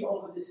decree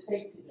over this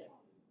state today,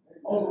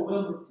 over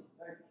Wilmington.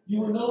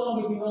 You will no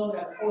longer be known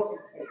as an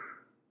orphan state.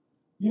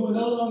 You will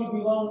no longer be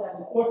known as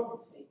an orphan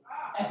state,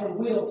 as a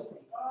widow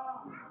state,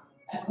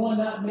 as one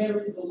not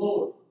married to the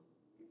Lord.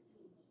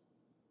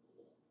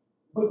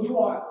 But you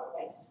are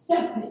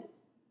accepted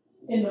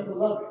in the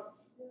beloved.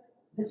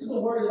 This is the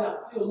word that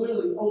I feel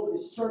literally over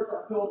this church,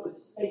 I feel over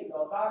this state,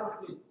 y'all. God has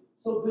been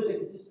so good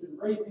at just been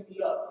raising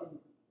me up and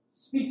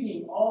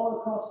speaking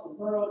all across the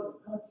world and the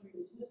country.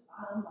 It's just,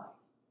 I'm like,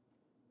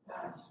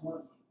 God, I just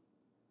want you.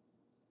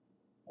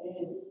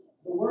 And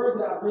the word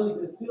that I've really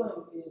been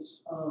feeling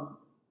is, y'all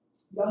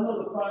know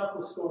the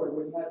prodigal story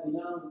where you had the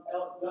young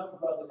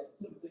brother that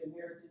took the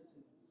inheritance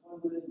and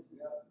swindled it. You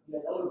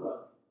had the older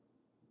brother.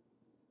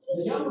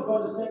 The younger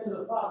brother said to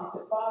the father, he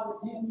said, Father,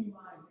 give me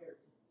my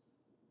inheritance.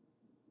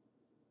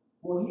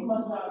 Well, he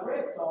must not have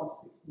read Psalm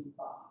 16:5.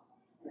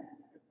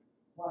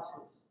 Watch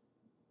this.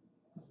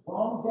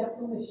 Wrong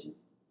definition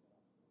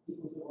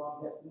equals the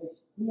wrong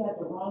destination. He had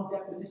the wrong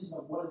definition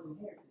of what his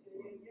inheritance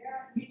was.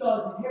 He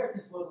thought his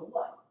inheritance was a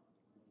what?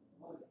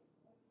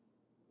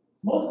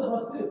 Most of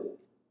us do.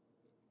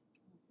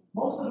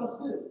 Most of us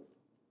do.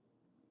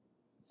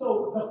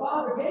 So the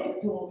Father gave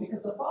it to him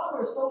because the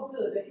Father is so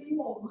good that he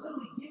will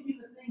literally give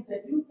you the things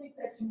that you think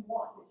that you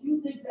want, that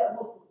you think that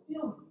will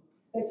fulfill you,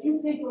 that you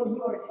think are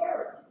your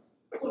inheritance,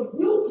 so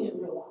you can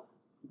realize.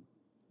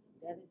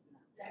 That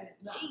is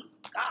not. Jeez,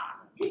 God.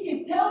 He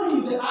can tell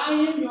you that I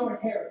am your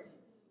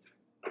inheritance.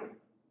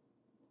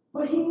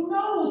 But he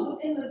knows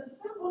within the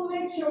simple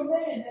nature of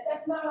man that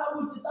that's not how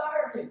we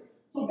desire him.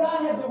 So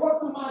God had to work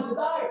through my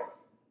desires.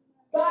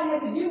 God had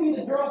to give me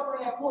the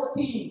girlfriend at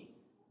 14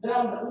 that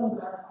I was like, oh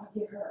God, if I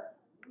get her.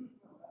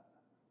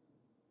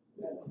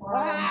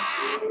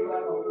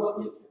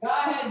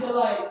 God had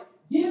to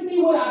give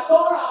me what I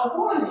thought I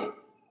wanted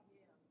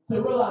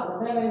to realize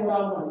that ain't what I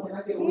wanted. Can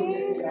I get a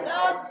witness?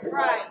 That's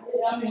right.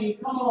 I mean,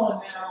 come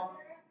on now.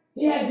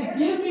 He had to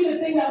give me the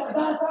thing that I was like,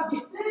 God, if I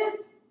get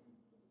this,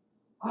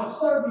 I'll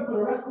serve you for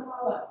the rest of my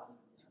life.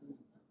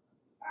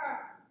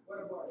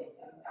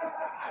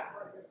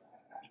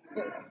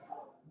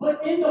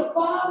 But in the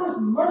Father's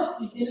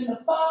mercy and in the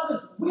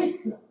Father's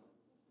wisdom,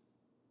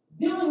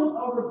 dealing with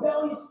a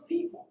rebellious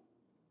people.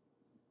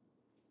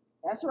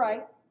 That's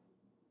right.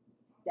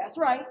 That's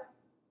right.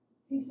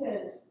 He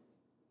says,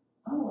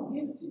 I'm going to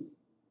give it to you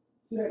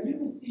so that you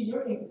can see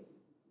your inconsistency.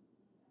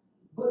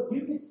 But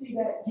you can see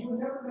that you were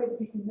never made to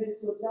be committed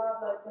to a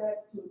job like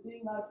that, to a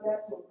thing like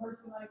that, to a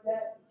person like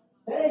that.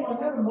 That ain't going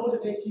to never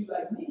motivate you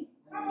like me.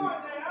 Come on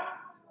now.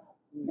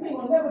 You ain't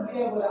going to never be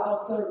able to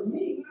outserve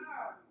me.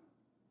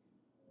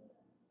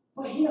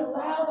 But he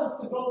allows us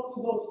to go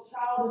through those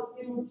childish,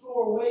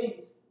 immature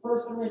ways.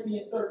 1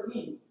 Corinthians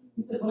 13.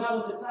 He says, when I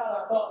was a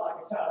child, I thought like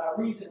a child. I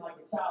reasoned like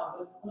a child.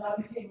 But when I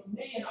became a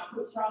man, I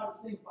put childish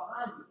things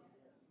behind me.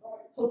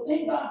 So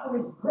thank God for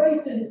his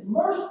grace and his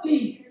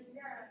mercy.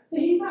 See,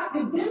 he's not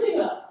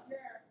condemning us.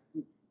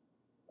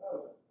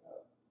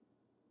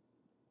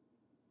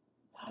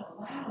 God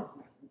allows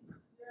these things.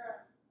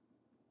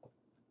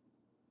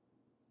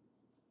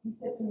 He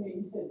said to me,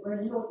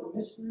 Brandon, you know what the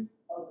mystery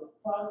of the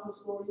prodigal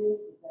story is?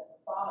 Is that the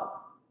father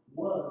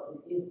was and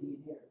is the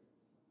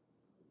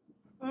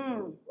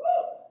inheritance.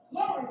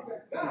 Glory to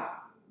God.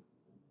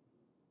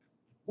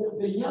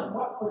 The young,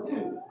 what for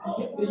two?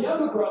 The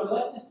younger brother,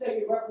 let's just say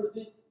it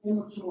represents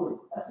immaturity.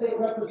 Let's say it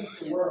represents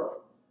the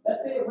world.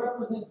 Let's say it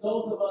represents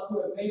those of us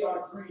who have made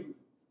our dream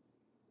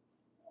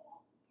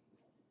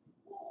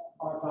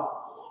our God.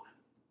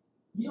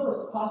 You know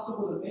it's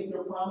possible to make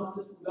your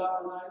promises to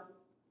God an idol?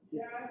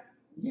 Yeah.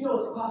 You know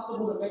it's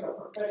possible to make a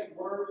prophetic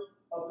word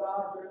of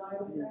God your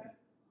idol? Yeah.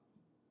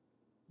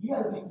 You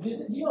got to be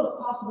vision. You know it's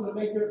possible to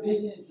make your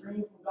vision and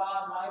dream from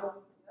God an idol?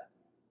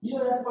 You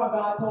know that's why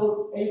God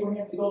told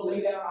Abraham to go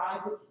lay down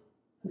Isaac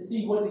to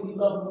see what did he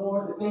love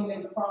more, the thing that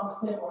he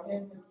promised him or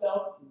him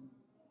himself.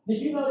 Did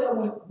you know that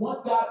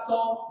once God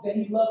saw that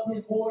he loved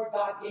him more,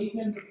 God gave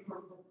him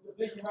the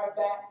vision right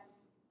back?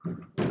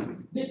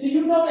 Do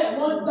you know that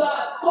once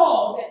God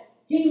saw that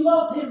he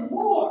loved him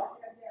more,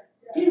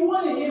 he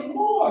wanted him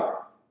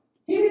more.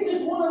 He didn't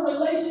just want a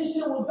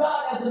relationship with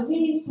God as a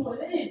means to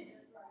an end.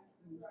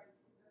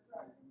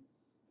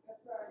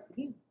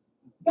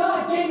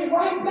 God gave it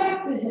right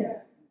back to him.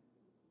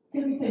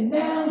 Because he said,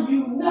 now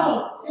you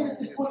know.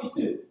 Genesis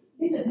 22.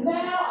 He said,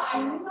 now I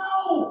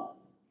know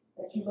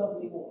that you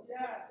love me more.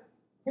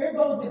 Here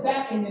goes the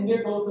back, and then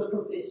there goes the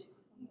provision.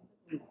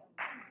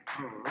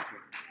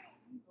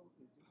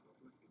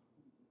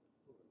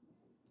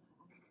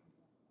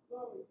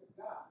 Glory to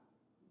God.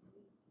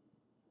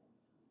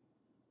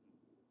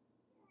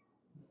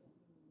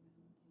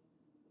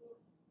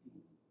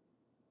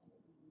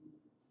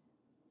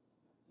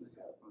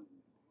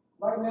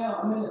 Right now,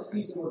 I'm in a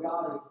season where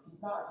God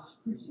he's not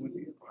just preaching,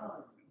 he's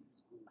encountering.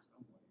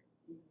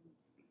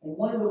 And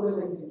one of the ways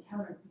that he's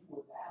encountering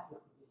people is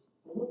after provision.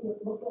 So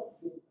look up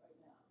to him right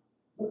now.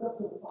 Look up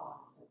to the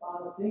Father. Say,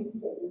 Father, thank you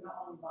that you're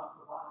not only my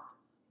provider.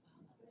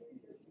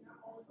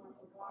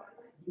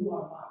 You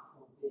are my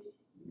provision.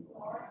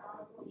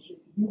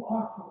 You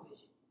are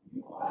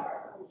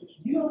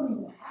provision. You don't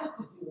even have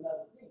to do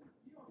another thing.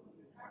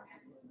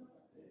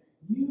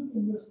 You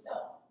and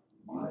yourself.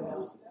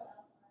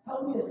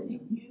 Help me to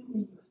seek you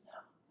in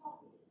yourself.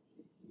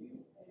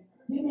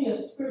 Give me a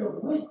spirit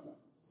of wisdom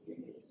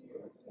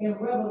and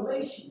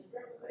revelation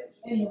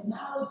and the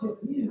knowledge of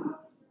you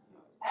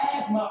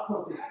as my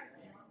provision.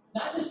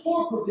 Not just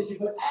for provision,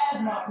 but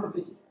as my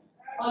provision.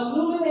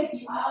 Illuminate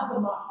the eyes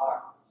of my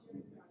heart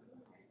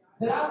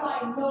that I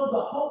might know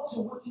the hope to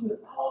which you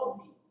have called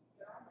me.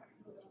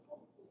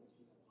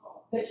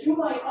 That you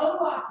might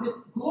unlock this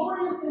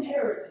glorious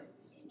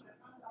inheritance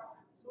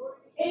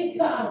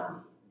inside of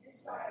me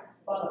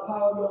by the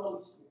power of your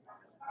Holy Spirit.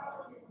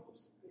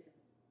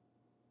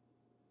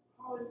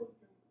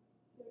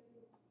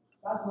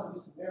 God's going to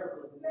do some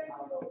miracles in this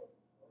house.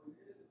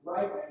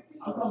 Right?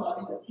 I'm talking about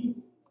in the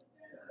people.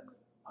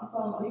 I'm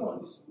talking about He's going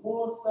to do some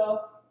more stuff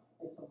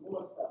and some more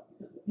stuff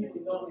because the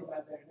people know Him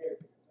as their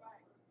inheritance.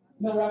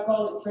 You know what I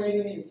call it?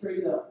 Trading in and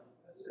trade up.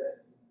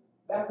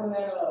 Back when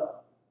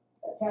that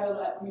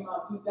Cadillac came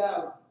out in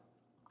 2000,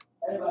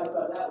 everybody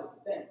thought that was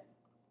the thing.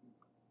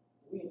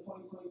 We in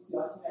 2022,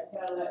 I seen that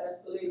Cadillac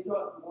Escalade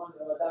truck. You wanted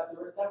Dr.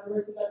 Rich got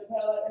the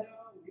Cadillac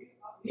Escalade?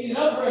 He's an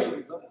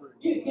upgrade.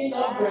 He's the king of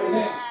upgrades,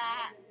 man.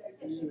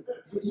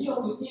 But you know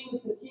the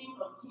king of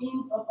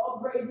kings of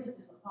upgrades is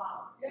the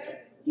Father.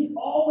 He's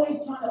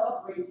always trying to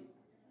upgrade you.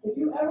 If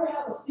you ever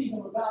have a season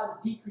where God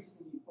is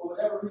decreasing you for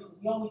whatever reason,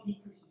 He only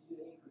decreases you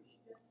to increase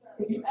you.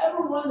 If you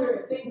ever wonder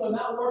if things are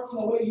not working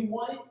the way you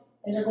want it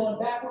and they're going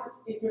backwards,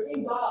 if you're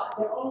in God,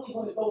 they're only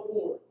going to go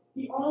forward.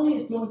 He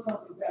only is doing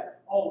something better,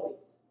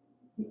 always.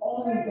 He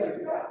only does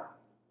it better.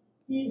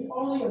 He's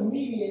only a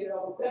mediator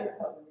of a better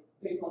covenant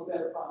based on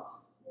better promises.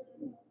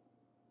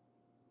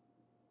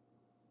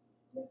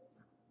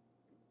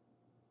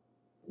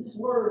 This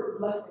word,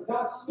 blessing,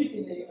 God's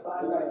speaking to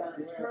anybody right now,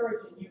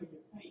 encouraging you in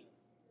your faith.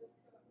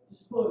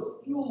 Just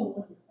put fuel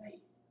in your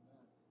faith.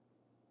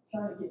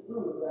 Trying to get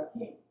through it, but I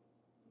can't.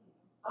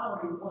 I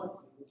don't even want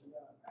to.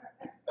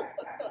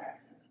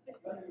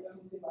 Let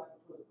me see if I can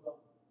put it up.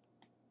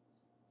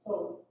 So,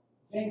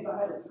 James, I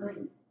had a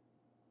dream.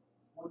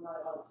 One night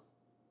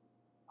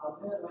I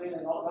was in Atlanta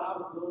and God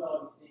was doing all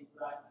these things,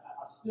 but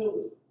I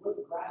still was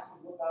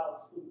grasping what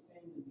God was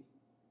saying to me.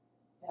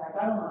 And I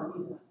got on my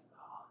knees and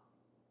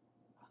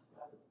I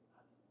said,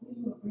 when are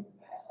you going to bring to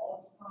pass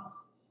all these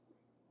promises?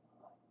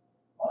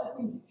 All the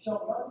things you've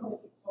shown me, all the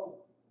things that you've told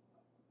me.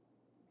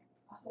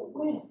 I said,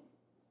 when?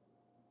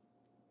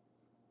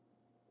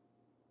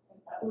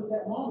 And it was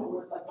that moment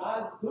where it's like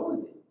God was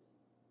doing things,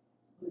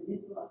 but it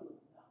didn't feel like it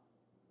was enough.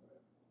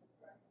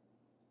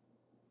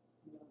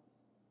 You know?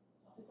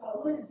 So I said,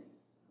 God, when is this?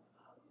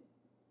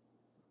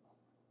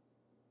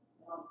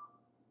 And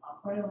I'm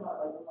praying on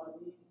my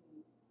knees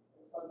and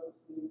if I go to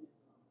sleep,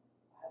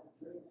 I have a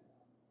dream.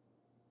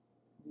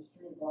 This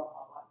dream brought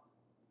my life.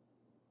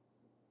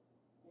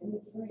 In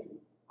the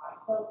dream, I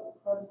felt the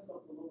presence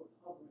of the Lord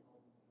hovering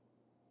over me.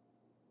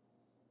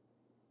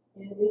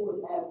 And it was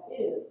as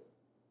if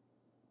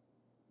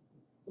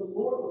the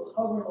Lord was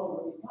hovering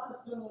over me, kind of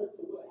similar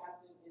to what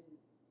happened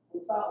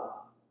with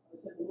Solomon. It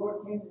said the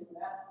Lord came to him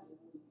and asked him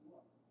who he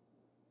was.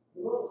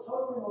 The Lord was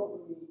hovering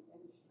over me in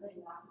this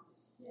dream. I could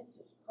just sense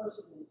His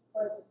person, His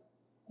presence.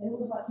 And it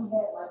was like He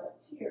had like a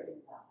tear in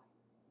His eye.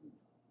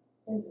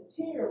 And the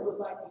tear was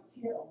like a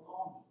tear of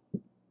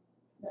longing.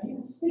 Now, he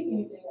didn't speak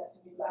anything to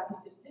me, but I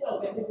could just tell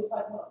that it was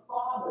like when a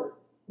father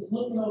is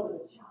looking over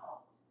the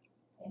child.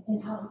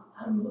 And how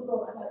you look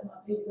over, I got my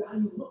baby, how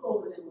you look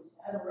over them with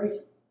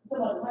adoration. I'm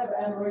talking about the type of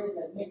adoration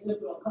that makes them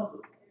feel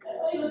uncomfortable.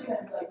 Why are you looking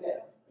at me like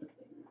that?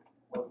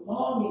 With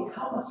longing,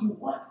 how much you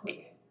want for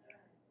them.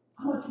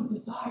 How much you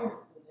desire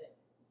for them.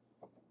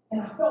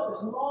 And I felt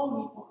this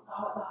longing for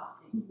God's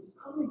eyes. And he was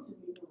coming to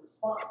me in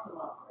response to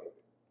my prayer.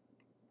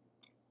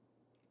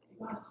 And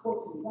God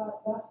spoke to me.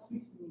 God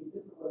speaks to me in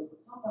different ways. But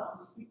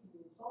sometimes he speaks to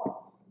me in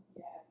songs.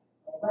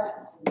 Or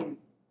raps for me.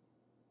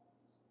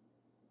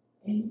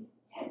 And he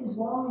had this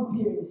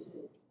longing tear that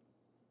said,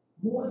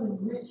 more than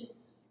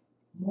riches,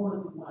 more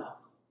than wealth,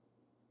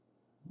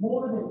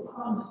 more than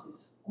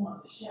promises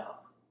on the shelf,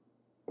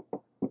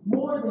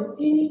 more than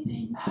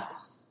anything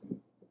else,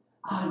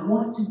 I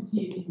want to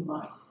give you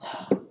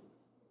myself.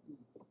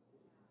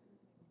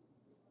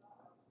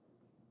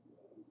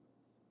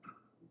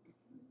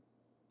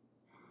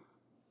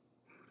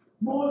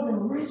 More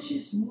than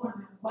riches, more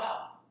than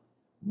wealth,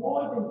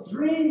 more than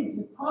dreams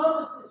and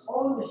promises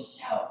on the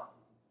shelf,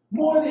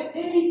 more than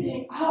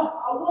anything else,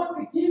 I want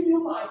to give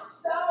you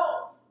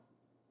myself.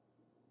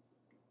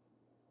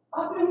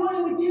 I've been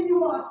wanting to give you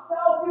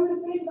myself. You've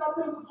been thinking I've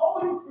been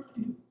withholding from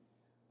you.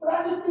 But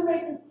I've just been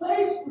making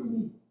place for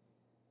me.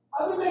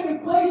 I've been making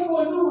place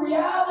for a new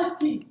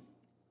reality.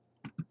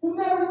 You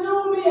never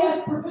knew me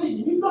as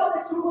provision. You thought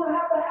that you were going to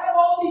have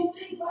all these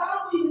things, but I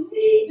don't even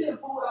need them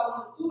for what I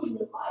want to do in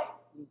your life.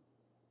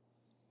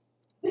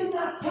 Did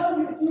not tell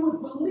you if you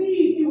would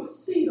believe, you would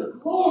see the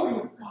glory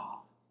of God.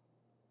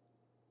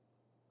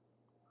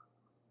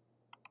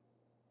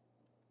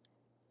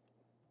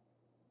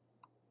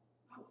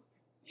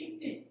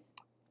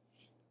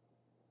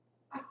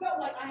 I felt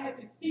like I had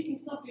been seeking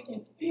something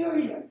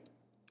inferior.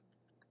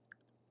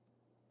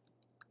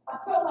 I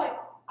felt like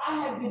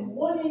I had been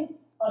wanting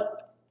a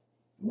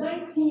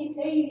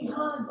 1980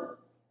 Honda.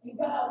 And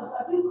God was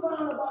like, you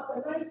crying about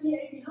the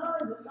 1980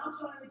 Honda, and I'm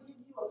trying to give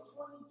you a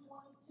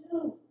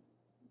 2022.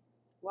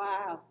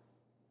 Wow.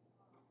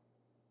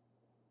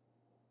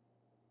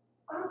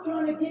 I'm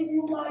trying to give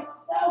you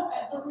myself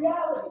as a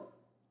reality.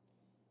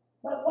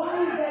 Now,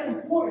 why is that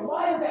important?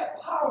 Why is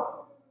that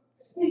powerful?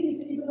 Speaking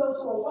to even those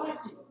who are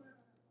watching.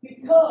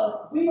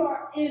 Because we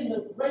are in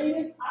the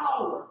greatest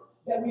hour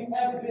that we've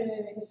ever been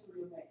in the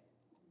history of man.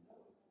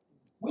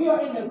 We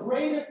are in the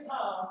greatest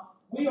time.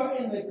 We are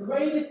in the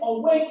greatest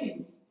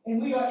awakening.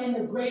 And we are in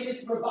the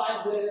greatest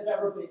revival that has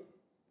ever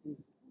been.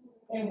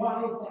 And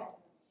why is that?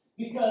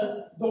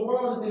 Because the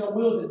world is in a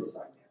wilderness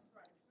right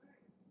now.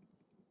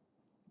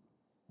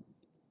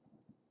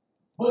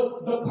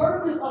 But the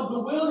purpose of the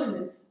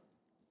wilderness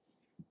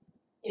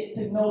is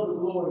to know the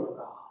glory of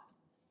God.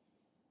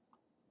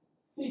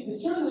 See, the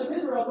children of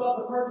Israel thought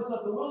the purpose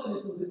of the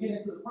wilderness was to get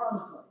into the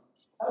promised land.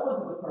 That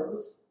wasn't the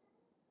purpose.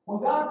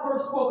 When God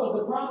first spoke of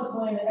the promised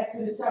land in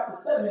Exodus chapter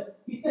 7,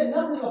 he said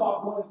nothing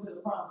about going to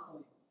the promised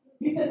land.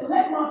 He said,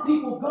 let my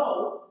people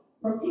go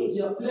from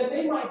Egypt so that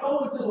they might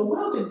go into the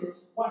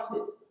wilderness, watch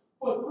this,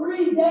 for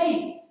 3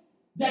 days,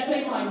 that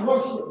they might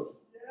worship me.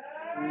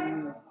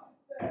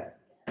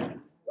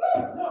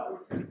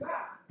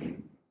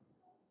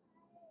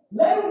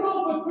 Let them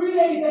go for 3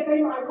 days that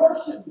they might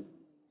worship me.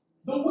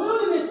 The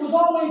wilderness was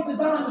always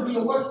designed to be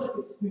a worship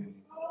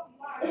experience.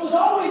 It was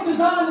always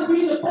designed to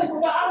be the place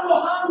where God, I don't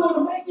know how I'm going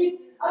to make it.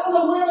 I don't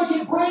know where I'm going to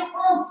get bread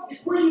from.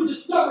 It's where you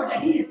discover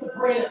that He is the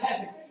bread of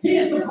heaven. He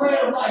is the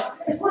bread of life.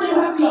 It's where you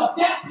have the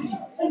audacity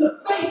in the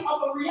face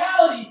of a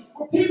reality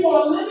where people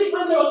are living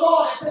under a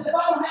law that says, if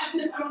I don't have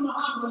this, I don't know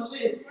how I'm going to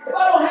live. If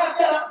I don't have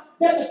that,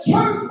 that the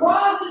church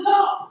rises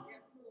up.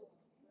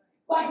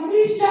 Like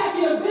Meshach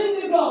and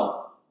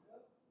Abednego.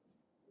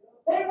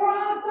 They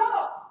rise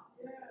up.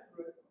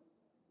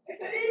 They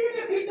said,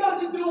 even if He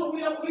doesn't do it,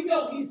 we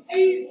know He's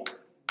able.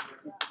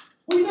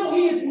 We know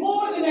He is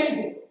more than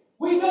able.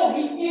 We know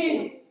He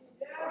is.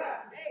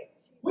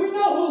 We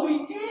know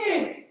who He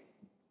is.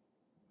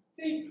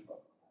 See,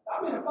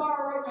 I'm in a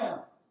fire right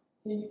now.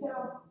 Can you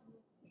tell?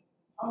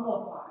 I'm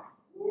on fire.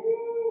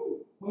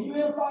 When you're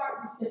in a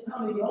fire, it's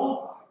time to get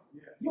on fire.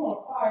 You're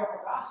on fire.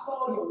 I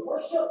saw your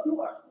worship.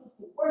 You are supposed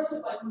to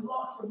worship like you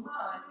lost your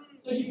mind.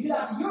 So you get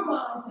out of your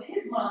mind to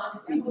His mind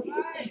and see what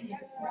He's thinking,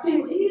 and see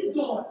what He's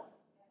doing.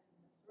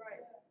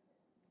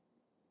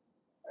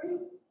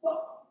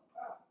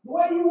 The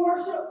way you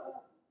worship,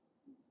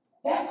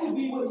 that should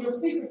be what your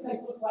secret place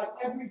looks like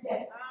every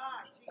day.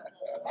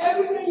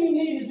 Everything you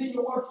need is in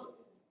your worship.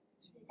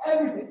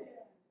 Everything.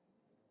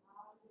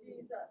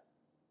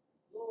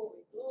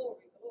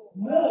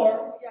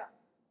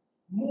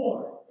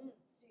 More.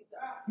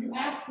 You're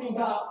asking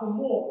God for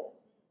more.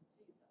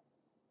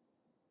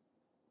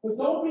 But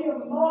don't be a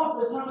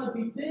martyr trying to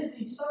be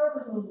busy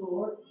serving the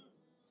Lord.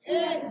 Sit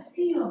at the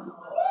feet of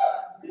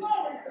the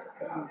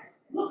Lord.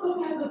 Look up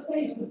at the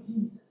face of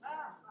Jesus.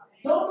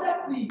 Don't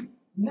let the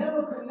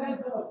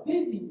Nebuchadnezzar of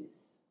busyness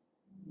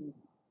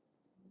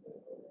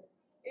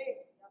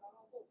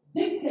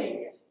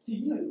dictate to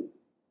you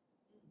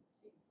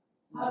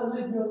how to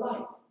live your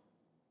life.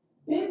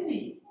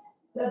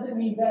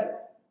 mean better.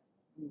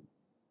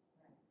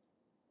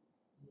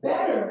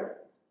 Better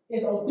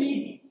is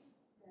obedience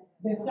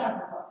than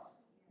sacrifice.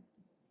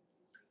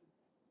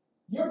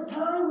 Your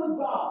time with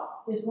God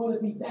is going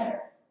to be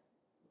better.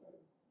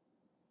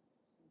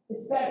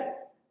 It's better.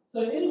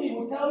 So the enemy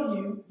will tell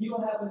you you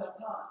don't have enough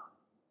time.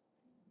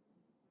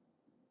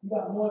 You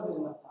got more than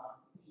enough time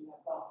because you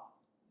have God.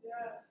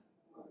 Yes.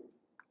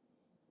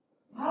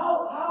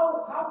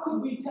 How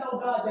could we tell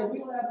God that we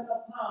don't have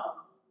enough time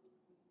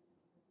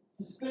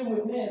to spend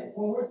with Him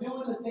when we're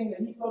doing the thing that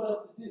He told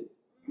us to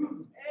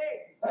do?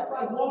 That's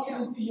like walking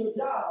into your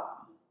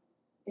job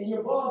and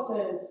your boss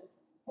says,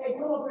 "Hey,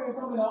 come up here and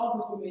come in the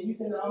office with me." You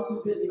say, "No, I'm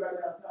too busy right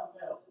now."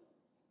 No.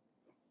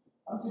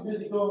 I'm too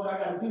busy doing what I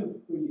got to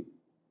do for you.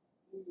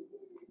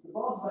 The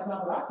boss is like,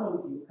 "No, but I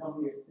told you to come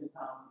here and spend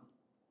time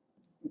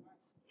with me.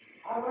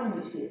 I run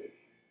this shit."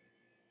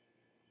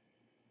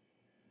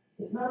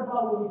 It's not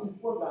about what we do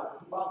for God.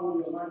 It's about what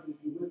we are learning to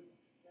do with Him.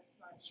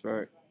 That's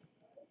right.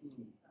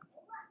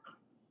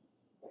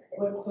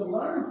 But to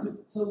learn to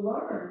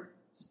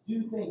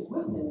do things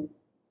with Him,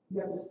 you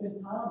have to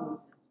spend time with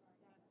Him.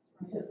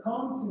 He says,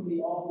 "Come to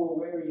me, all who are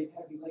weary and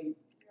heavy laden."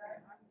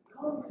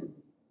 Come to me.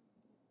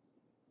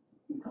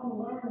 Come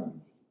learn of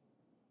me.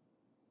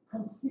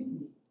 Come seek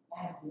me,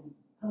 ask me.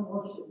 Come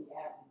worship me,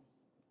 ask me.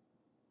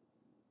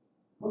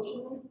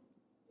 Worship me?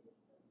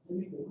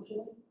 Jamaica, worship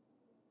me?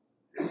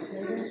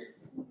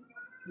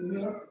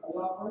 Amen. Are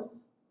y'all friends?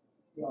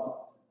 Y'all.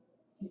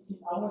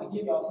 I want to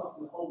give y'all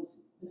something to hold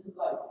to. This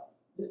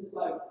is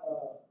like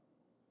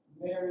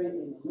Mary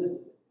and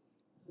Elizabeth.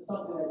 This is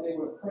something that they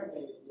were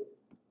impregnated with.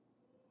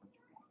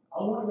 I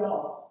want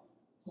y'all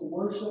to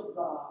worship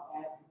God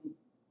as me.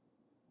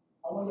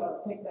 I want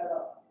y'all to take that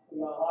up for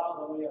your lives. I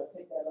want y'all to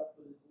take that up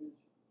for this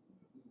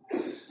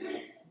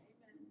ministry.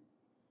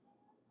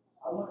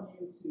 I want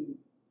you to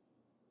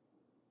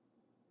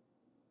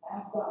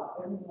ask God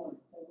every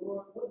morning, say,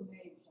 "Lord, what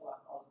name shall I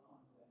call upon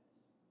you as?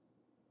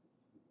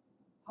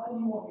 How do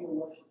you want me to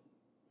worship you?"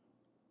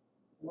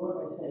 The Lord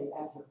may say,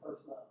 "As your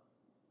first love."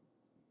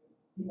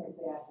 He may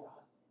say, "As your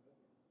husband."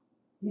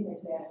 He may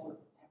say, "As your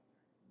protector."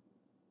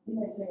 He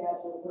may say,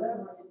 "As your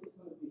whatever it's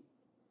going to be."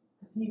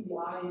 Because He's the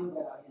I am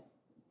that I am.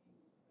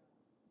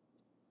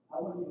 I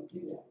want you to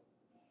do that.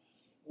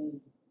 And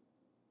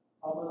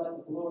I'm going to let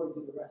the glory do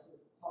the rest of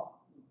the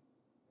talk.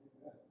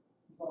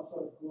 He's going to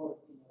show His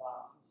glory in your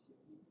lives.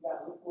 You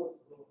got to look forward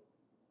to glory.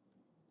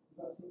 You're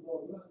going to see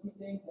glory. You're going to see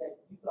things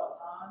that you thought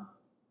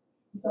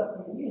you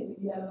didn't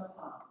think you had enough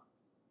time.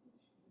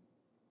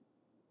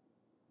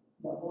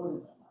 You got more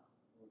than enough time.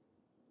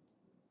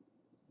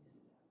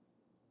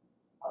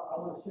 I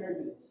want to share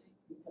you this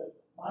because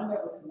my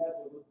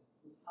Nebuchadnezzar was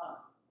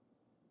time.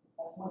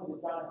 That's one of the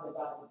giants that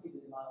God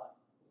defeated in my life.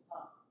 It's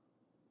time.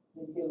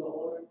 When you get a little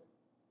older,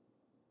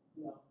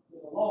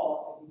 there's a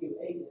law as you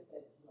get age that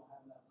says you don't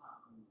have enough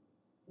time.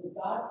 Does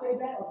God say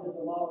that, or does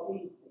the law of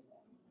age say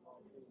that?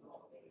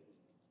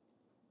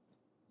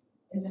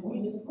 And then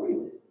we disagree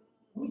with it.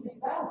 We just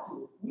bow to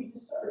it. We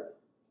just serve it.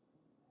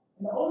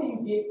 And the older you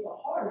get, the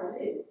harder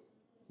it is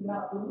to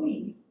not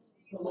believe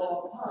the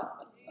law of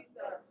time.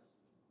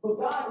 But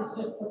God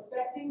is just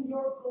perfecting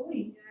your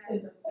belief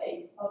in the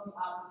face of the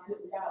opposite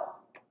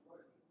reality.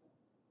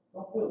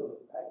 Don't feel good,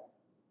 right?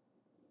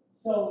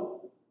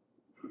 So,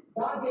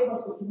 God gave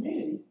us the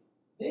community.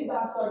 Then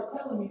God started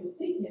telling me to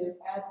seek Him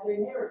as the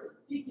inheritance.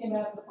 Seek Him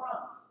as the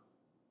promise.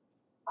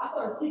 I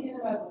started seeking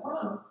Him as the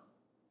promise.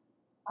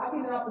 I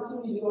get an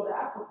opportunity to go to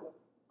Africa.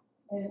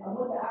 And I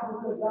went to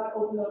Africa. God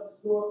opened up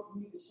this door for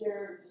me to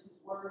share just His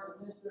word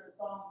and minister a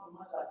song for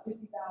money. Like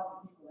 50,000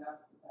 people in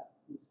Africa.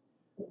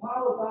 The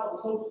power of God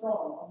was so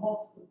strong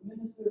amongst the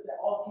ministers that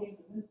all came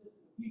to minister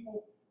to the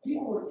people.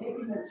 People were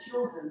taking their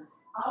children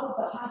out of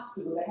the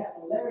hospital that had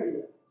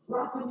malaria,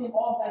 dropping them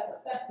off at the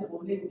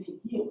festival, and they were being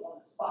healed on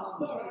the spot.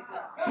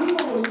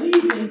 People were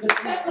leaving the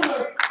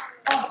secular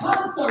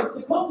concerts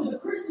to come to the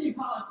Christian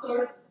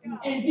concert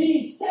and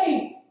being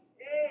saved.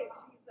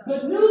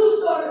 The news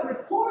started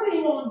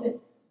reporting on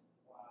this.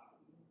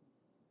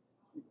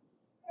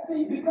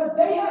 See, because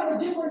they have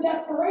a different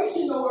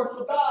desperation to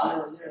worship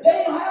God.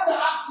 They don't have the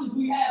options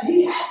we have.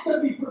 He has to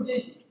be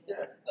provision.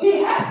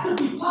 He has to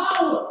be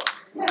power.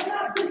 That's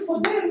not just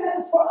for them, that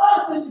is for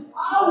us in this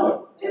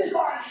hour. It is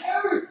our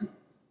inheritance.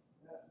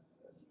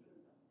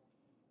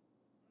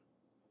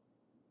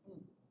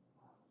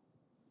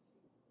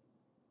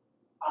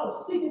 I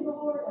was seeking the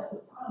Lord as the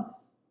promise.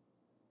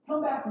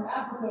 Come back from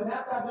Africa, and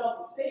after I got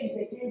off the stage,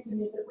 they came to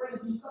me and said, "Brandon,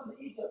 can you come to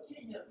Egypt,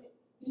 Kenya?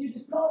 Can you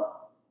just come?"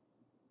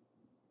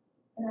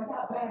 And I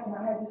got back, and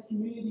I had this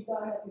community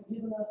God had been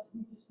giving us.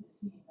 We've just been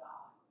seeing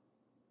God.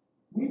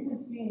 We've been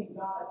seeing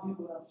God do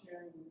what I'm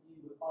sharing with you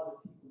with other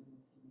people in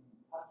this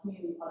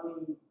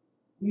community.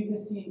 We've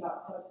been seeing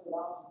God touch the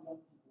lives of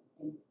young people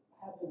and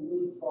have them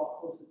really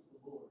draw closer to the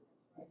Lord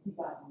and see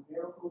God do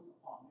miracles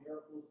upon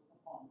miracles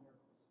upon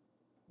miracles.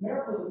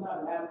 Miracle is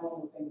not an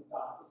abnormal thing of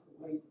God. It's the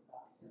ways of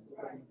God. It's the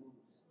way He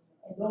moves.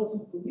 And those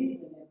who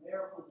believe in Him,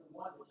 miracles and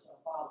wonders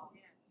shall follow.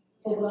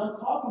 So what I'm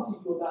talking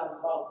to you about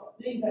is about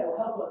things that will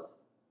help us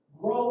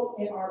grow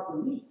in our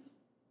belief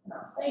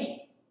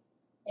faith.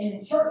 And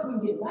in church, we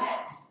can get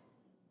lax.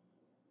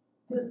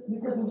 Because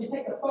we can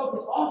take the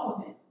focus off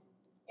of Him.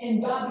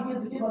 And God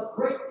begins to give us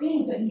great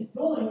things that He's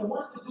doing and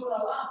wants to do in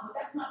our lives, but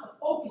that's not the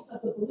focus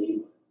of the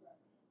believer.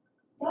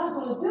 God's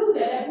going to do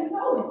that as we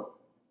know Him.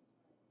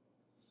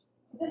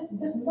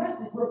 This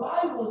message,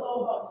 revival, is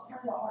all about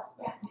just turning our hearts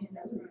back to Him,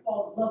 that we would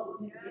fall in love with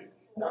Him again,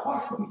 and our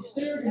hearts will be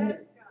stirred in Him.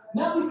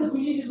 Not because we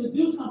need Him to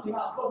do something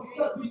else, but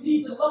because we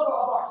need the lover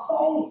of our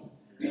souls.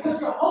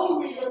 Because you're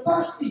hungry, you're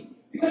thirsty,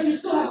 because you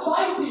still have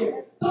life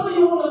here. Some of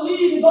you want to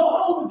leave and go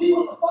home and be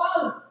with the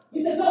Father.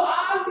 He said, no,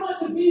 I want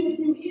to be with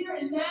you here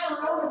and now, and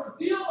I want to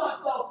reveal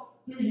myself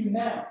through you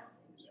now.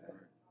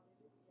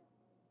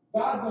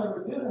 God's going to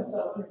reveal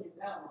Himself through you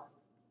now.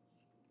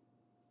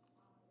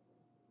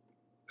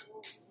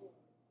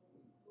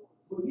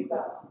 Well, you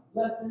got some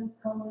blessings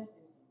coming and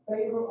some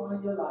favor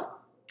on your life.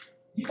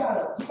 You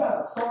got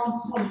a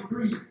Psalm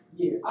 23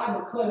 year. I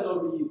declare it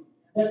over you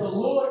that the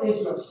Lord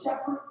is your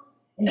shepherd,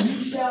 and you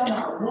shall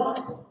not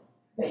want.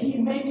 That He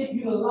maketh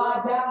you to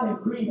lie down in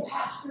green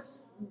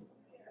pastures.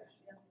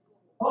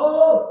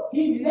 Oh,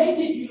 He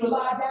maketh you to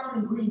lie down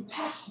in green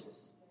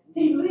pastures.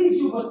 He leads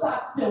you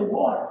beside still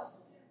waters.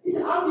 He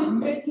said, I'm just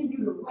making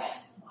you to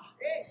rest, my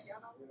friends.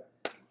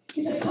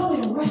 He said,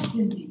 come and rest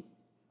in me.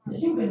 He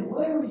says, you've been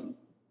weary.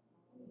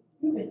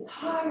 You've been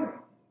tired.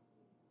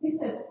 He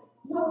says,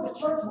 you know what the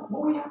church,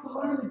 what we have to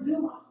learn to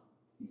do?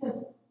 He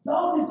says,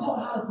 y'all been taught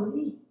how to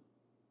believe.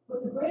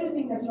 But the greater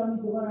thing that y'all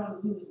need to learn how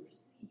to do is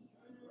receive.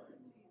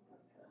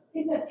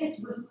 He said, it's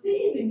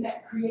receiving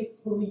that creates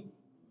believing.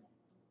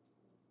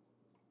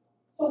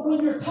 So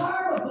when you're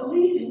tired of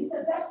believing, he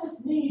says, that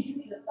just means you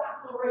need a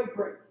Dr. Ray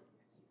break.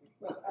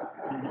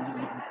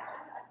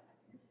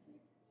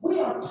 We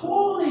are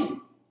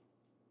toiling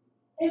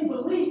in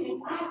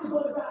believing. I have to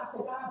go to God and say,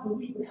 God, I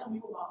believe, but help me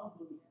with my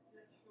unbelief.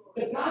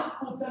 The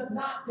gospel does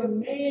not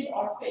demand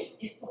our faith.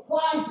 It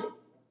supplies it.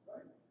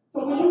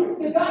 So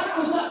when the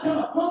gospel is not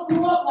trying to pump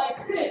you up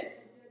like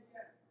this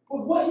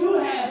with what you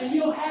have and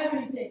you don't have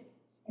anything.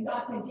 And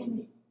God's saying, give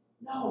me.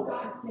 No,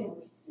 God is saying,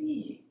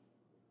 receive.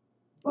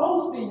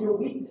 Boast in your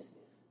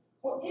weaknesses.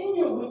 For in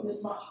your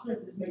weakness, my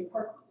strength is made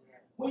perfect.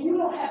 When you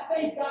don't have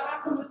faith, God,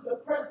 I come into the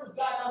presence of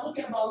God and I look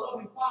at my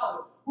loving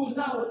Father who is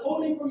not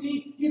withholding from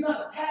me. He's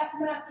not a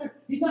taskmaster.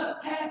 He's not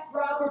a task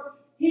driver.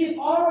 He is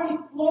already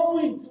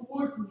flowing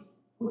towards me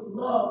with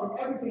love and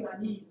everything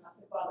I need. And I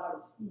say, Father, I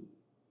receive.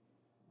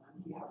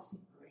 I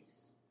receive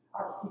grace. I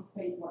receive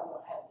faith where I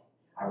don't have it.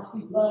 I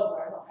receive love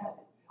where I don't have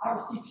it. I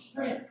receive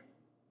strength.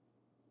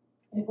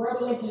 In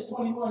Revelation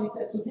 21, he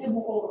says, to him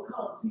who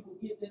overcomes, he will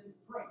give them to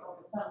drink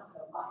of the fountain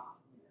of life.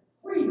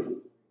 Freely.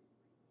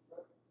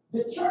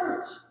 The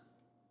church.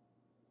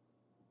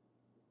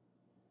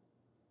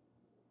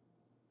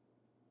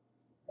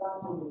 God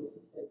told me this.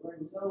 He said,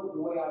 Brandon, you know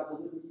the way I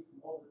deliver you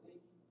from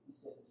overthinking? He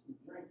said, it's through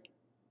drinking.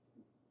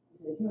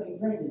 He said, you ain't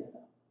drinking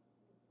enough.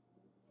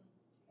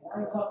 And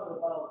I ain't talking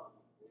about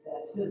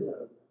that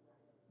scissor.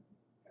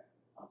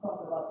 I'm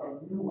talking about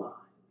that new wine.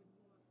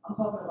 I'm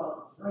talking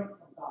about the drink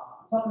from God.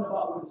 I'm talking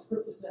about what the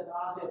scripture says in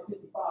Isaiah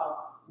 55.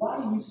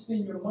 Why do you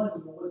spend your money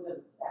on what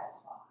doesn't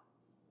satisfy?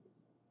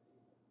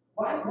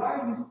 Why are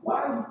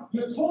you,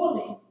 you're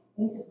toiling,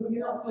 and he says, but you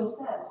don't feel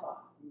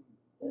satisfied.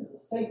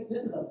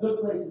 This is a good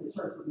place in the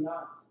church, to be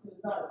honest.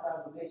 It's not a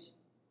condemnation.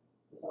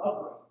 It's an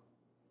upgrade.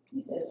 He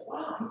says,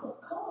 wow. He says,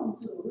 come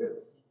to the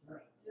rivers and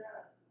drink.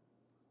 Yeah.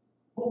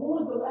 But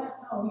when was the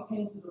last time we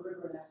came to the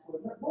river and asked for a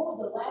drink? When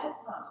was the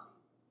last time?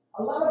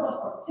 A lot of us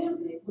are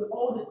tempted with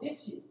old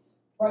addictions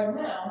right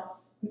now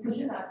because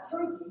you're not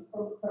drinking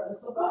from the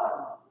presence of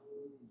God.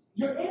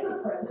 You're in the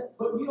presence,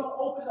 but you don't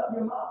open up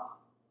your mouth.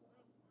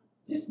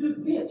 Just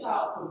be a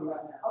child for me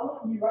right now. I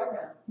want you right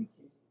now, if you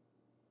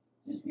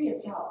can. Just be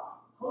a child.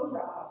 Close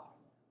your eyes.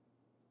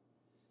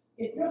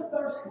 If you're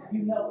thirsty,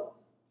 you know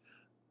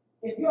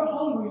it. If you're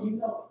hungry, you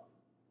know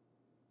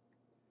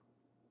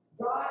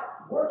it. God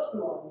works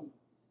through our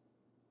needs.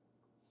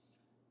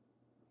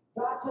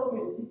 God told me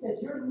this. He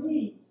says, your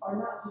needs are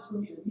not just for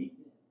me to meet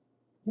them.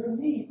 Your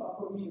needs are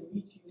for me to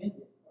meet you in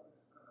them.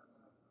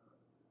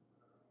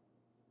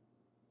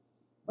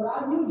 But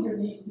I use your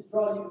needs to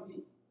draw you to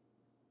me.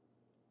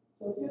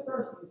 So if you're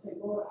thirsty, you say,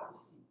 Lord, I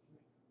receive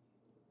drink.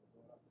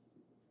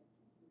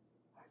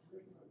 I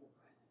drink from your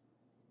presence.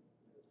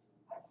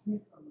 I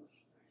drink from your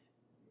strength.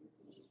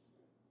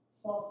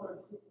 Psalm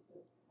 36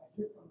 says, I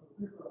drink from the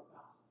river of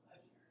God's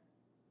pleasure.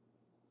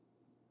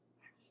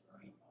 I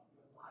drink of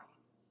your life.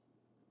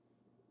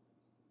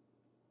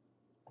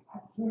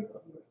 I drink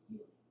of your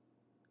healing.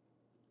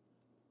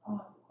 I don't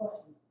have to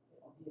question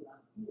if I'm healed.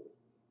 I'm healed.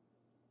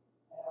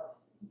 And I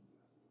receive your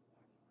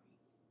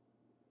healing.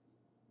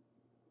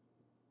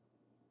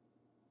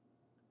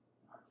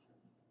 I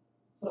drink.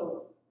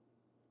 So,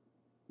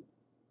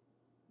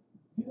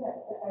 do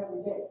that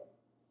every day.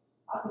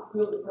 I can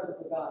feel the presence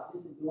of God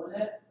just in doing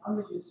that. I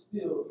mean, you can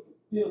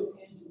feel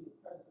tangibly the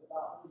presence of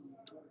God.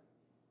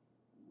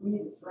 We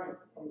need to drink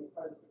from the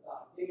presence of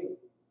God daily.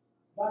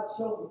 God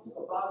showed me, took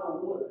a bottle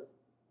of water,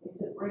 and he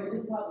said, Brandon,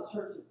 this is how the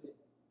church has been.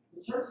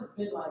 The church has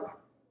been like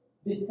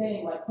been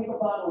saying, like, take a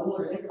bottle of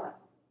water. They're like,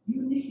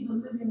 you need the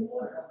living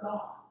water of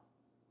God.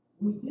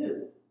 We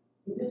do.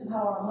 But this is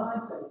how our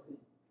mindset has been.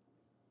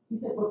 He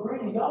said, but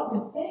Brandon, y'all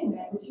been saying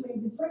that, but you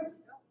ain't been drinking.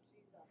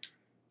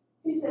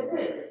 He said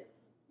this.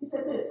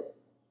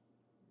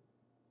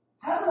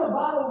 Having a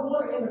bottle of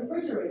water in the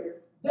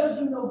refrigerator does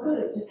you no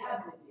good just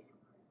having it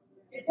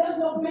there. It does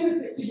no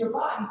benefit to your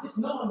body just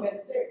knowing that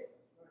it's there.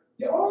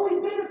 The only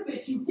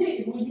benefit you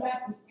get is when you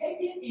actually take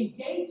it,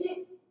 engage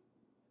it,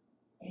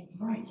 and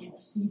drink and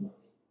receive it.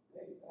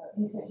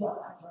 And he said, y'all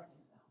not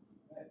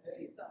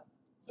drinking enough.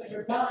 So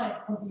you're dying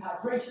from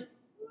dehydration.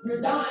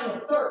 You're dying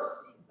of thirst.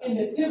 And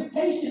the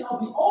temptation of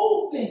the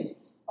old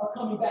things are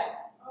coming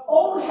back.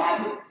 Old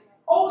habits,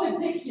 old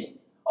addictions,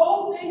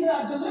 old things that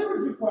I've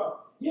delivered you from.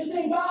 You're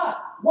saying, God,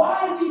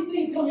 why is these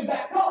things coming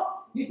back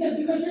up? He says,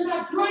 because you're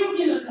not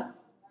drinking enough.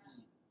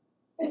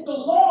 It's the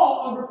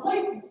law of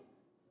replacement.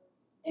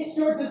 It's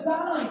your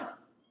design.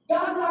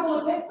 God's not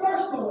going to take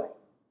thirst away.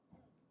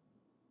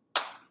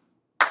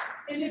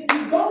 And if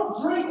you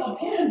don't drink of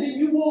Him, then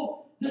you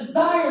will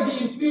desire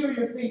the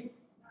inferior thing.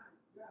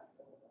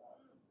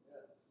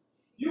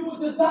 You will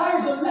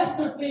desire the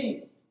lesser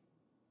thing.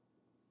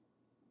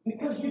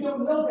 Because you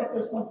don't know that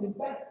there's something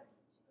better.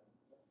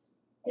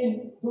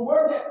 And the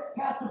word that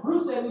Pastor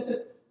Bruce said, he says,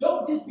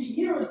 don't just be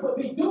hearers, but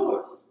be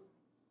doers.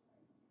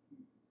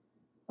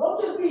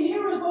 Don't just be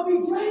hearers, but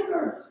be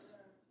drinkers.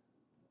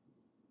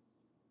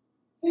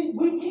 See,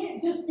 we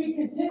can't just be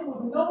content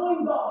with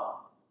knowing God.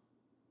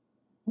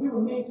 We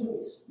were made to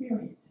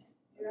experience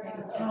Him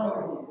and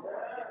encounter Him.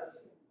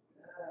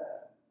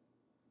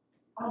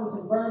 I was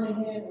in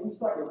Birmingham, and we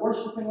started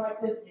worshiping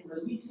like this and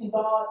releasing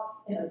God.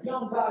 And a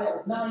young guy that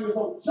was 9 years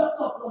old jumped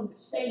up on the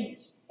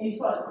stage, and he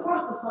started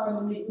prophesying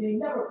to me. And he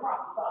never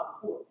prophesied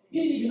before. He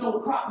didn't even know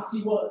what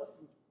prophecy was.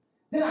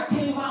 Then I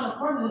came out in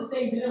front of the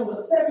stage, and there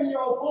was a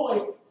 7-year-old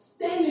boy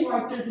standing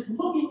right there just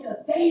looking in a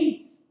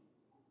daze.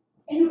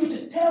 And you could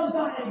just tell that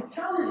God had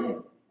encountered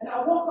him. And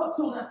I walked up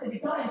to him, and I said,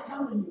 did God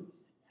encounter you?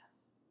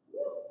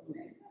 He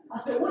said, I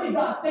said, what did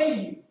God say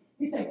to you?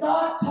 He said,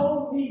 God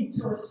told me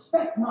to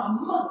respect my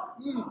mother.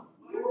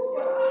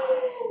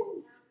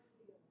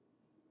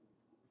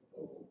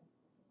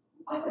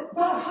 I said,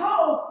 God,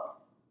 how?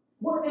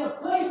 We're in a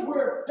place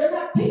where they're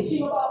not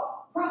teaching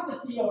about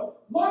prophecy or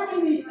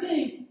learning these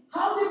things.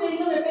 How did they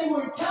know that they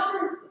were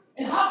encountered?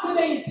 And how could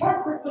they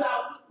interpret what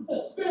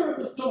the Spirit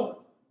was doing?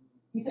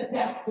 He said,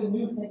 that's the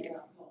new thing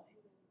that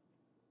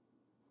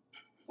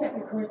I'm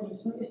doing. 2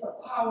 Corinthians 2, it's the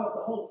power of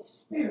the Holy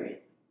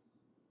Spirit.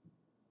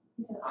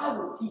 He said, I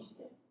will teach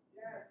them.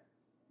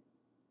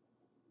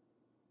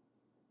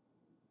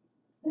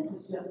 This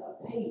is just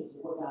a page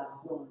of what God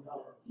is doing.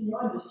 Can you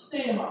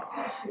understand my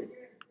passion?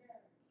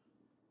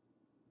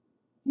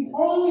 He's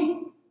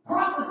only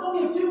promised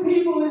only a few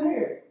people in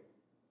here.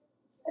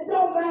 It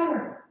don't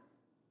matter.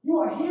 You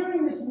are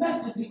hearing this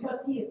message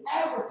because He is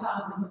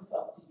advertising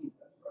Himself to you.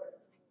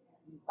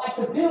 Like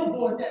the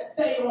billboards that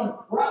say on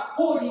Route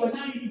 40 or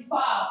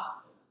 95,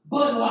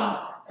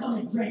 Budweiser, come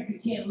and drink, you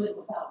can't live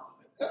without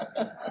me.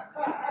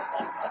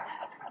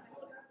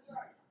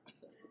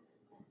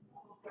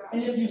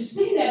 And if you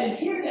see that and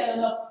hear that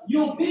enough,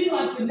 you'll be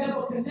like the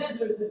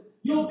Nebuchadnezzars, and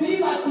you'll be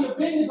like the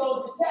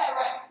Abednego and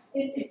Shadrach.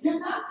 And if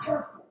you're not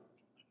careful,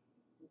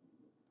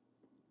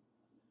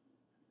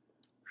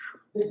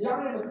 the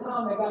giant of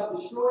Tom that got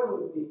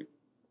destroyed with me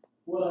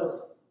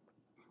was,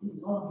 he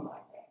was on me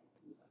like that.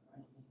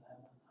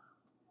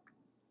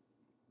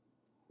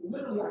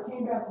 Literally, I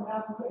came back from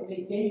Africa and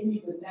they gave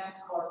me the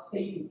NASCAR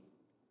stadium.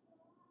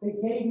 They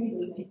gave it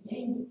to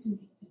me to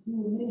do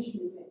a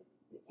ministry event.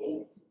 They gave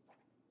it to me.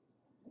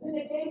 And then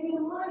they gave me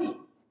the money.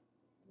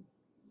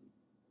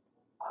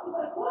 I was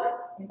like, what?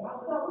 And I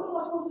was like, what am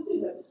I supposed to do?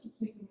 Like, just keep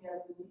seeking me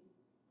as the need.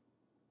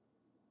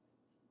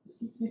 Just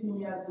keep seeking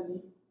me as the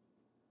need.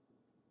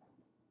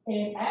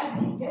 And as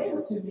He gave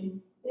it to me,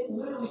 it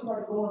literally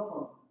started going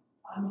from,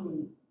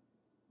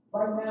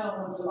 right now,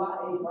 on July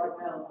 8th,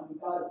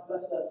 God has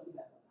blessed us. We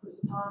have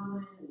Chris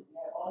Tomlin, and we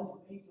have all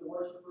these major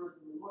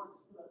worshipers, and the Lord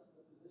just put us in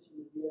a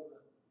position to be able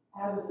to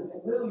have this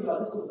event. Literally,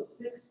 this was a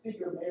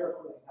 6-figure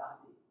miracle that God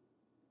did.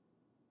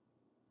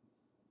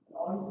 And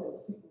all He said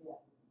was, seek me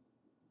out.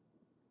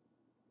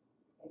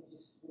 And He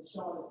just been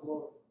showing His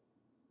glory.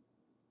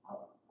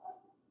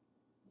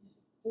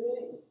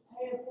 Just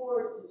paying for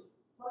it, just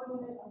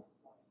funding it.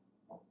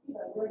 He's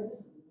like, Greg,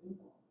 this is the new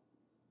norm.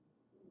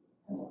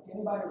 Come on, can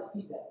anybody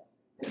see that?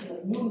 This is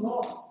a new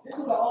norm. This is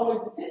what I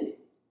always intended.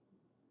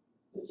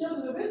 The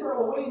children of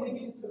Israel were waiting to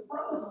get into the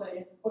promised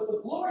land, but the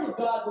glory of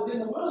God was in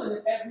the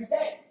wilderness every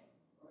day.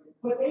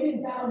 But they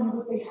didn't value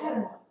what they had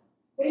enough.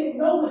 They didn't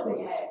know what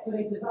they had, so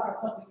they desired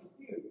something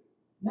inferior,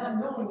 not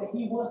knowing that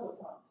He was the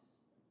promise.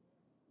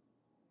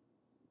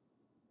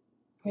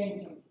 Came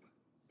to me.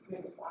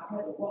 I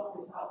had to walk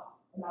this out.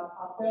 And I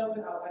fell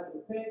in, I had to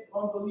repent,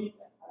 unbelief.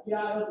 I get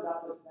out of it, God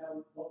says,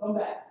 now, don't come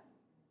back.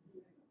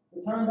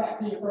 Return back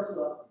to your first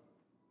love.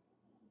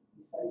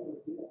 He's faithful to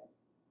do that.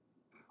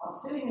 I'm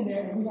sitting in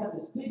there, and we have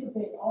this big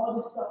event, all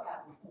this stuff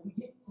happens, and we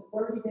get to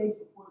 30 days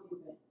before the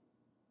event.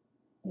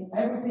 And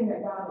everything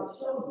that God had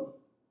showed me,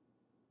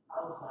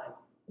 I was like,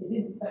 it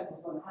didn't expect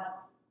was going to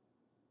happen.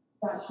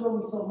 God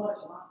showed me so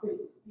much, and my faith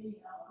was big.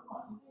 And I was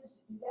like, I'm going to do this,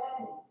 do that,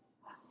 and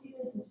I see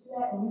this and see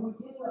that. And we were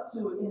getting up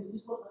to it, and it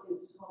just looked like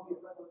it was just going to be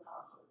a regular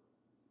concert.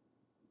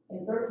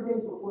 And 30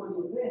 days before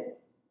the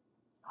event,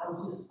 I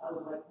was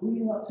like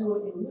leading up to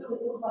it, and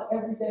literally it was like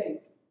every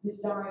day, this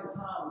giant of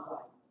time was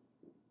like,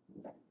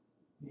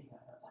 you ain't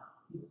got enough time.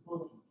 He was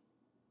bullying me.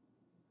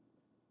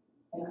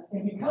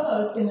 And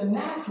because in the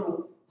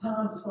natural,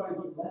 time just started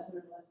getting lesser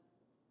and lesser.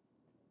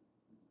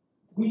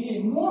 We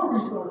needed more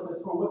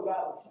resources for what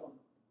God was showing.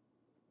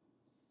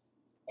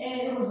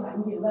 And it was like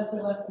we get lesser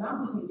and lesser. And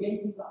I'm just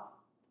engaging God.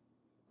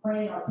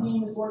 Praying, our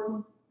team is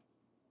working.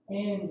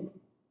 And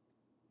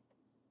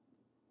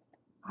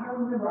I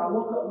remember I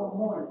woke up one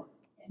morning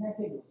and that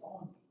thing was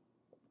on me.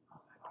 I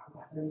was like, all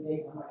right, we got 30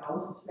 days. I'm like,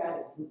 what's the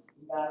strategy?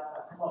 You guys,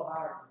 come up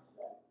higher than the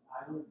strategy.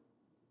 I knew.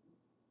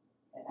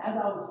 And as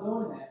I was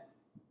doing that,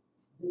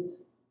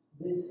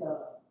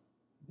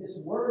 this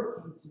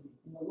word came to me,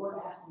 and the Lord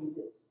asked me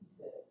this.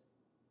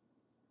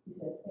 He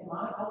says, am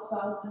I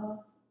outside of time?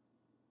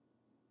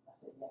 I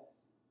said, yes.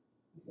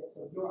 He said,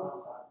 so you're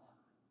outside of time.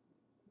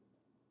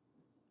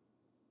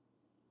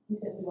 He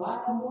said, do I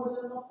have more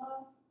than enough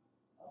time?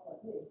 I was like,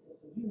 yeah. He said,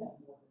 so you have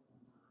more than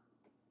enough time.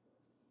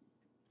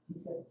 He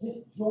said, just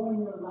join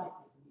your life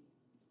with me.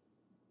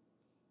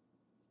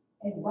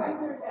 And right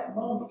there at that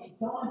moment, it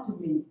dawned to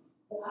me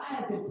that I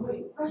had been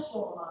putting pressure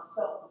on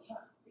myself to try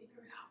to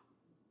figure it out.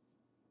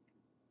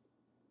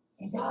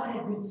 And God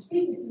had been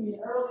speaking to me in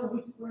earlier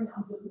weeks, I'm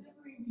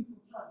delivering you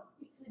from trying to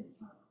fix it and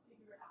trying to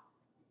figure it out.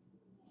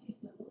 He's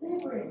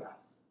delivering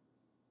us.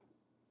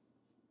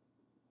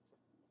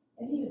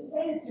 And he was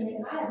saying to me,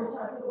 and I had been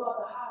trying to think about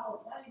the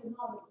how, and I didn't even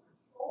know it was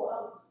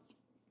control.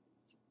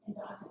 And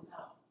God said,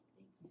 no.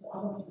 He said, I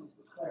want you to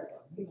declare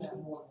that you have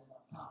more than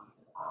enough time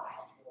because I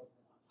have more than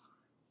enough time.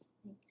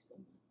 Thank you so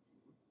much.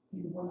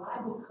 And when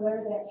I declare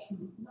that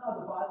truth, you know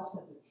the Bible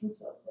says the truth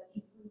shall set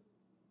you free.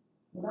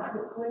 When I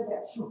declared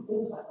that truth, it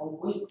was like a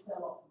weight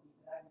fell off of me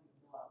that I didn't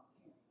even know I was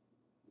carrying.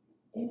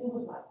 And it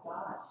was like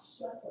God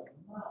shut the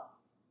mouth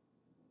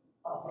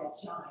of that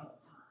giant of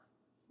time.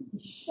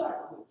 He shut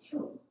it with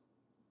truth.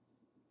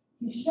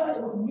 He shut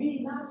it with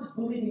me not just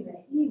believing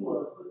that he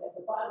was, but that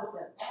the Bible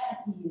says,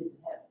 as he is in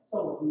heaven, so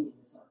are we in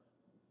this earth.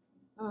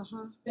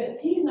 That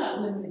if he's not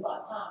limited by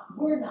time,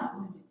 we're not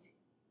limited.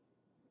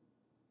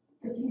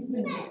 Because he's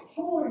been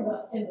maturing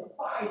us in the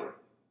fire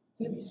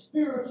to be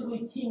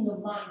spiritually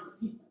kingdom-minded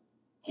people.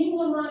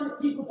 Kingdom-minded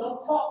people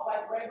don't talk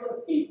like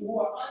regular people who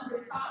are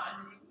under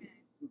time.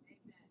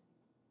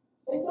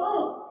 They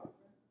don't.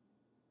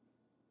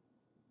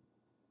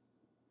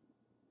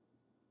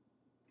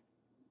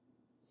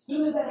 As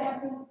soon as that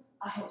happened,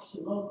 I had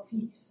shalom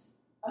peace.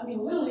 I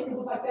mean, literally, it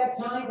was like that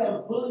giant that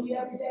was bullying me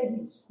every day,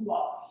 he was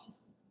squashed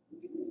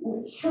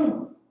with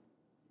truth.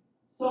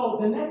 So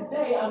the next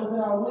day, I was in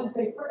our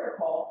Wednesday prayer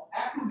call.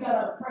 After we got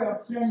out of prayer,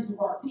 I'm sharing this with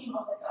our team.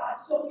 I was like, God,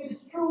 show me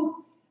this truth.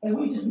 And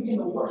we just begin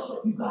to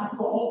worship you, God,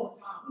 for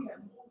overtime.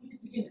 We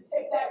just begin to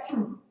take that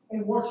truth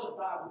and worship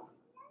God with it.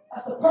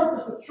 That's the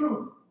purpose of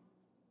truth.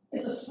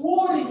 It's a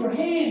sword in your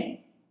hand.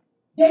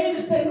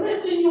 David said,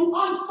 listen, you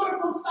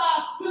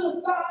uncircumcised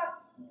Philistine.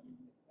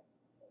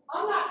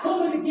 I'm not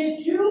coming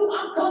against you.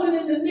 I'm coming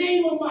in the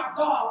name of my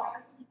God.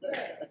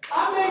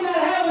 I may not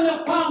have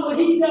enough time, but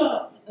he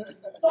does.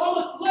 So I'm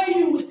going to slay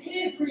you with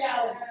his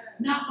reality,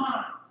 not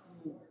mine.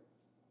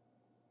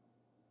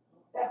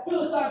 That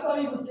Philistine thought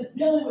he was just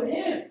dealing with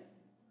him.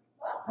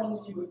 I'm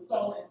coming to you with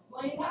stone and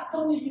slaying. I'm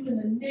coming to you in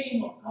the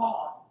name of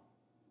God.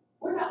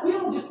 We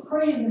don't just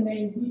pray in the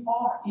name, we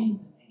are in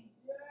the name.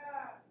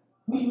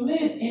 We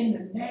live in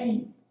the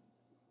name.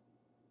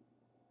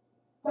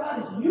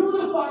 God is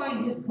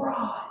unifying his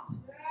bride.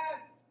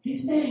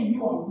 He's saying,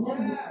 you are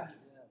one with me.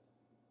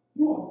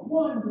 You are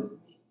one with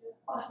me.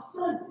 Our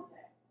son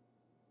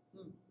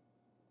did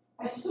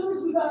that. As soon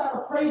as we got out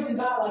of praising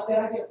God like that,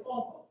 I get a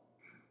phone call.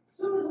 As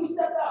soon as we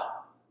stepped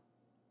out,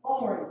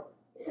 phone rang.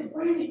 They said,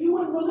 Brandon, you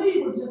wouldn't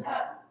believe what just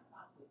happened. I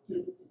said, give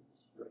it to me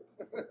straight.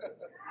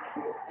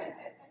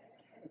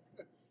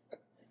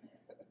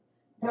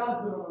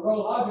 God's been on the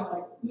road. I've been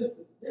like,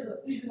 listen, there's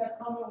a season that's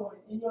coming when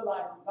in your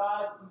life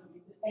God's going to be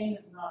this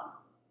heinous nine.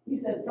 He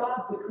says,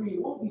 God's decree,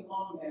 it won't be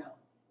long now.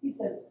 He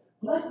says,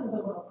 blessings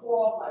are going to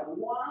pour off like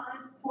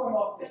wine, pouring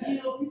off the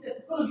hills. He said,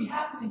 it's going to be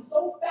happening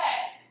so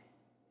fast,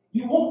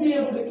 you won't be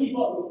able to keep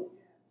up with it.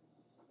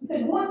 He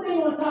said, one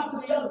thing on top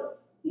of the other.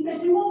 He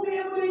says, you won't be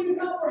able to even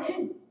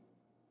comprehend it.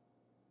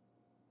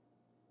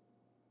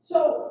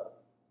 So,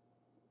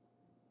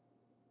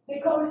 they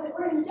called me and said,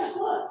 Brandon, guess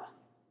what? I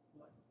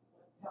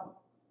said, tell me.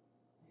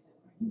 They said,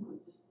 Brandon, you would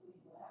just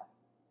believe what happened.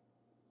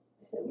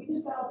 They said, we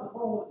just got off the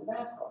phone with the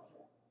NASCAR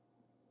track.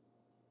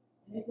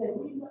 And they said,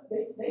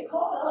 they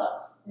called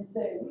us and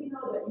said, we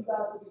know that you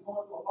guys will be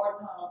going through a hard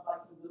time,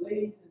 like some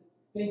delays and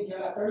things. You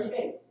got 30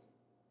 days.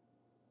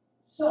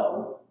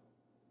 So,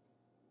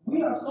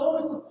 we are so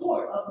in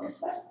support of this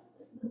festival.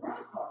 This is the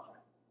NASCAR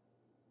track.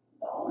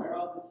 The owner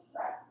of the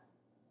track.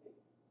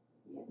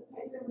 We had to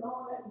pay them and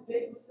all that. The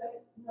date was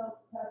set.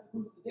 Pastor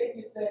Bruce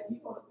David said, you're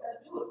going to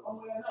do it one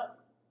way or another.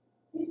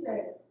 He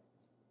said,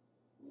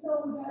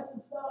 we've had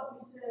some stuff.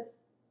 He says,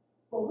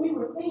 but we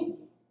were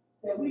thinking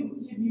that we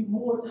would give you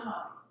more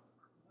time.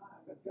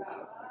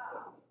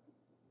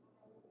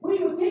 We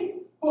were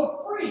thinking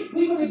for free,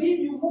 we're going to give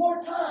you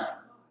more time.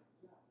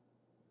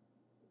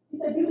 He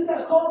said, you just got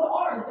to call the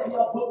artists that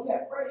y'all booked. We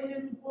had Freddie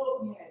Henry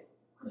book, we had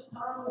Chris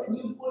Tomlin, we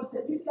had Newsboy. He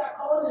said, you just got to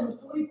call them in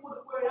 24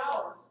 to 48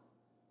 hours,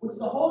 which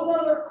is a whole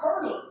other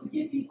hurdle to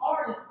get these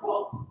artists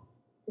booked.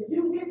 If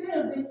you get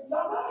them, then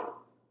y'all got it.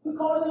 We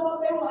called them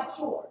up, they were like,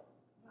 sure.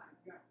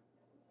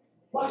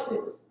 Watch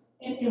this.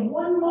 And in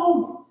one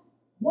moment,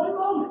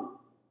 oh,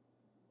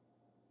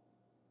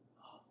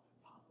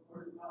 the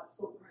word of God is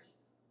so precious.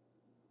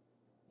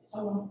 So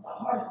the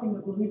hardest thing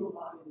to believe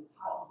about it is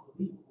how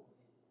unbelievable it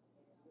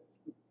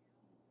is.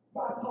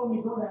 God told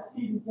me during that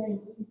season, James,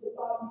 he said, I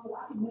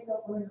can make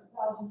up for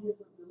 1,000 years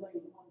of delay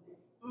in one day.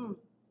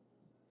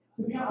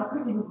 To be honest, I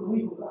couldn't even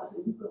believe it, but I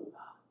said, you go,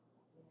 God.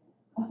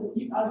 I said, I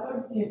know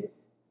you can.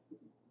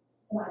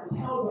 And I just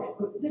held that.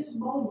 But this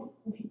moment,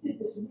 when he did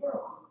this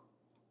miracle,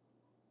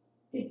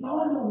 it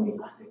dawned on me.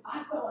 I said,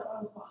 I felt like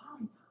I was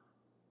behind time.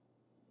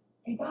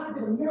 And God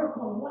did a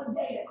miracle in one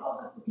day that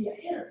caused us to be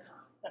ahead of time.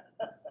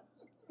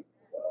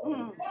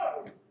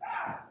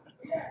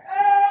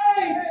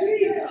 Hey,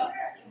 Jesus!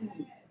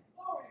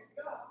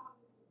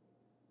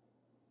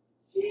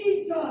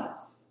 Jesus!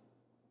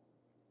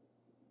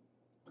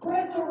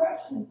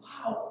 Resurrection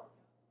power.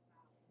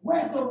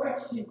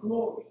 Resurrection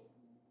glory.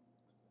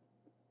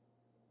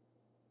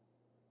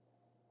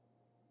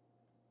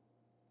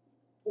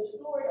 The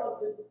story of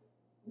the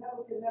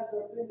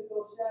Nebuchadnezzar,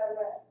 Abednego,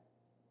 Shadrach,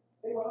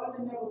 they were under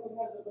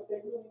Nebuchadnezzar, but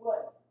they really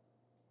wasn't.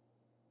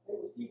 They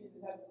were seated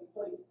in heavenly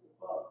places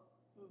above.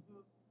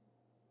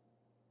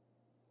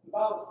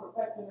 God was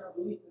perfecting their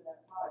belief in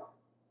that fire.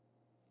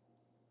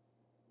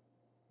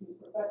 He was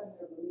perfecting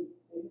their belief.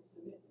 They didn't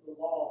submit to the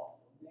law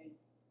of man,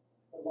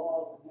 the law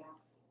of the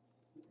natural,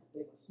 because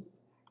they were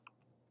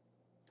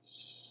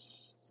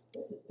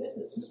supernatural. This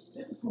is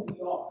who we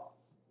are.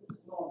 This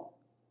is normal.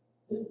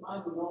 This is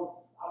my new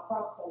normal. I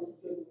prophesy this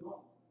is your new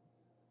normal.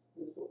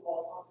 This is what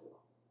Paul talks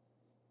about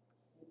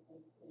in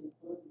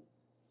Philippians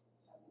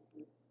chapter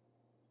 3.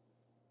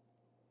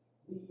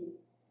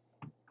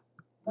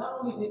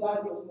 Not only did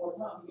God give us more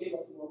time, he gave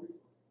us more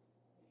resources.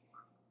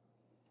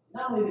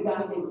 Not only did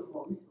God give us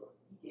more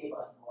resources, he gave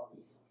us more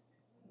resources.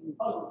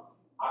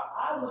 I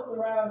looked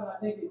around and I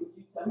think it was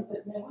you. He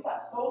said, man, we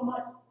got so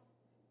much.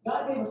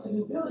 God gave us a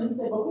new building. He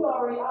said, but we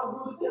already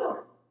outgrew the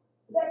building.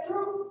 Is that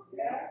true?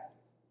 Yeah.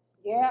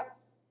 Yeah.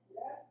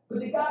 But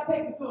did God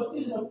take you through a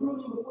season of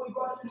pruning before he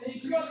brought you to the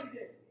increase? Sure he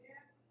did.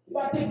 Did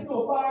God take you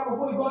through a fire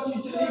before he brought you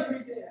to the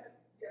increase?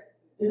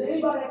 Is there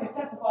anybody that can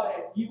testify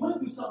that you went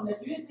through something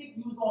that you didn't think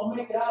you was going to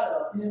make it out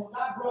of, and then when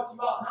God brought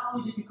you out, not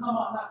only did you come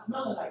out not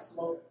smelling like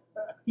smoke,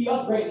 he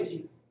upgraded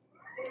you.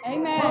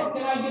 Amen.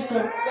 Can I get some?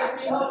 Let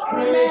me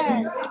upgrade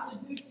you,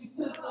 introduce you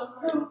to some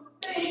new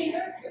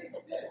things.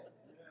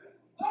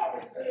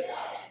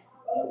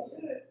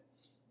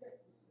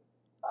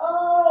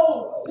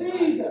 Oh,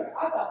 Jesus.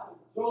 I got some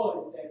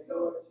joy today,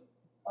 George.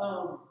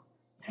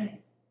 Dang. I'm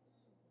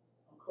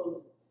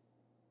closing.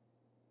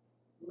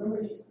 Remember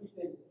these three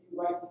things. If you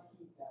write these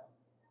keys down,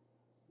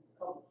 there's a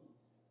couple keys.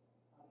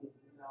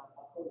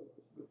 I'll close with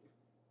the scripture.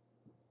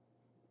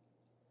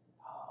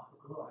 Oh, the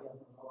glory of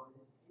the Lord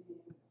is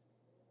here.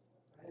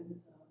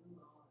 Presence of the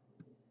Lord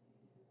is here.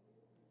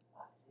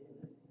 I feel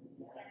it in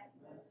the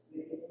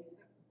atmosphere.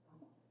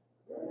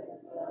 Presence of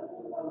the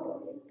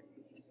Lord is here.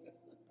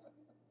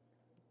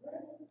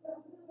 Presence of the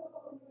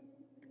Lord is here.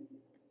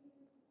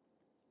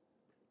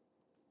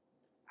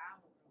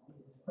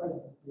 His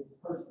presence, his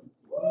person.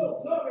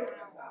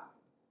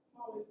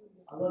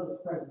 I love his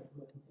presence,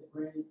 but he said,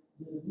 Brandon,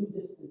 there's a new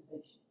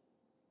dispensation.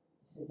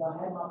 He said, y'all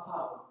had my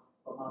power,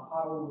 but my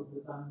power was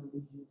designed to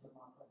lead you to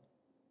my presence.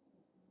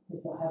 He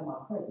said, y'all had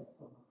my presence,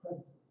 but my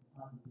presence was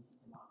designed to lead you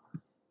to my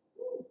presence.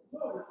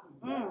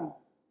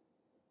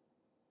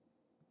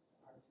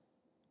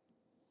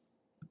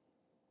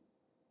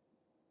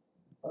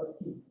 First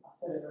key, I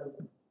said it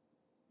earlier.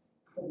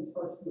 I said these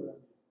first two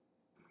earlier.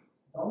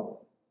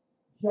 Don't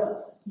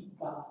just seek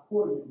God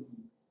for your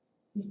needs.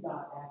 Seek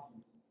God after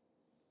you.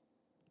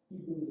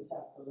 Hebrews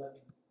chapter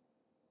 11,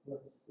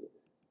 verse 6.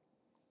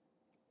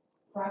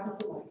 Practice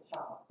it like a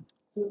child.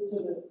 To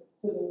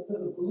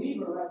the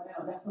believer right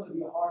now, that's going to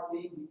be a hard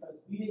thing because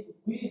we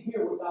didn't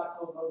hear what God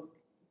told Moses.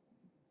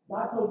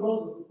 God told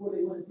Moses before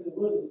they went into the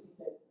wilderness, he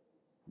said,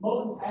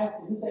 Moses asked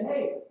him, he said,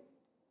 hey,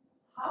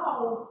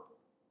 how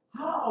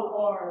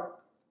are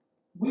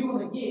we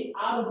going to get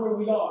out of where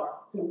we are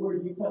to where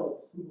you told us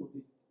we will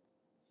be?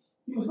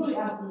 He was really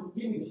asking,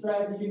 give me the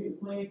strategy, give me the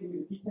plan, give me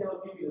the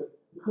details, give me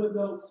the clip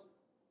notes.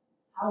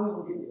 How are we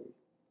going to get there?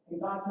 And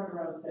God turned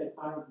around and said,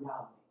 I am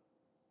Yahweh.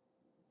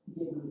 He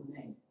gave him his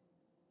name.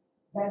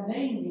 That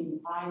name means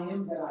I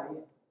am that I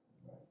am.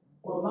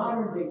 Or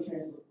modern day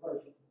version,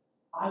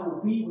 I will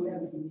be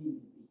whatever you need me to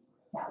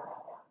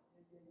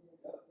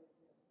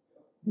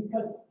be.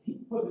 Because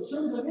for the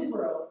children of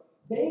Israel,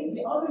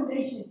 the other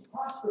nations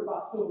prospered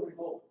by silver and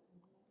gold.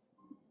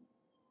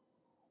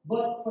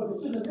 But for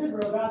the children of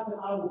Israel, God said,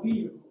 I will be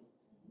your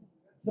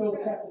gold. Job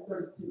chapter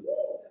 32.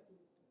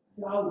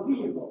 So I will be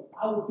your gold.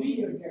 I will be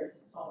your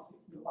inheritance, Psalm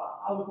 65.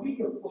 I will be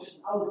your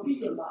portion. I will be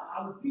your life.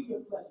 I will be your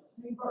pleasure.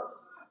 Same verse.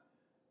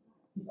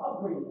 He's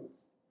upgrading us.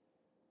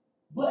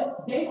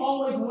 But they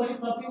always wanted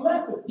something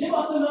lesser. Give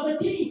us another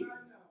king.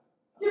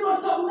 Give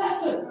us something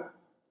lesser.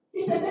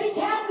 He said they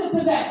captive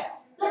to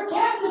that. They're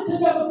captive to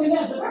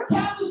Nebuchadnezzar. They're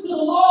captive to the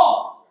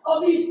law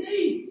of these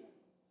things.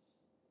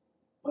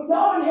 But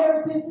your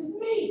inheritance is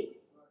me.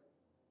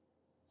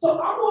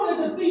 So I'm going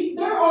to defeat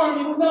their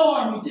army with no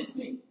army, just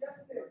me.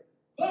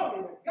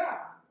 Glory to God.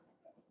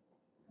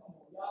 Come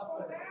on, y'all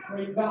say,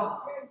 praise God.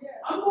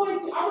 I'm going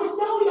to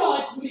show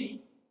y'all it's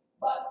me,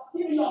 but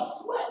giving y'all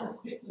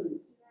sweatless victories.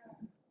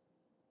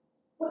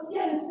 But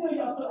yet and still,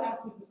 y'all still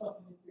asking for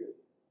something inferior.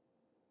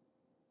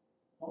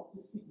 Don't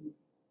just seek me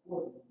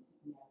for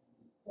them.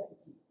 Second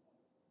key.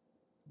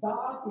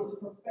 God is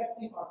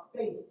perfecting our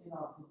faith in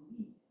our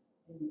belief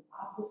in the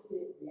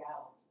opposite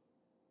reality.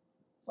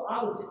 So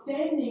I was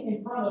standing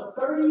in front of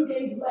 30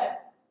 days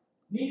left,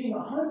 needing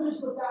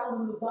hundreds of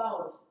thousands of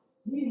dollars,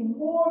 needing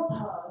more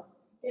time,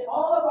 and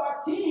all of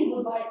our team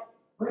was like,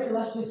 Brandon,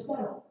 let's just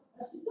settle.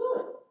 Let's just do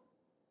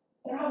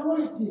it. And I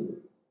wanted to.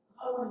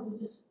 I wanted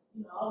to just,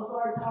 I was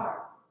already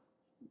tired.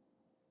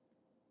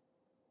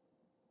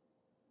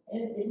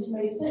 And it just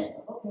made sense.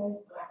 Okay,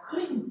 but I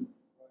couldn't.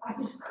 I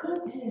just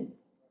couldn't.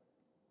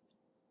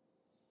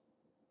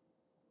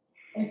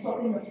 And so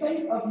in the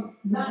face of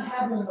not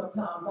having enough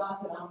time, God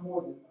said, I'm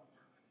more than enough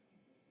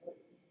time.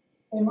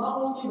 And my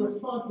only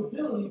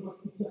responsibility was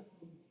to just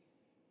believe.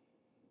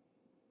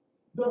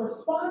 The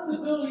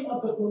responsibility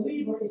of the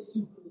believer is to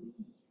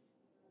believe.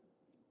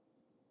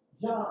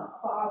 John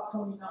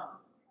 5:29.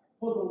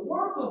 For the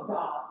work of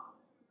God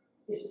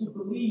is to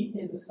believe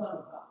in the Son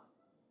of God.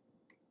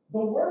 The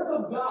work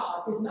of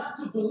God is not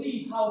to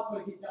believe how it's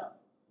going to get done.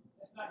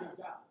 That's not your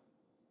job.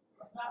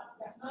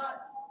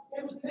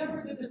 It was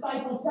never the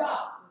disciples'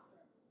 job.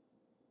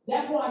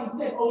 That's why he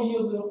said, oh, you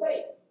little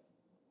faith.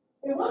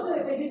 It wasn't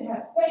that they didn't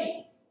have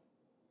faith.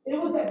 It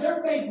was that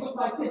their faith looked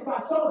like this.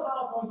 God, show us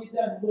how it's going to get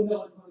done, and we'll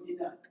know it's going to get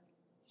done.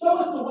 Show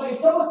us the way.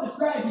 Show us the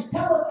strategy.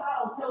 Tell us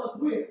how. Tell us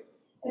where.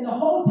 And the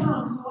whole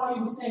time, this is why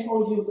he was saying,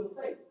 oh, you little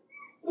faith.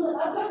 He was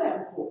like, I've done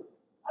that before.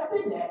 I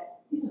did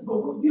that. He says,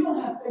 but you don't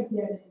have faith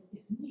yet,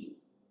 it's me.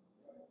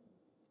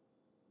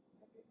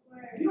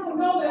 You don't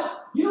know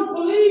that. You don't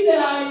believe that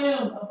I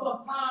am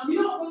above time.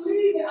 You don't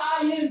believe that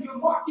I am your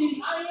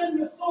marketing. I am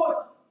your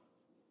source.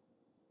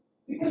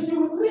 Because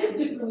you would live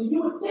differently.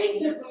 You would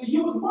think differently.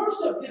 You would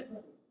worship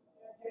differently.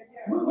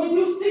 When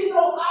you see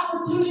no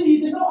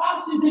opportunities and no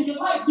options in your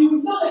life, you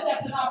would know that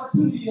that's an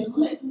opportunity to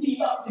lift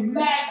me up and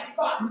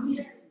magnify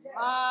me.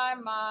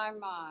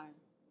 My.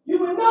 You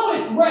would know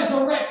it's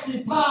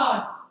resurrection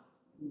time.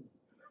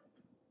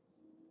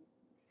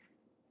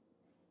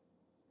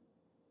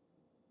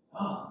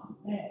 Oh,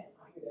 man.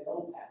 I hear that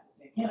old pastor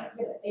saying, can I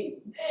get an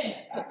amen?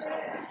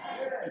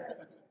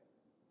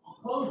 I'm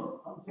closing.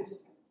 I'm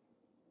just...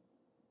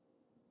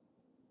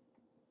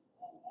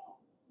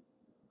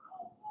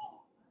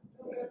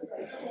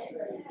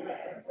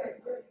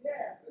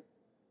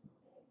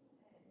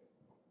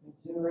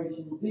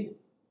 Generation Z,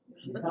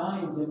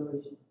 Zion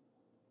generation.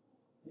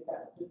 They got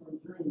a different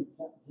dream,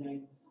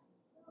 James.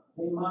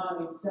 Their mind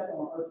ain't set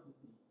on earthly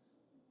things.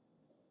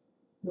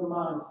 Their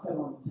mind is set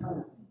on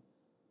eternal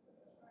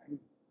things.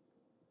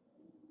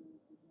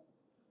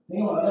 They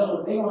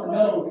want to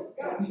know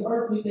that these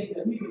earthly things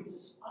that we can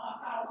just,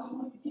 God, we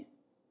want to get.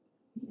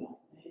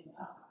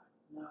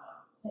 Nah,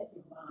 set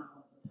your mind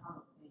on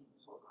eternal things.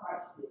 What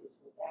Christ is,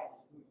 what that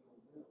is where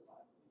your real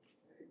life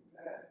is.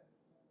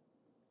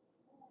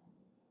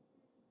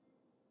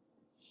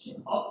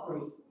 Should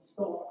upgrade,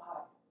 go up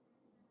higher.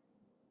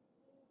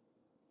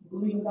 You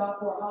believe in God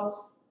for a house?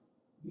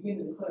 Begin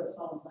to declare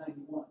Psalms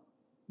 91.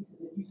 He says,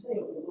 if you say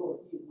of the Lord,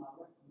 He is my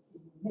refuge,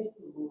 and you make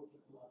the Lord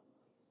your dwelling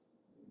place.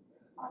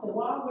 I said,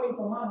 while I'm waiting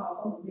for my house,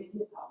 I'm going to make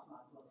His house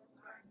my dwelling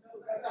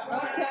place.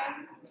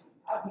 Okay.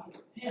 I'll be in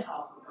the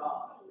penthouse with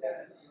God.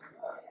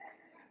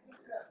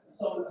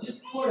 So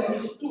just for that,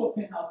 He just threw a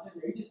penthouse in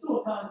there. He just threw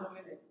a condo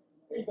in there.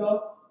 There you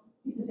go.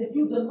 He says, if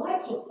you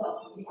delight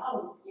yourself in me, I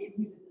will give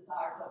you the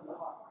desires of your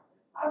heart.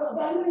 I go,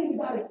 God, you don't even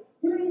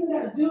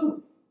gotta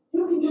do.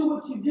 You can do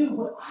what you do,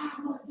 but I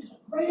want there's a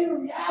greater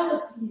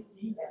reality in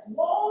me that's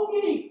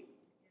longing.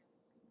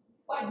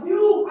 Like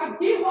you, I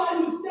get why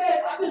you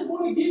said, I just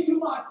want to give you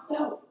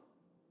myself.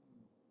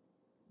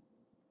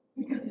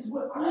 Because it's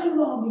what I'm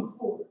longing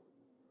for.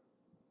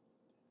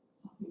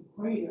 Something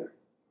greater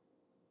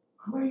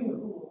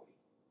glory.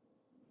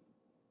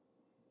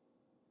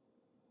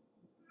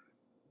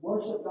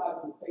 Worship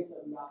God in the face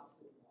of the opposite.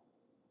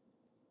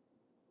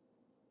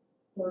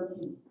 Third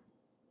key.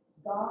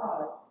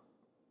 God,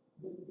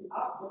 the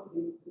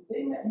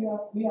thing that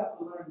we have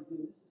to learn to do,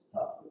 this is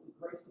tough, but the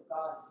grace of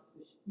God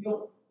is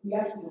sufficient. We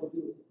actually don't do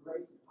it. The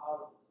grace and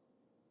power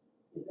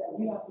is that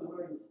we have to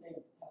learn to stand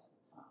the test of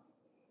time.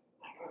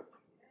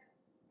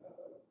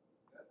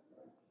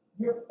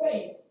 your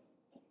faith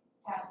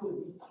has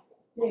to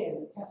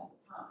stand the test of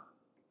time.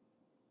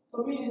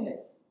 So meaning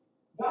this,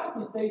 God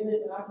can say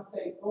this and I can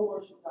say, go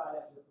worship God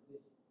as your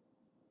position.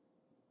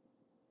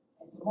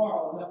 And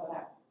tomorrow nothing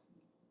happens.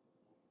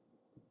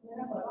 And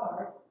that's like, all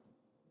right.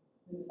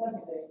 Then the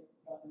second day,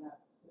 nothing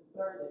happens. Then the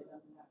third day,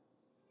 nothing happens.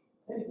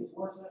 Then it gets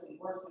worse and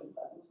worse and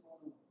like, what's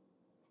going on?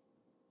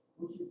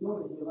 What you're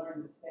doing is you're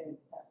learning to stand the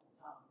test of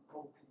time and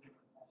hold to your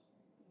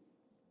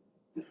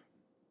confession.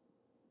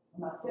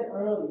 When I said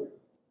earlier,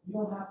 you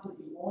don't have to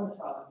be on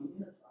trial to be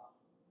in a trial.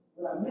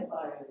 What I meant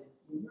by that is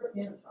when you're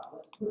in a trial,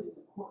 let's put it in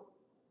a court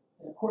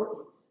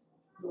case.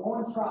 You're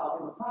on trial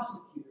and the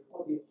prosecutor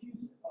or the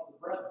accuser of the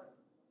brethren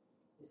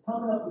is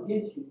coming up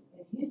against you,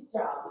 and his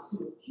job is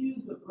to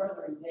accuse the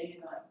brethren day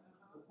and night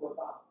before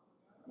God.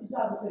 His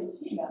job is to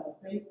say, he ain't got no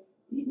faith.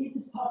 He's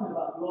just talking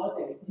about you all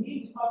day. He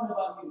ain't just talking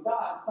about you.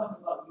 God is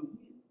talking about you.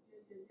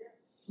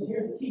 So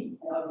here's the key.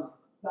 God,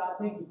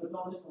 thank you for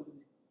throwing this one to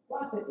me.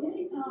 God said,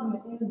 anytime the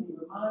enemy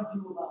reminds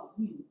you about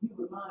you, you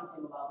remind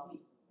him about me.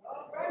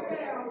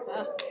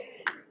 That's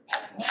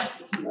the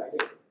master key right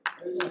there.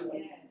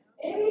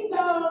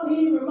 Anytime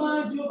he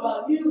reminds you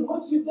about you,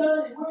 what you've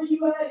done, and where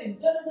you at, and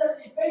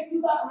in faith,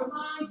 you got to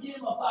remind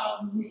him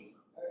about me.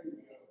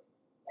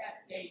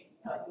 That's David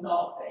cutting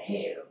off the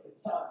head of the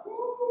child.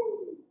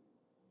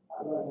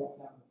 I love that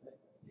sound effect.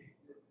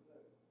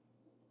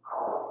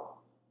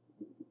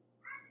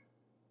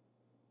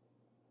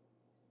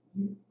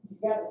 You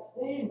got to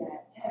stand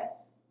that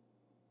test.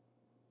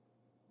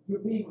 You're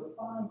being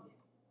refined in it.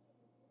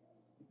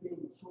 You're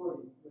being matured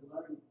in it. You're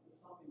learning.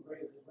 There's something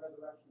greater. There's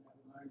resurrection that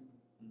we're learning.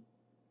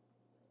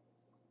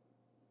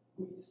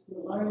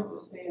 We're learning to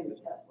stand the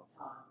test of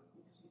time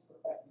because he's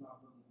perfecting our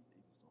belief.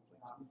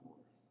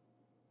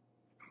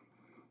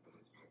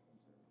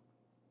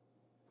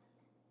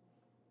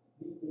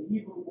 The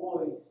Hebrew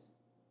boys,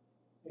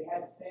 they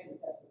had to stand the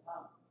test of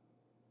time.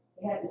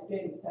 They had to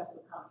stand the test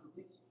of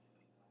contradiction.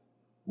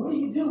 What do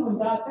you do when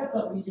God says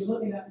something and you're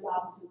looking at the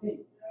opposite thing?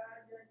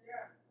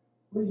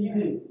 What do you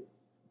do?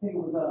 I think it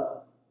was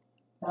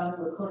down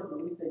to a clerk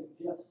when he said,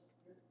 you just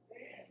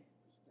stand.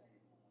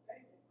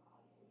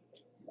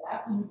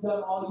 After you've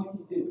done all you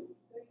can do.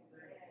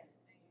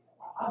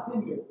 I've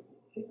been here.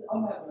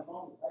 I'm having a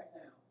moment right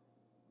now.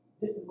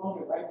 This is a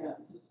moment right now.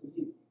 This is for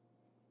you.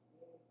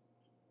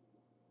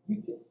 You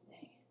just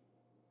stand.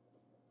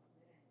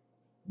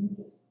 You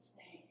just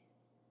stand.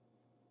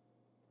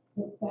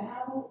 The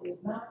battle is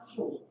not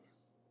yours.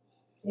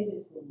 It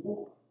is the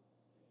Lord's.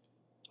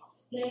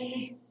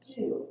 Stand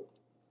still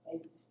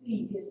and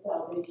see his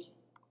salvation.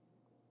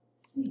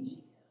 See Jesus.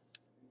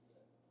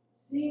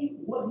 See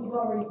what he's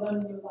already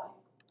done in your life.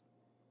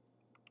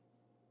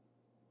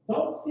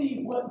 Don't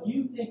see what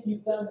you think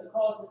you've done to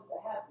cause this to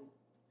happen.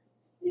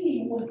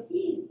 See what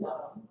he's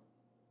done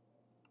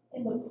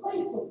in the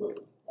place of what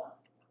he's done.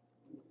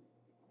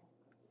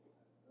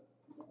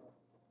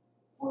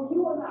 For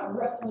you are not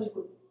wrestling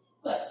with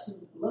flesh and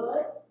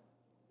blood.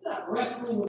 You're not wrestling with